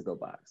point. Get it to go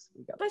box.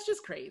 That's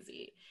just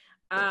crazy.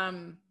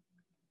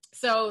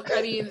 So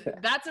I mean,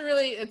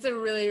 it's a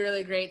really,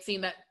 really great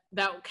scene that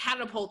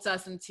catapults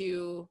us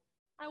into,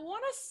 I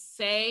want to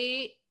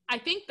say, I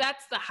think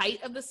that's the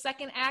height of the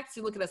second act.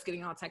 So look at us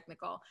getting all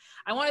technical.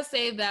 I want to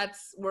say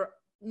we're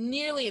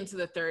nearly into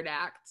the third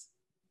act.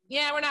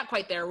 Yeah, we're not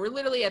quite there. We're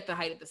literally at the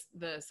height of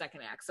the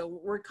second act. So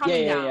we're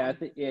coming down.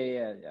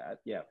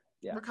 Yeah.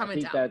 We're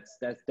coming down.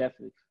 That's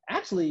definitely.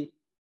 Actually,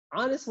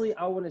 honestly,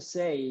 I want to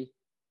say.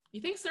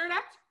 You think third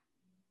act?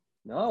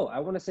 No, I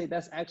want to say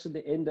that's actually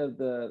the end of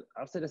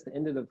that's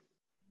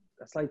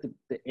like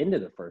the end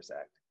of the first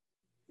act.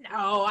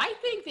 No, I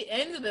think the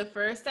end of the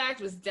first act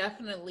was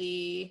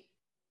definitely.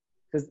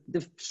 Because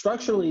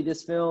structurally,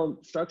 this film,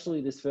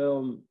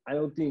 I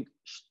don't think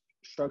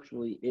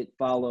structurally it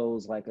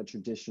follows like a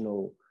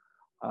traditional,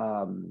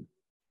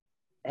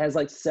 has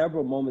like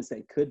several moments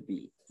that could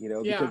be,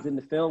 because then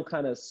the film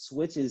kind of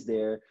switches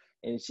there.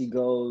 And she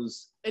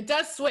goes. It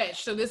does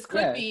switch, so this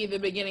could be the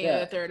beginning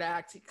of the third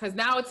act, because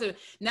now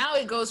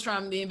it goes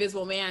from the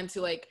Invisible Man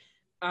to like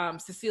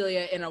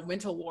Cecilia in a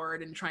mental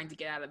ward and trying to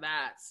get out of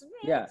that. So,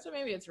 so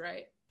maybe it's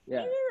right. Yeah,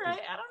 maybe you're right.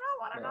 I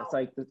don't know. It's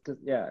like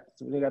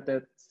So we got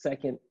that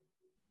second.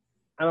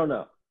 I don't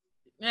know.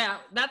 Yeah,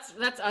 that's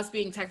us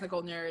being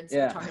technical nerds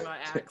talking about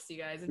acts, you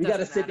guys. We got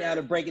to sit down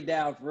and break it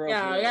down for real.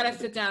 Yeah, we got to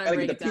sit down and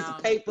break it down. Get a piece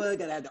of paper,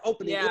 got to have to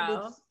open it.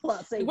 Yeah.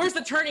 Where's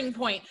the turning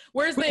point?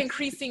 Where's the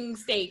increasing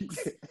stakes?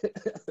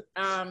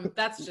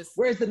 That's just.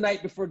 Where's the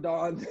night before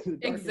dawn?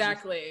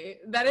 Exactly.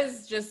 That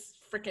is just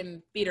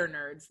freaking theater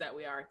nerds that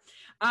we are.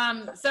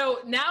 So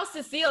now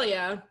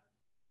Cecilia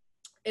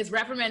is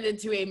reprimanded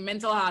to a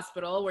mental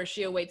hospital where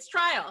she awaits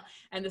trial,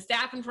 and the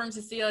staff informs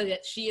Cecilia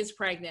that she is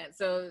pregnant.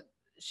 So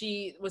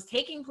she was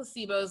taking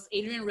placebos.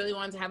 Adrian really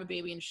wanted to have a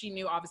baby, and she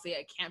knew, obviously,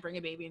 I can't bring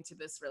a baby into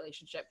this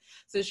relationship.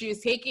 So she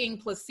was taking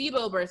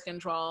placebo birth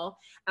control.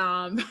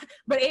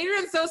 But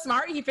Adrian's so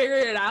smart, he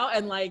figured it out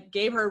and, like,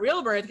 gave her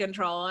real birth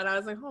control. And I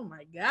was like, oh,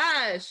 my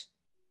gosh.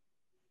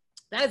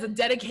 That is a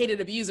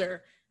dedicated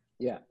abuser.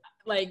 Yeah.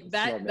 Like,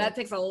 that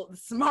takes a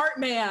smart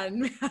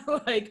man.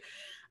 Like,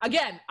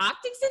 again,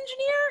 optics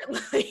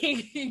engineer?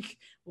 Like,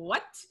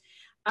 what?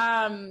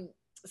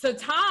 So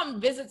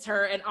Tom visits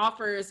her and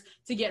offers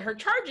to get her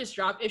charges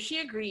dropped if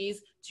she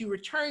agrees to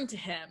return to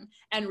him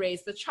and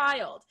raise the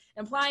child,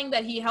 implying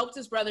that he helped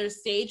his brother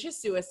stage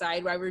his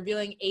suicide while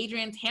revealing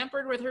Adrian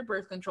tampered with her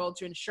birth control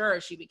to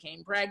ensure she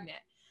became pregnant.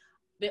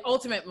 The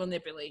ultimate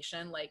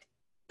manipulation, like,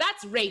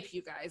 that's rape,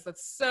 you guys.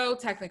 That's so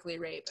technically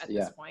rape at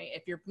this point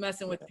if you're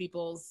messing with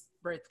people's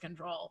birth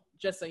control,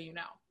 just so you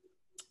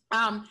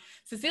know.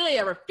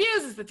 Cecilia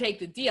refuses to take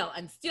the deal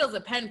and steals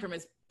a pen from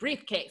his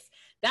briefcase.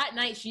 That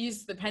night, she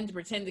uses the pen to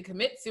pretend to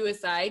commit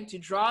suicide to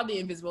draw the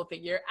invisible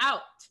figure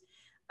out.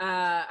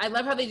 I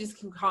love how they just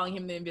keep calling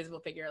him the invisible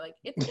figure. Like,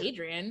 it's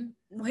Adrian.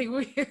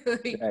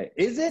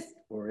 Is it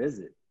or is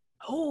it?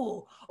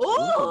 Oh,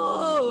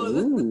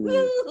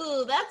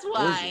 that's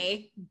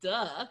why.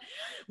 Duh.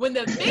 When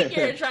the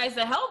figure tries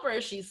to help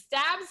her, she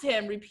stabs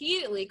him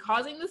repeatedly,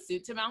 causing the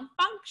suit to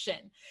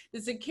malfunction.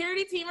 The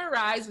security team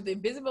arrives with the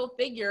invisible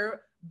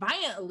figure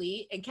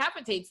violently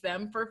incapacitates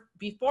them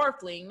before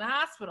fleeing the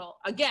hospital.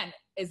 Again,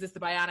 is this the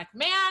Bionic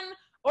Man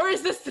or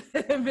is this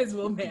the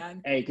Invisible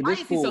Man? Hey, why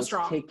this is he so fool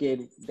strong?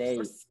 kicking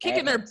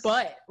Their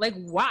butt. Like,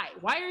 why?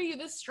 Why are you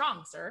this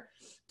strong, sir?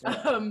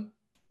 Yeah.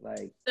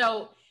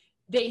 So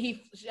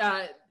he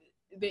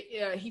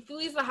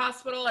flees the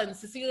hospital, and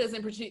Cecilia's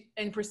in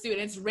pursuit,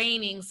 and it's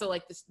raining, so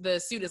like the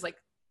suit is like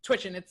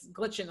twitching, it's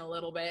glitching a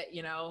little bit,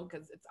 you know,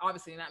 because it's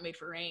obviously not made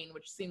for rain,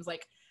 which seems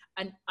like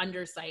an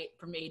undersight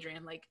from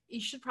Adrian. Like,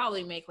 you should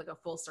probably make like a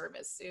full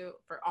service suit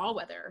for all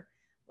weather,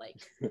 like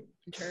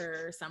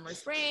winter, summer,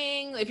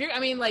 spring.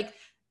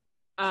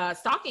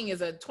 Stocking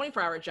is a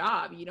 24-hour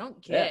job. You don't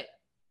get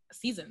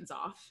seasons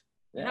off.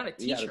 You're not a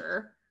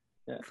teacher.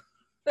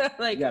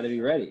 Like, you got to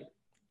be ready.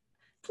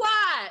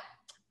 Plot.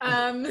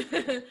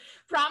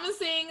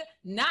 Promising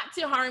not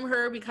to harm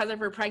her because of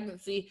her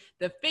pregnancy,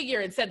 the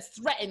figure instead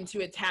threatened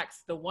to attack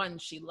the one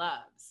she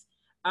loves.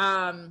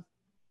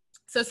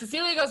 So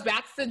Cecilia goes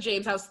back to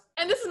James' house,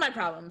 and this is my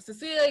problem.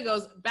 Cecilia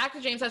goes back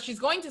to James' house. She's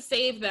going to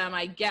save them,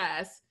 I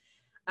guess.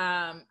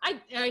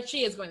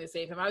 She is going to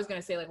save him. I was going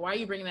to say, like, why are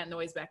you bringing that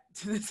noise back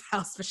to this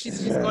house? But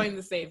she's going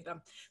to save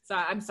them. So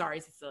I'm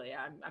sorry, Cecilia.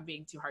 I'm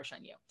being too harsh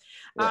on you.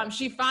 Yeah.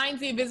 She finds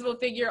the invisible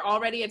figure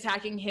already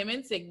attacking him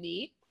and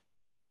Sydney.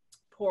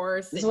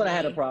 Poor Sydney. This is what I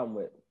had a problem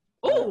with.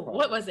 Oh,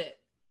 what was it?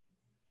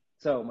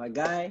 So my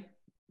guy,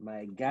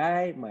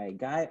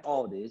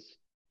 Aldous.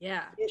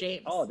 Yeah,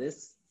 James.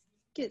 Aldous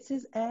gets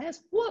his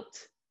ass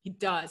whooped. He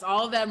does.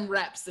 All of them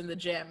reps in the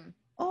gym.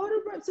 All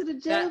the reps in the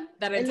gym.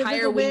 That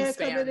entire wingspan.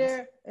 Come in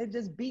there and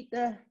just beat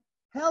the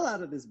hell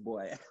out of this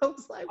boy. I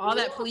was like, all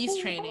that police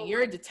training.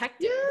 You're a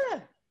detective. Yeah.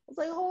 I was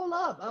like, hold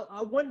up.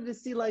 I wanted to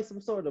see like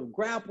some sort of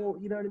grapple,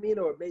 you know what I mean?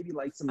 Or maybe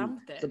like some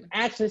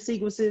action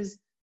sequences.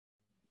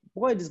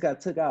 Boy just got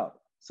took out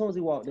as soon as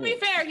he walked in. To be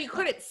fair, he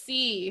couldn't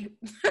see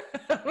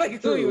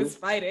who he was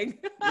fighting.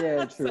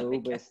 Yeah, true.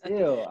 But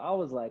still, I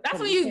was like, that's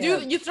what you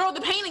do. You throw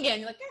the paint again.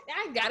 You're like,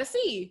 I gotta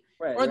see.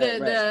 Right, or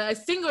the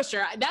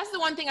extinguisher. That's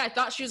the one thing I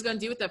thought she was gonna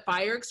do with the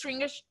fire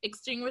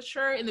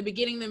extinguisher in the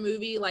beginning of the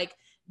movie. Like,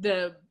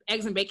 the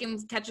eggs and bacon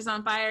catches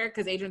on fire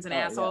because Adrian's an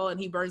asshole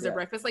and he burns their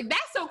breakfast. Like,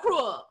 that's so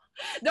cruel.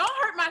 Don't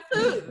hurt my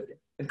food.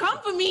 Come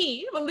for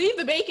me, but leave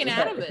the bacon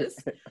out of this.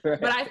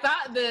 Right. But I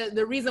thought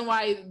the reason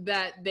why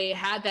that they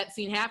had that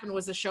scene happen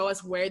was to show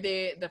us where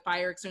the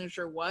fire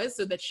extinguisher was,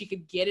 so that she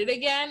could get it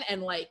again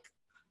and like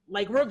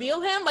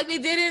reveal him like they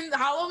did in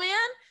Hollow Man.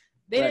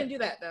 They didn't do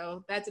that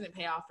though. That didn't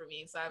pay off for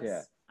me. So I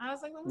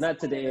was like, well, not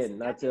to the end,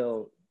 not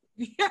till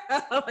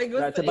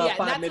not about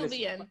 5 minutes. Not till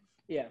the end.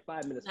 Yeah,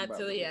 5 minutes. Not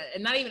till the end,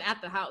 and not even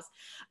at the house.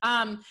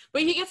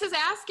 But he gets his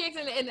ass kicked,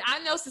 and I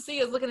know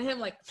Cecilia's looking at him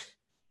like,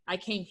 I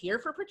came here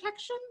for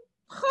protection.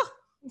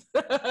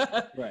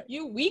 Right.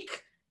 You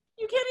weak.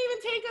 You can't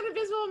even take an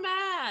invisible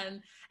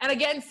man. And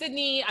again,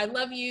 Sydney, I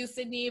love you,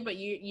 Sydney, but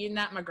you're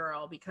not my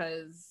girl,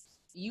 because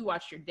you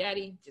watched your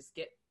daddy just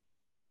get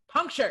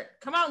punctured.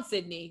 Come on,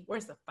 Sydney.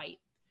 Where's the fight?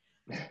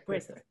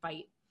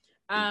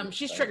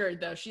 She's triggered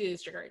though. She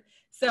is triggered.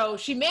 So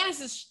she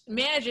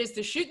manages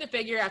to shoot the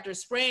figure after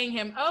spraying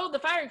him. Oh, the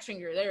fire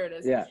extinguisher. There it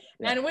is. Yeah.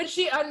 And when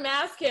she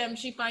unmasks him,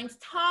 she finds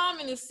Tom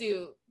in the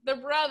suit, the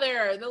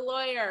brother, the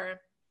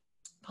lawyer.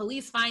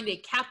 Police find a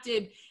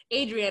captive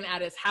Adrian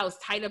at his house,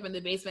 tied up in the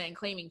basement, and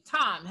claiming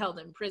Tom held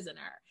him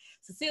prisoner.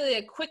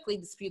 Cecilia quickly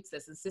disputes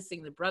this,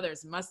 insisting the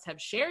brothers must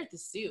have shared the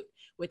suit,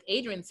 with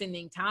Adrian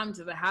sending Tom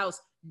to the house,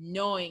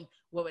 knowing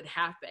what would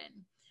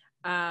happen.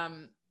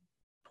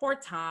 Poor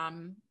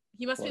Tom.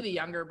 He must be the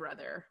younger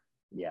brother.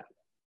 Yeah.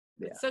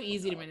 It's so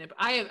easy to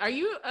manipulate. Are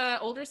you an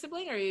older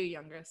sibling, or are you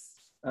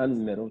youngest? I'm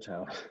the middle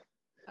child.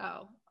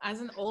 Oh, as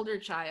an older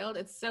child,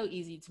 it's so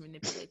easy to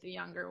manipulate the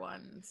younger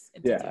ones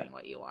into doing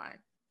what you want.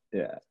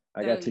 Yeah,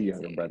 I got two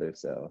younger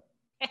brothers, so.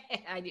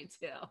 I do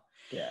too.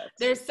 Yeah.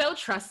 They're so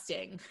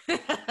trusting.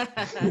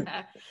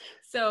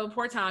 So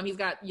poor Tom, he's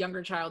got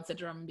younger child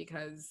syndrome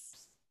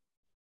because,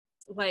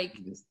 like,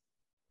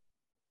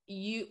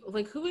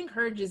 who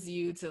encourages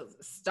you to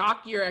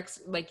stalk your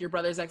your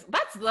brother's ex?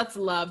 That's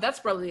love. That's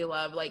brotherly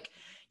love. Like,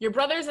 your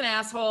brother's an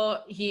asshole.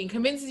 He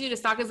convinces you to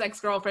stalk his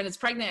ex-girlfriend, his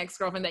pregnant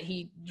ex-girlfriend that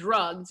he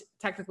drugged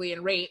technically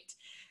and raped,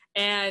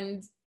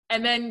 and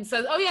then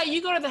says, oh yeah,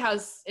 you go to the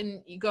house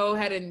and you go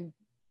ahead and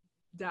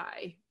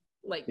die.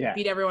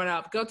 Beat everyone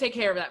up. Go take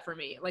care of that for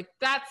me. Like,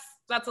 that's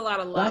a lot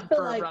of love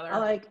for a brother.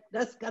 I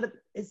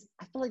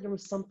feel like there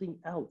was something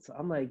else.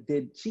 I'm like,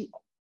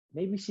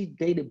 maybe she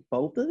dated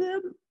both of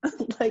them?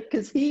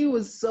 Cause he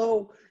was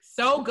so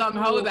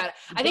gung-ho about it.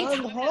 I think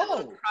Tom had a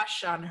little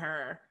crush on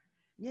her.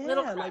 Yeah,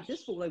 like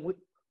this one,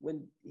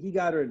 when he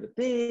got her in the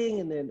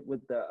thing, and then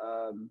with the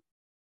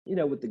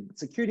with the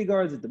security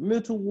guards at the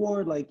mental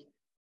ward,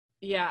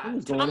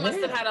 Tom must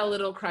have had a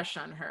little crush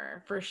on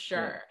her for sure.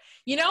 Yeah.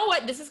 You know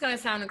what? This is going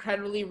to sound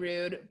incredibly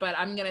rude, but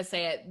I'm going to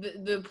say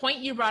it. The point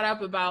you brought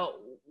up about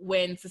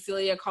when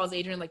Cecilia calls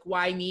Adrian, like,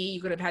 why me?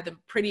 You could have had the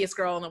prettiest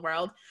girl in the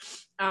world.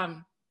 I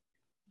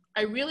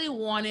really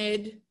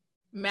wanted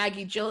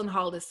Maggie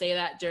Gyllenhaal to say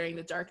that during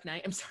The Dark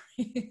Knight. I'm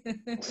sorry.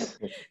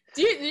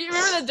 Do you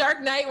remember The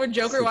Dark Knight where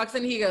Joker walks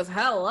in? He goes,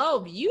 "Hello,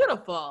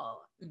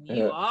 beautiful.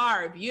 You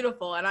are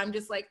beautiful," and I'm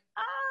just like,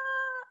 ah.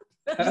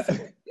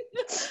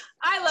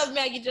 I love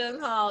Maggie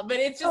Gyllenhaal, but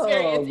it's just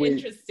it's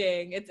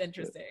interesting. It's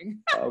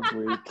interesting.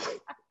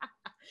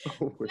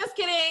 Just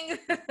kidding.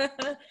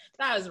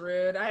 That was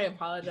rude. I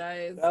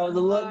apologize. That was a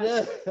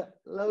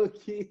low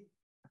key.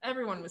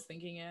 Everyone was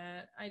thinking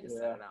it. I just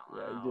said it out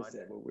loud. Yeah, you just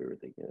said what we were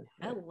thinking.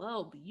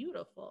 Hello,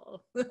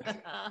 beautiful.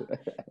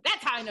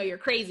 That's how I know you're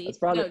crazy. That's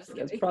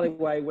probably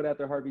why he went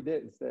after Harvey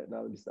Dent instead.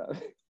 No, let me stop.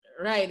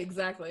 Right,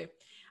 exactly.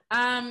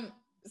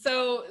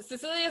 So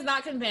Cecilia is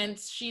not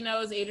convinced. She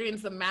knows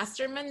Adrian's the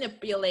master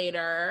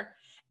manipulator,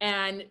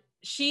 and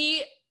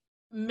she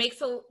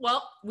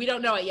we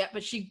don't know it yet,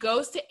 but she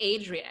goes to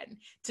Adrian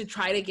to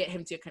try to get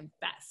him to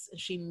confess. And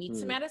she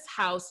meets him at his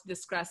house to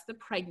discuss the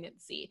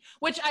pregnancy,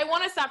 which I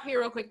want to stop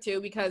here real quick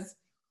too, because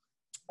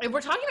if we're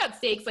talking about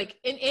stakes, like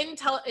in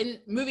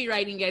movie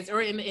writing, guys,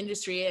 or in the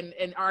industry,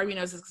 and Arby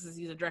knows this because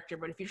he's a director,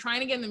 but if you're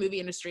trying to get in the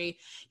movie industry,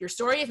 your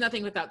story is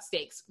nothing without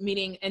stakes,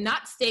 meaning, and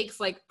not stakes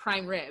like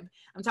prime rib.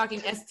 I'm talking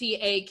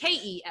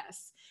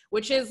STAKES,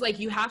 which is like,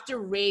 you have to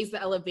raise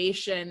the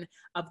elevation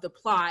of the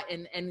plot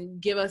and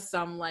give us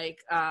some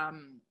like,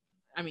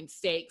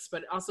 stakes,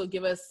 but also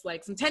give us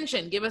like some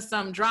tension, give us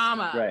some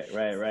drama.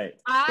 Right.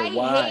 I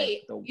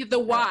hate the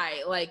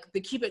why, like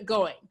the keep it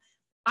going.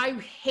 I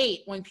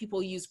hate when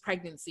people use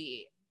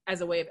pregnancy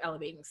as a way of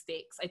elevating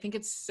stakes. I think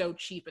it's so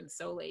cheap and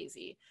so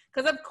lazy.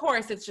 Because of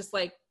course it's just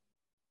like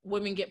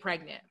women get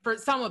pregnant. For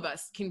some of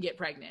us can get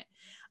pregnant.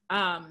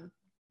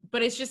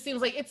 But it just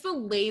seems like it's the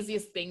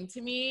laziest thing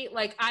to me.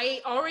 Like,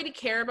 I already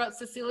care about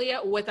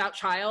Cecilia without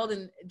child,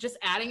 and just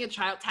adding a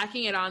child,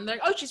 tacking it on, like,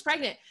 oh, she's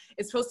pregnant.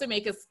 It's supposed to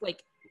make us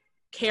like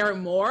care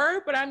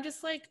more. But I'm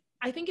just like,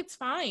 I think it's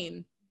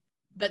fine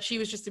that she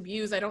was just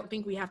abused. I don't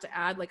think we have to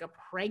add like a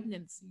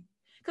pregnancy.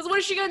 Because what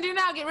is she going to do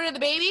now? Get rid of the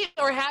baby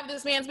or have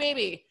this man's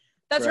baby?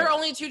 That's her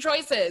only two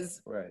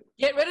choices. Right.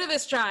 Get rid of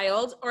this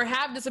child or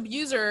have this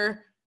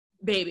abuser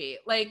baby.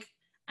 Like,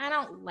 I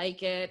don't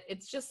like it.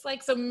 It's just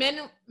like, so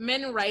men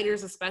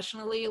writers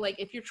especially, like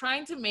if you're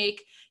trying to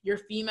make your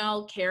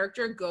female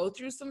character go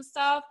through some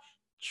stuff,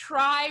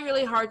 try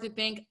really hard to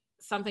think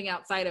something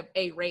outside of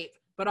rape,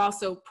 but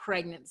also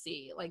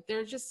pregnancy. Like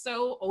they're just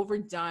so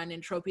overdone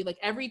and tropey. Like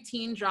every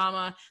teen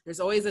drama, there's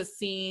always a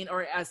scene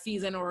or a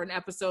season or an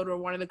episode where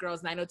one of the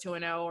girls,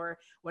 90210 or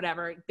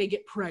whatever, they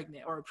get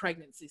pregnant or a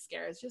pregnancy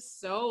scare. It's just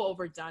so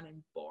overdone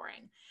and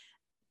boring.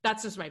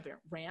 That's just my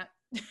rant.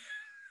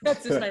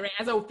 That's just my rant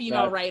as a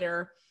female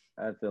writer.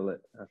 I feel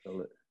it.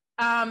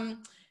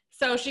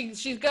 So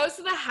she goes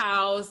to the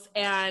house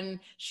and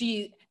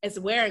she is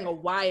wearing a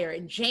wire,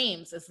 and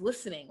James is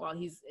listening while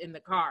he's in the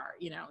car.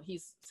 You know,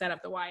 he's set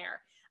up the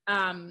wire.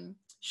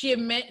 She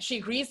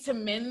agrees to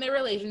mend their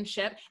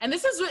relationship, and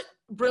this is what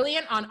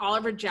brilliant on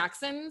Oliver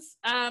Jackson's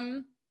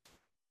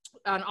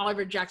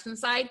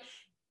side.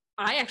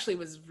 I actually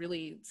was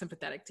really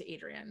sympathetic to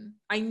Adrian.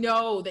 I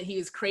know that he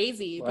was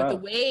crazy, but the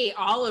way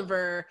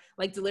Oliver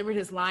like delivered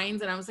his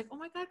lines, and I was like, oh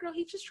my God, girl,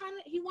 he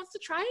wants to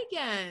try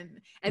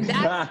again. And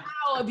that's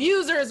how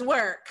abusers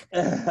work.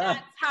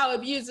 That's how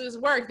abusers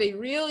work. They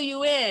reel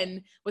you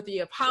in with the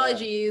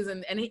apologies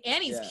and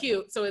he's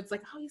cute. So it's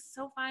like, oh, he's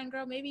so fine,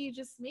 girl. Maybe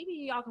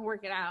y'all can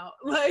work it out.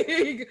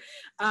 Like,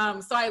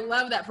 so I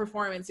love that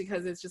performance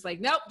because it's just like,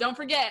 nope, don't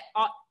forget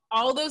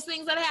all those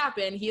things that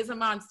happen. He is a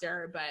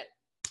monster, but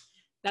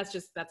that's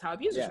how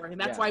abusers work. And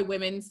that's why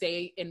women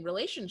stay in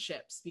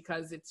relationships,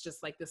 because it's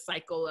just like the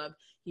cycle of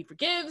he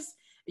forgives,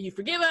 you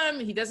forgive him,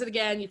 he does it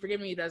again, you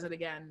forgive him, he does it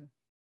again.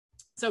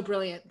 So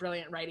brilliant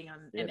writing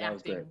and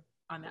acting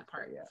on that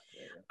part.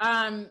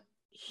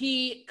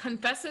 He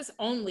confesses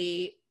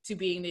only to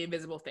being the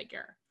invisible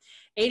figure.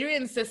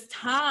 Adrian says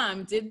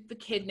Tom did the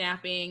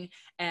kidnapping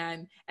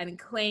and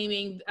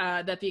claiming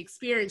that the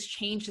experience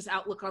changed his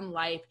outlook on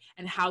life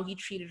and how he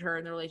treated her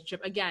in the relationship.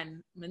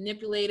 Again,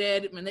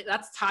 manipulated.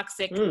 That's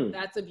toxic.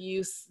 That's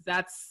abuse.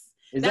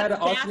 Is that an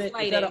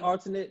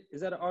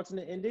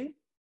alternate ending?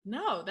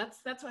 No,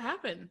 that's what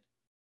happened.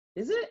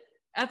 Is it?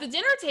 At the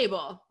dinner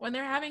table when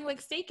they're having like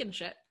steak and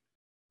shit.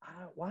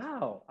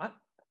 Wow.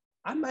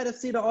 I might have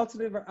seen the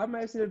alternate. I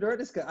might have seen the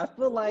director's cut. I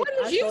feel like. What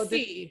did you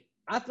see?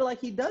 I feel like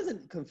he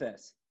doesn't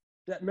confess.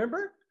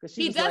 Remember?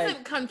 He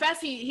doesn't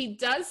confess. He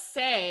does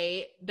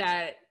say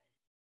that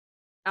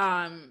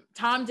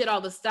Tom did all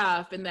the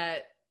stuff, and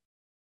that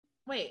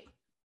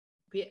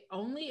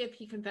only if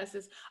he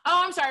confesses.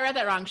 Oh, I'm sorry, I read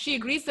that wrong. She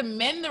agrees to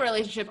mend the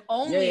relationship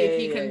only if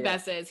he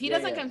confesses. He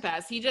doesn't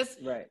confess. He just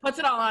puts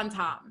it all on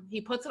Tom.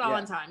 He puts it all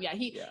on Tom.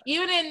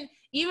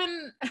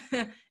 Even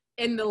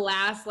in the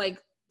last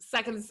like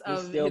seconds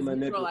of his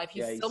neutral life,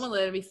 he's still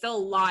manipulative, he's still a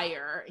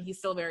liar, he's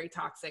still very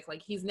toxic.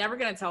 Like he's never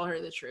going to tell her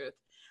the truth.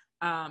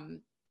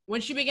 When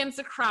she begins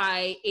to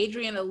cry,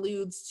 Adrian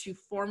alludes to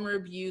former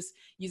abuse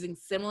using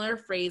similar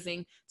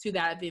phrasing to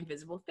that of the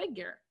invisible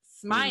figure.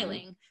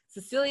 Smiling,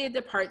 Cecilia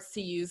departs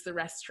to use the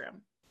restroom.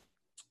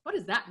 What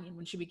does that mean?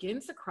 When she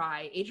begins to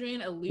cry,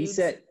 Adrian alludes. He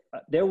said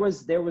there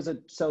was the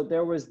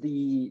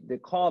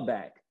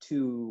callback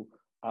to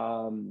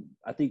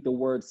I think the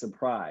word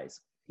surprise.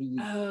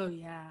 Oh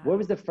yeah. What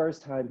was the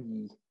first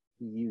time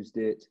he used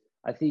it?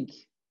 I think.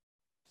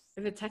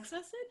 Is it text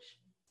message?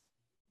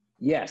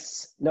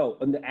 Yes. No,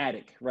 in the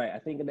attic, right? I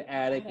think in the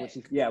attic when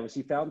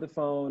she found the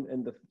phone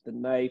and the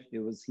knife,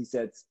 he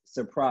said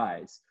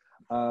surprise.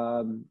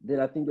 Then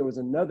I think there was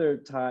another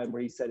time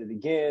where he said it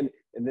again,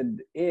 and then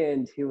the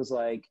end he was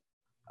like,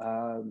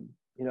 I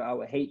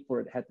would hate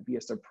for it to have to be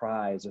a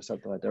surprise or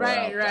something like that.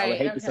 Right. I would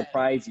hate to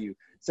surprise you.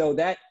 So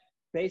that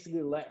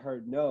basically let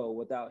her know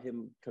without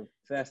him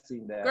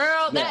confessing that.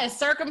 Girl, that is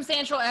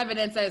circumstantial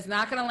evidence that is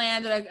not going to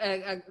land at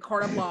a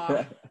court of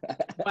law.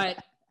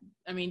 But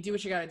I mean, do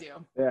what you got to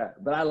do. Yeah,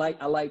 but I like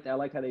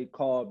how they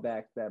called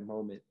back that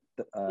moment.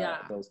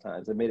 Those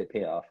times it made it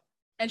pay off.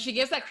 And she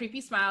gives that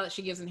creepy smile that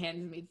she gives in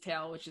Handmaid's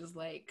Tale, which is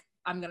like,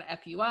 I'm gonna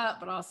F you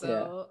up, but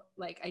also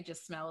like I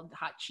just smelled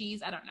hot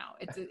cheese. I don't know.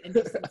 It's an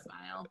interesting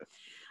smile.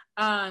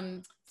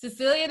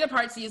 Cecilia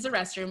departs to use the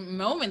restroom.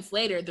 Moments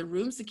later, the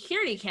room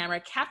security camera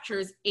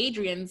captures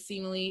Adrian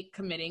seemingly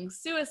committing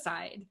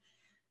suicide.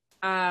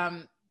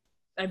 I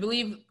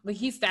believe like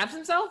he stabs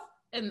himself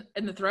in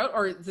the throat,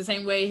 or the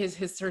same way her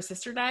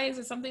sister dies,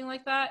 or something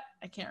like that.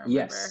 I can't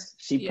remember. Yes,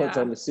 she puts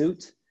on the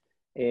suit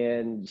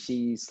and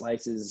she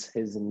slices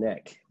his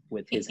neck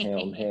with his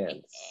own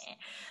hands.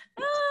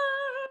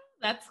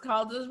 That's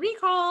called a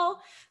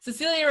recall.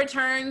 Cecilia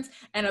returns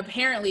and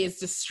apparently is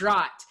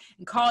distraught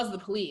and calls the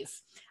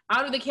police.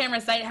 Out of the camera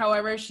sight,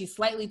 however, she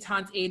slightly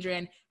taunts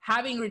Adrian,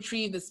 having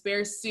retrieved the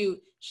spare suit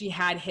she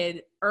had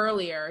hid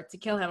earlier to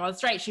kill him. Oh,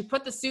 that's right. She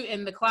put the suit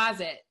in the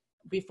closet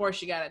before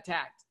she got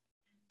attacked.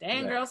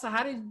 Dang, girl. So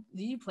how did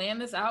you plan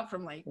this out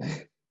from like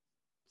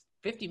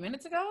 50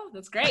 minutes ago?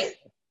 That's great.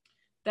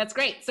 That's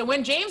great. So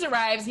when James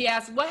arrives, he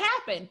asks, what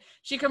happened?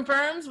 She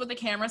confirms what the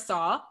camera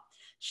saw.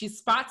 She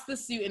spots the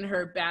suit in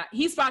her bag.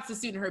 He spots the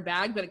suit in her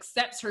bag, but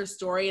accepts her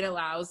story and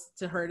allows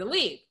her to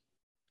leave.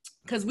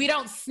 Because we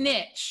don't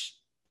snitch.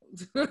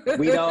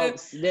 We don't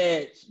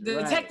snitch. The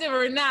detective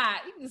or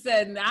not, he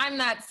said, I'm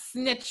not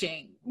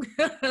snitching.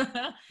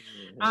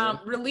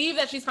 Relieved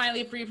that she's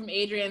finally free from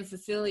Adrian,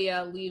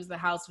 Cecilia leaves the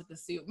house with the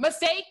suit.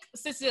 Mistake,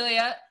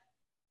 Cecilia.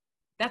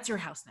 That's your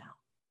house now.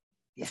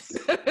 Yes.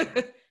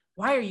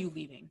 Why are you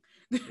leaving?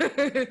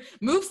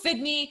 Move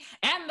Sydney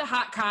and the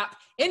hot cop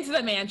into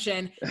the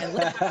mansion and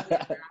live happy.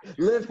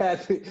 Live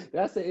happy.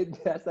 That's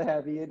a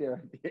happy ending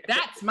right there.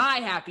 That's my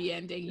happy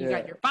ending. You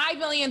got your $5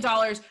 million,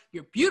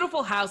 your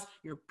beautiful house,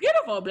 your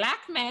beautiful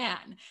black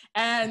man,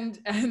 and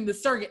the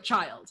surrogate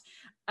child.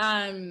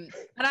 And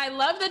I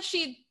love that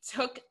she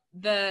took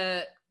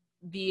the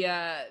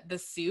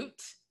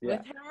suit with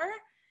her.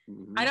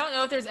 Mm-hmm. I don't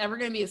know if there's ever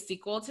going to be a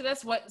sequel to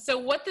this.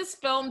 What this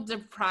film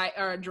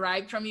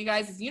derived from, you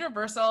guys, is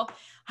Universal.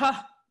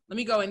 Let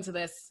me go into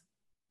this.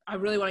 I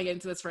really want to get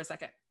into this for a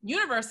second.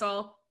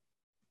 Universal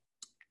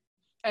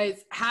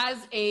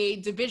has a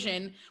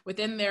division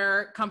within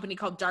their company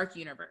called Dark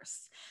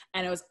Universe.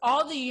 And it was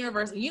all the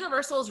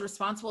Universal is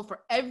responsible for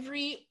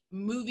every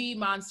movie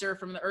monster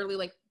from the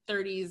early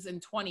 30s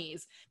and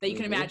 20s that you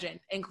can imagine,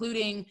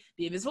 including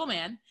The Invisible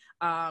Man,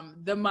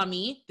 The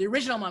Mummy, the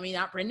original Mummy,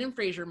 not Brendan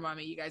Fraser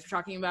Mummy, you guys were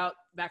talking about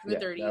back in the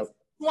 30s.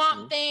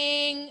 Swamp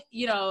Thing,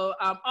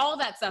 all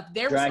that stuff.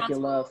 They're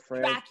Dracula,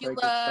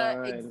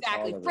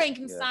 exactly.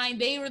 Frankenstein.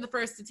 They were the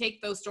first to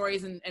take those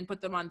stories and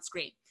put them on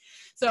screen.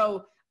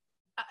 So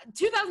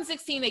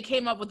 2016, they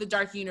came up with the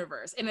Dark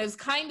Universe, and it was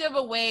kind of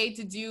a way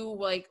to do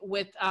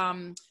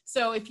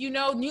so if you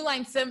know New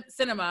Line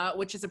Cinema,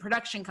 which is a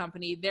production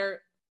company,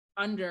 they're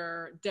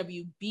under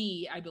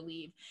WB, I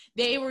believe.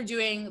 They were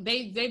doing,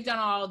 they've done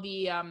all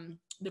the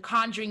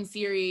Conjuring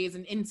series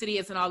and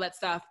Insidious and all that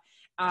stuff.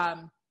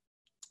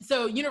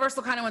 So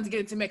Universal kind of wanted to get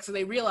into mix. So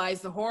they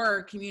realized the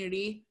horror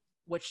community,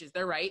 which is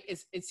their right,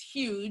 is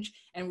huge,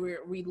 and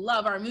we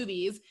love our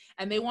movies,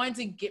 and they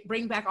wanted to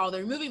bring back all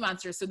their movie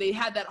monsters. So they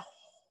had that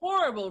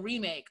horrible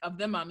remake of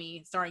The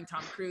Mummy starring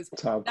Tom Cruise.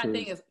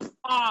 Thing is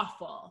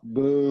awful.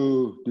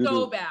 Boo.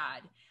 So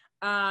bad.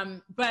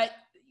 But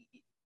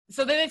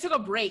so then they took a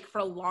break for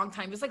a long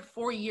time, just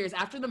 4 years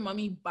after The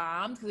Mummy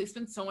bombed, because they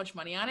spent so much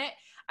money on it.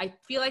 I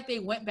feel like they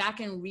went back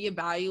and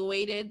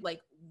reevaluated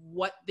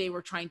what they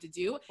were trying to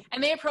do,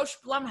 and they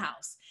approached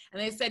Blumhouse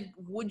and they said,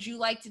 would you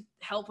like to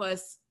help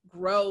us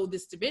grow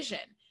this division?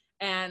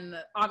 And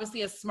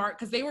obviously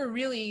because they're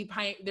really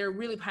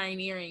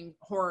pioneering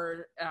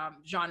horror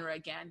genre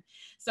again.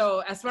 So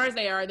as smart as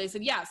they are, they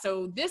said,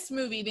 so this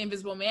movie, The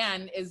Invisible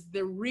Man, is the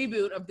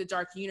reboot of the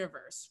Dark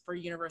Universe for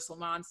Universal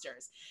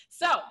Monsters.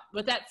 So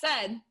with that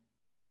said,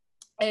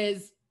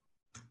 is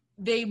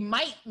they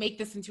might make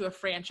this into a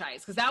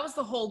franchise, because that was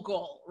the whole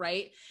goal,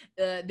 right?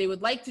 They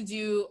would like to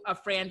do a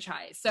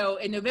franchise. So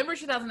in November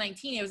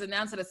 2019, it was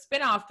announced that a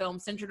spin-off film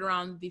centered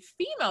around the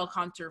female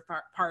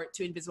counterpart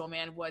to Invisible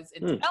Man was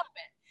in development.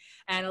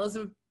 And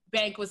Elizabeth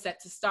Banks was set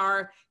to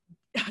star.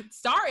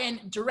 star in,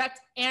 direct,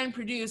 and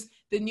produce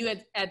the new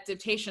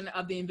adaptation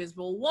of The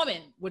Invisible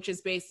Woman, which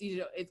is based,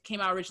 it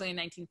came out originally in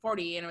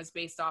 1940, and it was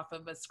based off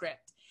of a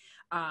script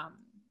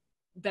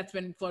that's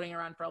been floating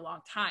around for a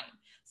long time.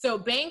 So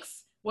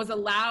Banks was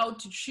allowed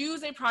to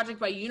choose a project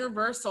by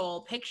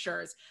Universal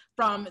Pictures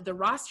from the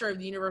roster of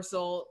the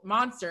Universal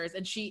Monsters,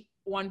 and she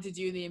wanted to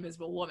do The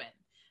Invisible Woman.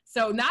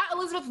 So not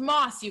Elizabeth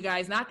Moss, you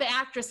guys, not the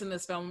actress in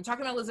this film. I'm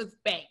talking about Elizabeth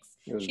Banks.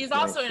 She's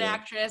also an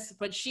actress,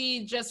 but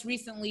she just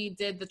recently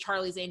did the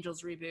Charlie's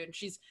Angels reboot. And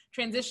she's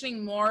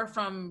transitioning more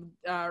from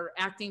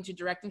acting to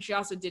directing. She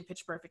also did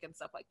Pitch Perfect and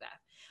stuff like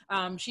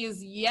that. She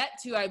is yet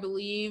to, I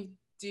believe,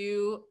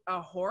 do a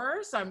horror,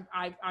 so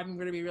I'm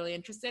going to be really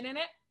interested in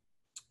it.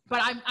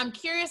 But I'm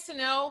curious to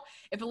know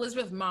if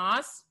Elizabeth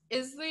Moss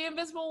is the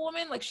Invisible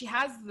Woman. Like, she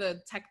has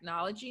the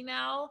technology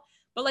now,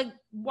 but like,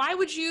 why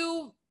would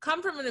you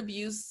come from an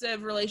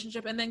abusive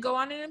relationship and then go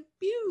on and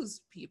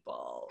abuse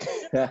people?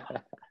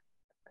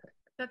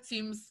 That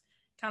seems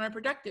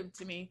counterproductive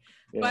to me.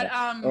 Yeah.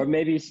 But or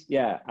maybe,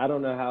 yeah, I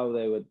don't know how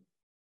they would.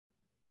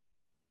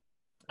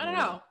 I don't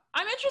know.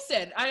 I'm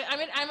interested.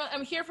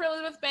 I'm here for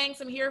Elizabeth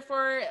Banks. I'm here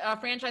for a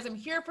franchise. I'm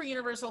here for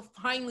Universal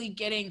finally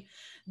getting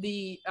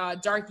the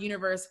Dark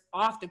Universe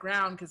off the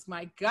ground, because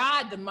my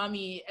God, The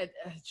Mummy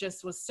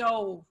just was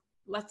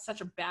left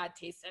such a bad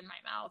taste in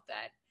my mouth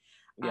that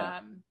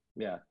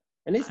yeah.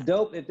 And it's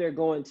dope if they're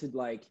going to,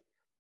 like,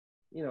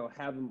 you know,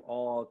 have them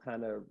all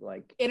kind of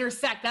like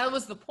intersect. That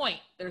was the point.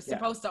 They're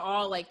supposed to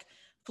all like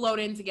float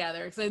in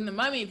together. So in The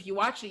Mummy, if you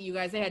watch it, you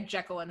guys, they had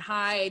Jekyll and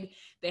Hyde.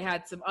 They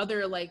had some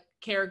other like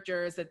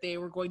characters that they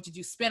were going to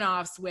do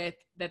spin-offs with,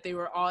 that they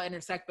were all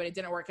intersect, but it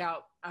didn't work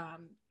out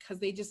because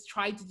they just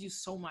tried to do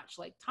so much.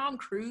 Like Tom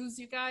Cruise,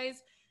 you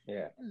guys.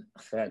 Yeah,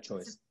 bad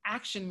choice. It's an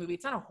action movie.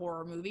 It's not a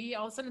horror movie.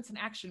 All of a sudden, it's an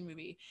action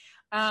movie.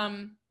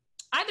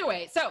 Either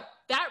way, so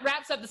that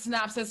wraps up the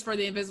synopsis for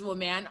The Invisible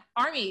Man.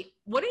 Army,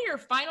 what are your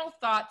final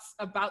thoughts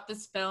about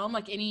this film?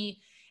 Like any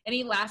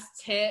last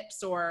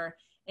tips or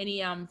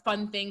any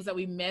fun things that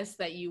we missed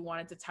that you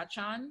wanted to touch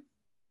on?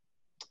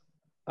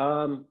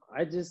 I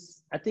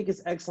think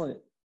it's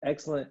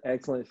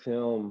excellent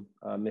film.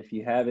 If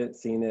you haven't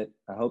seen it,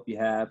 I hope you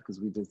have,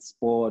 because we just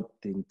spoiled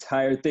the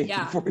entire thing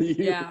for you.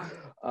 Yeah.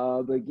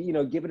 But you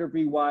know, give it a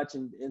rewatch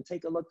and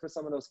take a look for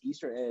some of those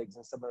Easter eggs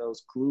and some of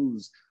those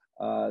clues.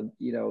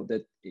 You know,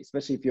 that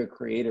especially if you're a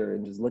creator,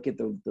 and just look at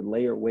the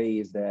layered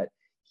ways that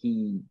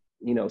he,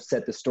 you know,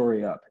 set the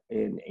story up,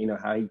 and you know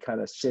how he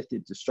kind of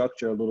shifted the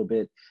structure a little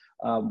bit,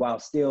 while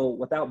still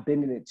without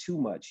bending it too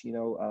much. You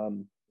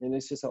know, and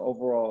it's just an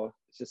overall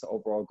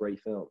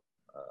great film.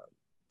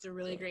 It's a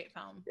really great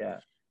film. Yeah.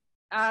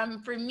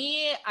 For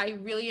me, I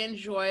really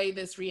enjoy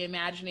this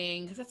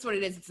reimagining, because that's what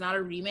it is. It's not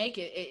a remake.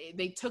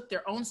 They took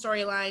their own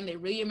storyline, they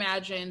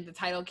reimagined the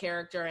title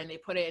character, and they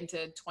put it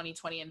into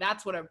 2020. And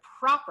that's what a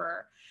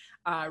proper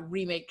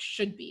remake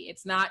should be.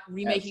 It's not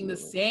remaking the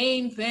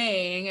same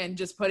thing and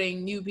just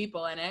putting new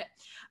people in it.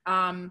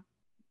 I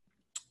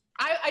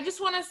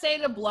just want to say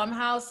to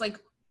Blumhouse, like,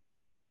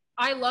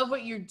 I love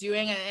what you're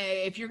doing. And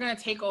if you're going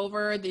to take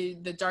over the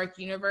Dark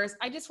Universe,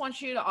 I just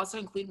want you to also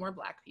include more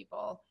Black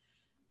people.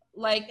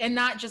 Like, and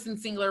not just in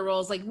singular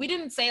roles. Like, we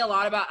didn't say a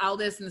lot about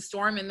Aldous and the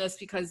Storm in this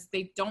because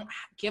they don't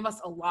give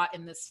us a lot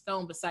in this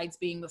film besides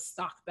being the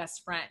stock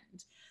best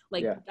friend.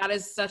 Like, that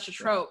is such a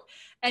trope.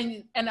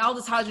 And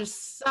Aldous Hodge is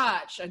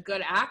such a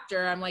good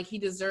actor. I'm like, he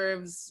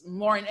deserves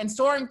more, and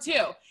Storm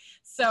too.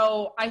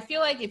 So I feel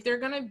like if they're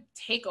gonna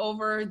take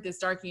over this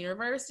Dark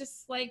Universe,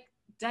 just like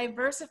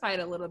diversify it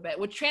a little bit,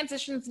 which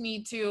transitions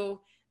me to,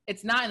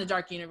 it's not in the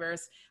Dark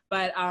Universe,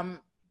 but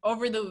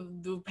over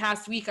the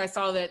past week, I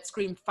saw that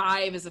Scream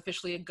 5 is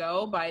officially a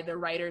go by the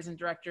writers and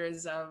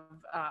directors of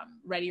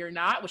Ready or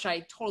Not, which I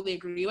totally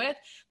agree with.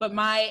 But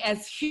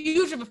as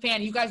huge of a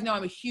fan, you guys know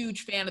I'm a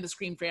huge fan of the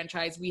Scream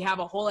franchise. We have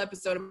a whole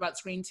episode about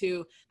Scream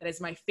 2 that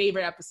is my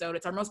favorite episode.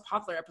 It's our most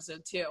popular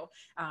episode too,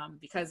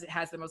 because it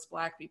has the most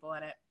Black people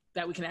in it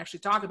that we can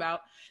actually talk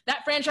about.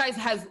 That franchise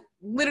has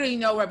literally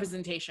no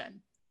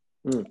representation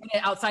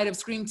outside of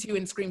Scream 2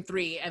 and Scream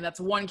 3, and that's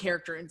one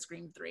character in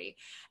Scream 3.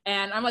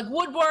 And I'm like,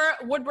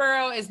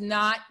 Woodboro is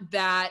not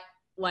that,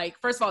 like,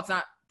 first of all, it's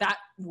not that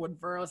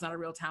Woodboro, it's not a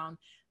real town,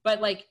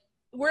 but like,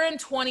 we're in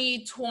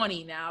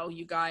 2020 now,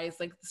 you guys.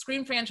 Like, the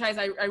Scream franchise,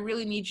 I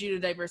really need you to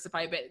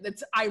diversify a bit.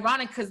 It's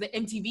ironic because the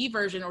MTV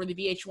version or the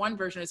VH1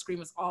 version of Scream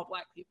was all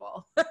Black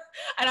people.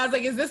 And I was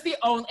like, is this the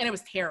only, and it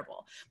was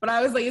terrible, but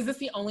I was like, is this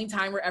the only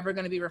time we're ever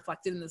going to be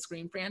reflected in the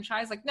Scream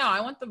franchise? Like, no,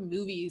 I want the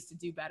movies to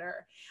do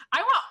better.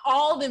 I want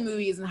all the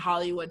movies in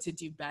Hollywood to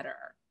do better.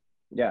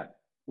 Yeah.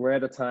 We're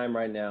at a time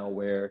right now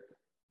where,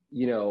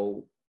 you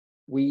know,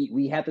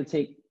 we have to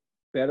take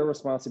better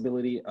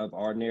responsibility of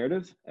our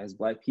narrative as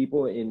Black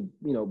people, and,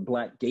 you know,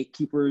 Black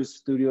gatekeepers,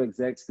 studio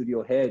execs,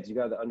 studio heads. You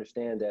got to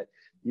understand that,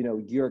 you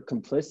know, you're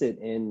complicit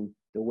in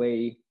the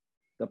way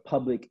the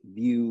public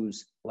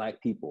views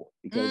Black people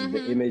because of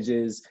the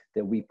images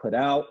that we put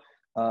out,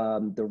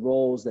 the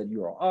roles that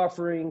you are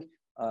offering.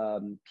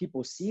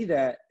 People see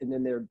that, and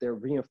then they're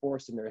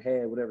reinforced in their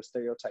head whatever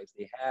stereotypes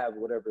they have,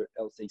 whatever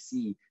else they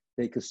see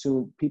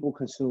people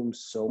consume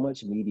so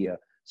much media.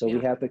 So Yeah.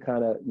 we have to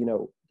kind of,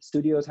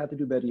 studios have to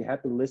do better. You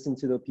have to listen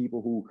to the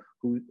people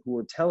who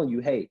are telling you,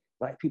 hey,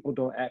 Black people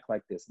don't act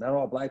like this.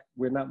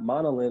 We're not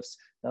monoliths.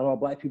 Not all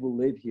Black people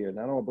live here.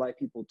 Not all Black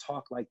people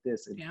talk like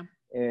this.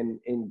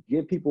 And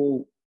give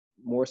people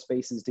more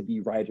spaces to be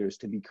writers,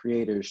 to be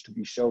creators, to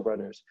be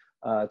showrunners,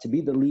 to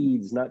be the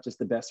leads, not just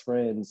the best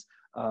friends,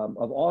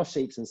 of all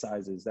shapes and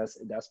sizes.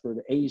 That's for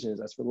the Asians,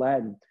 that's for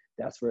Latin,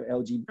 that's for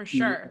LGBT. For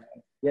sure.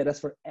 Yeah, that's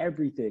for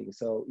everything.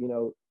 So,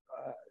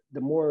 the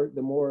more,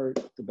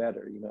 the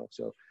better,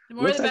 So The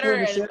more the better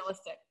and shift.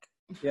 realistic.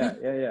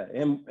 Yeah.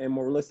 And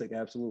more realistic,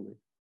 absolutely.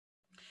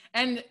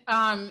 And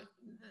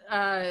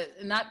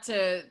not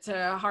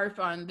to harp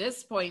on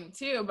this point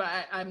too, but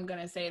I'm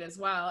gonna say it as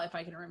well if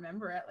I can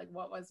remember it. Like,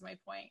 what was my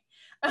point?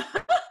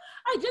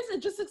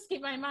 It just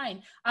escaped my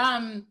mind.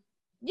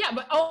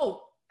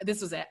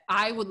 This was it.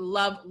 I would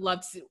love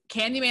to.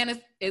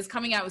 Candyman is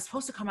coming out. It was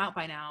supposed to come out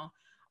by now,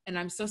 and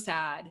I'm so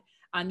sad.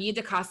 Nia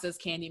DaCosta's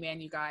Candyman,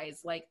 you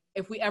guys. Like,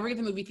 if we ever get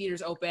the movie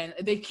theaters open,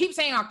 they keep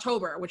saying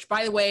October, which,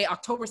 by the way,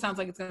 October sounds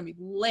like it's going to be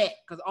lit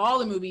because all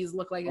the movies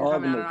look like they're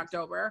coming out in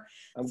October.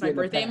 It's my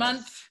birthday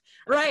month.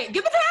 Right.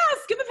 Get the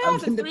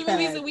pass. It's 3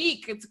 movies a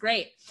week. It's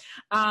great.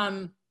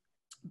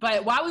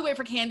 But while we wait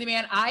for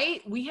Candyman,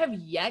 we have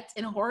yet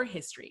in horror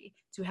history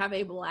to have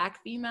a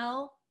Black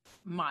female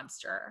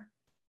monster.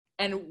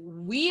 And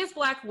we as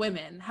Black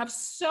women have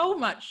so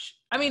much.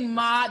 I mean,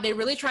 Ma, they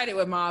really tried it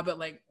with Ma, but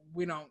like,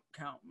 we don't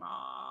count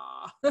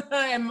Ma.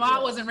 And Ma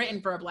wasn't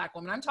written for a Black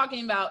woman. I'm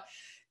talking about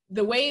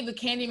the way the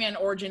Candyman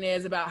origin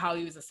is, about how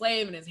he was a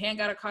slave and his hand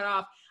got cut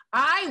off.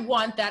 I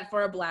want that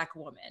for a Black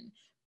woman.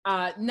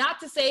 Not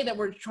to say that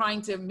we're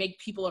trying to make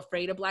people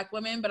afraid of Black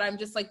women, but I'm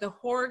just like, the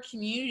horror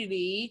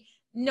community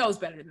knows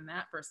better than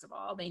that. First of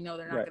all, they know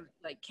they're not gonna,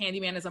 like,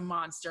 Candyman is a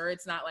monster.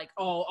 It's not like,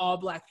 oh, all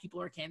Black people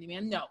are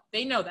Candyman. No,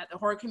 they know that. The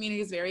horror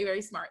community is very,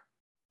 very smart.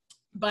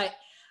 But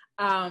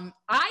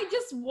I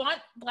just want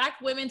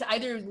Black women to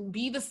either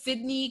be the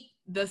Sidney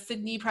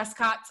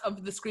Prescotts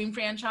of the Scream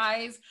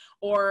franchise,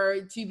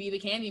 or to be the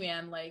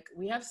Candyman. Like,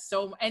 we have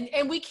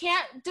and we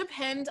can't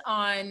depend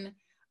on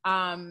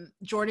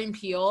Jordan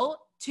Peele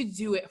to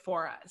do it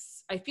for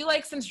us. I feel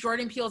like since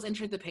Jordan Peele's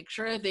entered the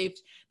picture, they're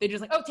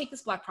just like, oh, take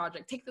this Black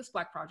project.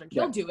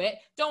 He'll do it.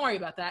 Don't worry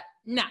about that.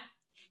 Nah.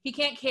 He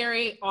can't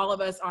carry all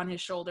of us on his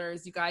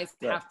shoulders. You guys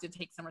have to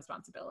take some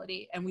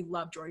responsibility. And we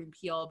love Jordan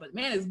Peele, but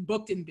man is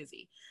booked and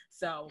busy.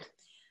 So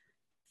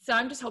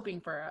I'm just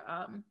hoping for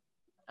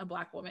a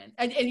Black woman.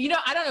 And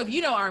I don't know if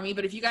you know, Army,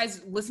 but if you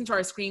guys listen to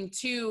our Scream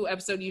 2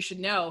 episode, you should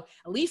know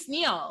Elise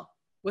Neal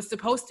was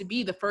supposed to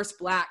be the first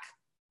Black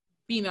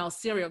female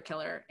serial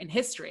killer in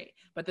history,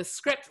 but the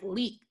script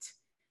leaked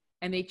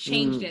and they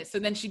changed it. So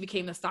then she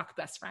became the stock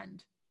best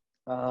friend.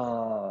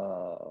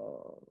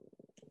 Oh.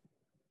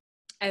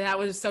 And that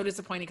was so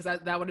disappointing because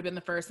that would have been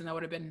the first, and that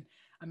would have been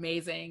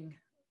amazing.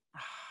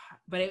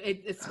 But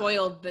it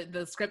spoiled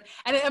the script.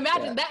 And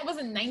imagine that was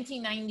in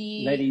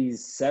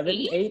 1997,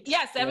 8?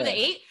 Yeah, 7 to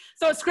 8.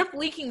 So a script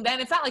leaking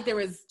then, it's not like there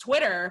was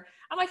Twitter.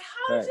 I'm like,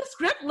 how does the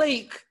script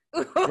leak?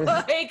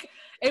 I think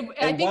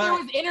there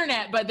was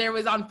internet, but there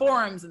was on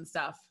forums and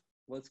stuff.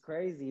 What's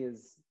crazy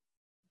is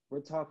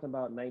we're talking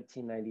about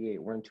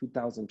 1998. We're in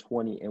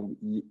 2020,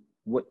 and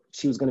what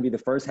she was going to be the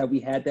first. Have we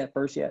had that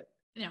first yet?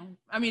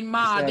 I mean,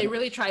 Ma, they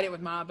really tried it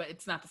with Ma, but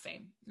it's not the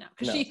same. No,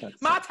 because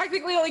Ma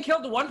technically only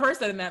killed one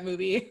person in that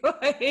movie.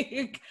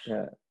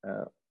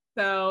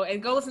 So,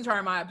 and go listen to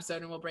our Ma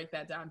episode and we'll break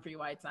that down for you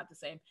why it's not the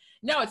same.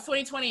 No, it's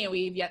 2020 and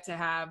we've yet to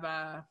have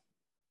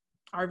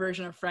our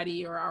version of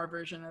Freddy or our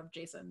version of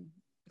Jason,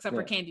 except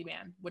for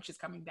Candyman, which is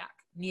coming back.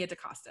 Nia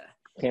DaCosta.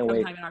 Can't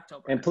wait. In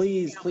October. And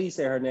please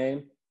say her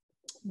name.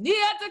 Nia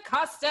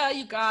DaCosta,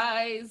 you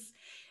guys.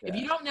 If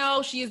you don't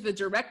know, she is the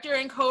director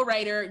and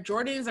co-writer.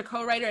 Jordan is a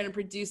co-writer and a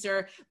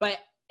producer. But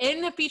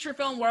in the feature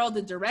film world,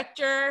 the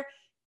director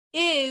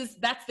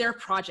that's their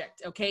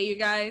project, okay, you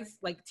guys?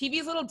 Like,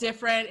 TV is a little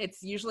different.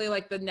 It's usually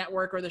like the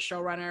network or the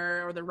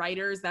showrunner or the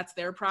writers. That's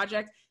their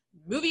project.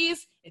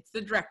 Movies, it's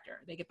the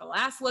director. They get the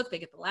last look. They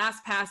get the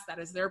last pass. That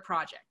is their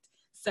project.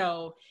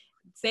 So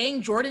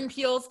saying Jordan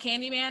Peele's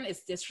Candyman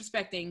is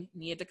disrespecting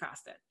Nia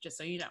DaCosta, just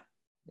so you know.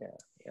 Yeah.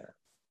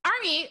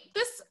 Army,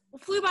 this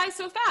flew by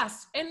so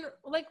fast, and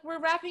like, we're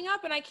wrapping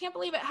up, and I can't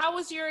believe it. How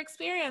was your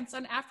experience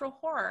on Afro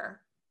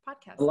Horror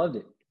podcast? I loved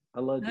it.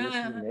 It was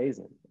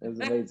amazing. It was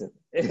amazing.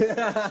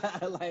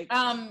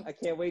 I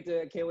can't wait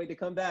to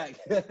come back.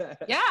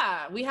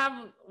 Yeah, we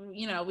have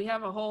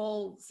a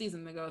whole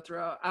season to go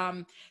through.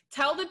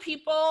 Tell the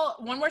people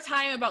one more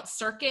time about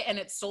Circuit and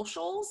its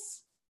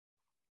socials.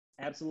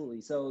 Absolutely.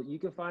 So you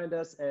can find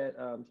us at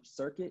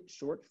Circuit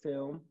Short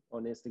Film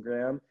on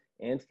Instagram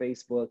and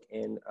Facebook,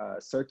 and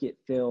Circuit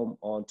Film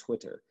on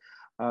Twitter.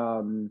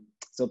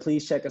 So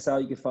please check us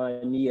out. You can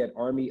find me at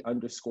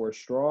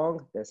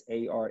Army_Strong. That's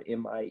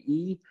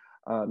ARMIE.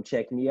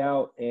 Check me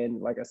out.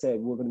 And like I said,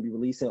 we're going to be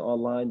releasing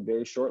online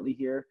very shortly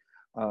here.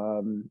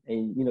 And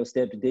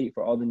stay up to date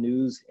for all the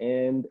news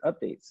and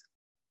updates.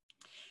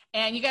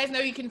 And you guys know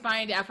you can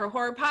find Afro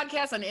Horror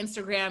Podcast on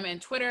Instagram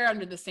and Twitter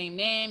under the same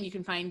name. You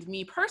can find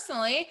me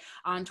personally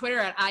on Twitter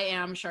at I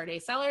am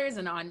Sharday Sellers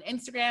and on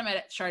Instagram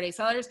at Sharday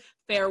Sellers.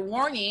 Fair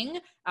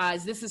warning,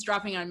 as this is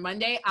dropping on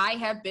Monday, I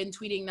have been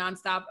tweeting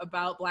nonstop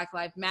about Black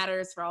Lives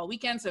Matters for all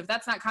weekend. So if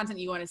that's not content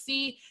you want to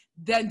see,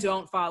 then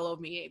don't follow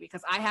me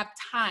because I have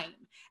time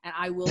and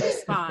I will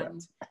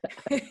respond.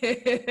 But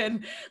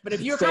if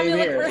you're coming to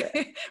look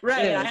for,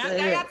 right, yeah,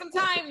 I got some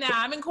time now.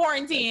 I'm in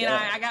quarantine.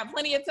 Yeah. I got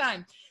plenty of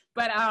time.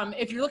 But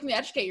if you're looking to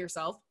educate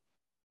yourself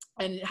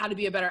and how to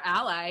be a better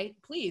ally,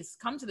 please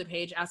come to the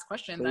page, ask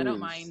questions. Please. I don't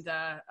mind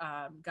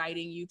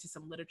guiding you to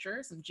some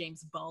literature, some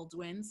James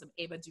Baldwin, some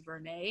Ava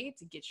DuVernay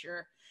to get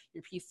your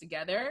piece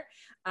together.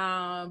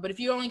 But if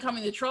you only come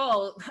in the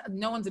troll,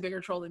 no one's a bigger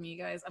troll than me,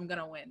 guys. I'm going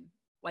to win.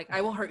 Like, I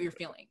will hurt your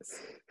feelings.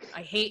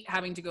 I hate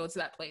having to go to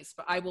that place,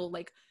 but I will,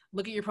 like,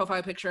 look at your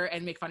profile picture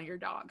and make fun of your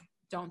dog.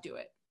 Don't do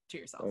it to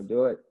yourself. Don't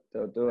do it.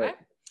 Don't do it.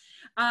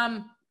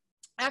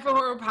 Afro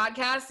Horror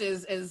Podcast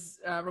is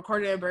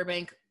recorded in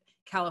Burbank,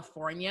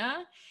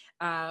 California.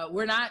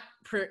 We're not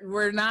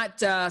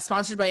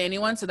sponsored by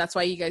anyone, so that's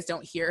why you guys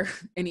don't hear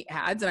any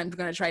ads, and I'm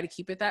going to try to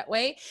keep it that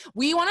way.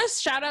 We want to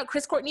shout out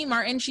Chris Courtney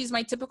Martin. She's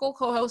my typical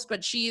co-host,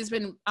 but she's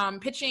been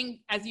pitching,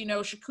 as you know,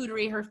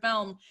 Charcuterie, her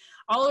film,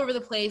 all over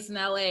the place in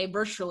LA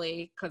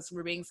virtually because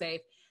we're being safe.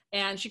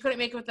 And she couldn't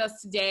make it with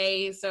us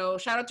today. So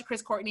shout out to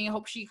Chris Courtney. I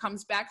hope she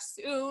comes back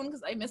soon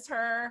because I miss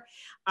her.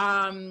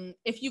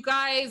 If you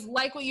guys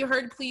like what you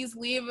heard, please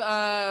leave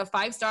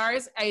 5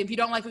 stars. If you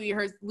don't like what you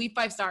heard, leave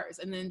 5 stars.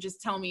 And then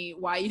just tell me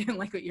why you didn't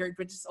like what you heard.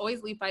 But just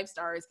always leave 5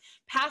 stars.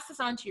 Pass this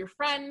on to your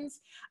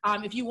friends.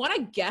 If you want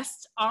a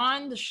guest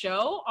on the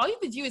show, all you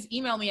have to do is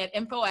email me at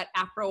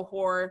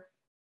info@afrohorror.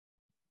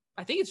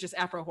 I think it's just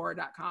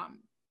afrohorror.com.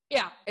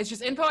 Yeah, it's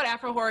just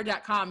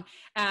info@afrohorror.com.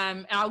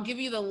 And I'll give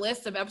you the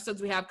list of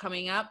episodes we have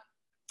coming up.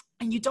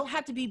 And you don't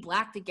have to be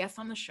Black to guest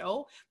on the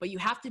show, but you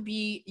have to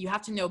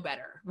know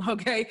better,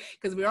 okay?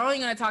 Because we're only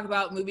going to talk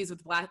about movies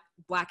with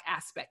black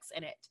aspects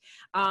in it.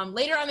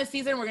 Later on this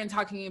season, we're going to be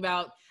talking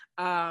about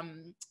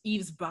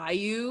Eve's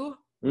Bayou.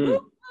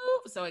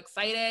 So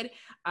excited.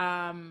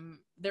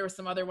 There were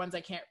some other ones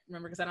I can't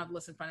remember because I don't have the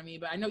list in front of me,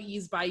 but I know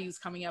Eve's Bayou is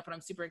coming up, and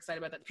I'm super excited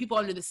about that. People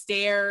Under the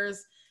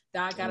Stairs.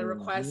 That got a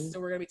request,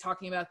 so we're going to be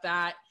talking about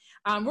that.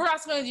 We're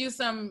also going to do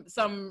some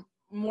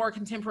more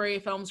contemporary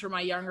films for my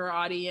younger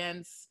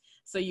audience,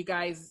 so you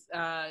guys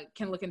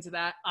can look into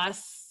that.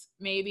 Us,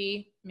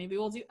 maybe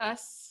we'll do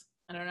Us.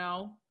 I don't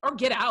know, or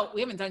Get Out. We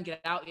haven't done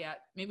Get Out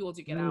yet. Maybe we'll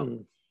do Get Out.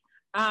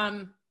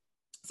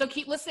 So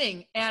keep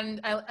listening,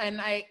 and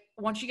I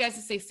want you guys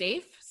to stay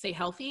safe, stay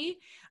healthy.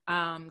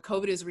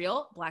 COVID is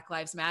real. Black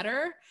Lives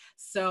Matter.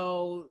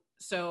 So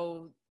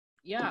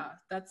yeah,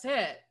 that's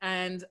it,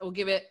 and we'll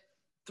give it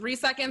 3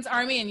 seconds,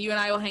 Army, and you and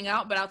I will hang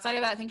out. But outside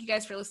of that, thank you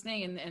guys for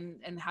listening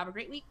and have a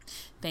great week.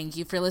 Thank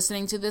you for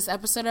listening to this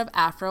episode of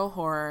Afro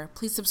Horror.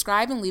 Please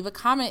subscribe and leave a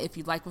comment if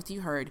you like what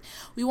you heard.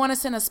 We want to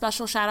send a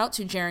special shout out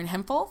to Jaren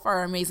Hempel for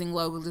our amazing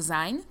logo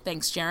design.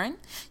 Thanks, Jaren.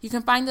 You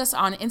can find us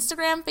on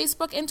Instagram,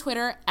 Facebook, and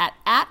Twitter at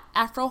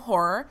Afro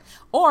Horror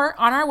or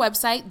on our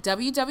website,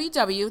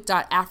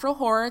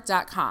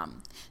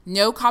 www.afrohorror.com.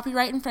 No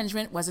copyright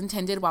infringement was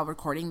intended while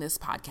recording this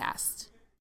podcast.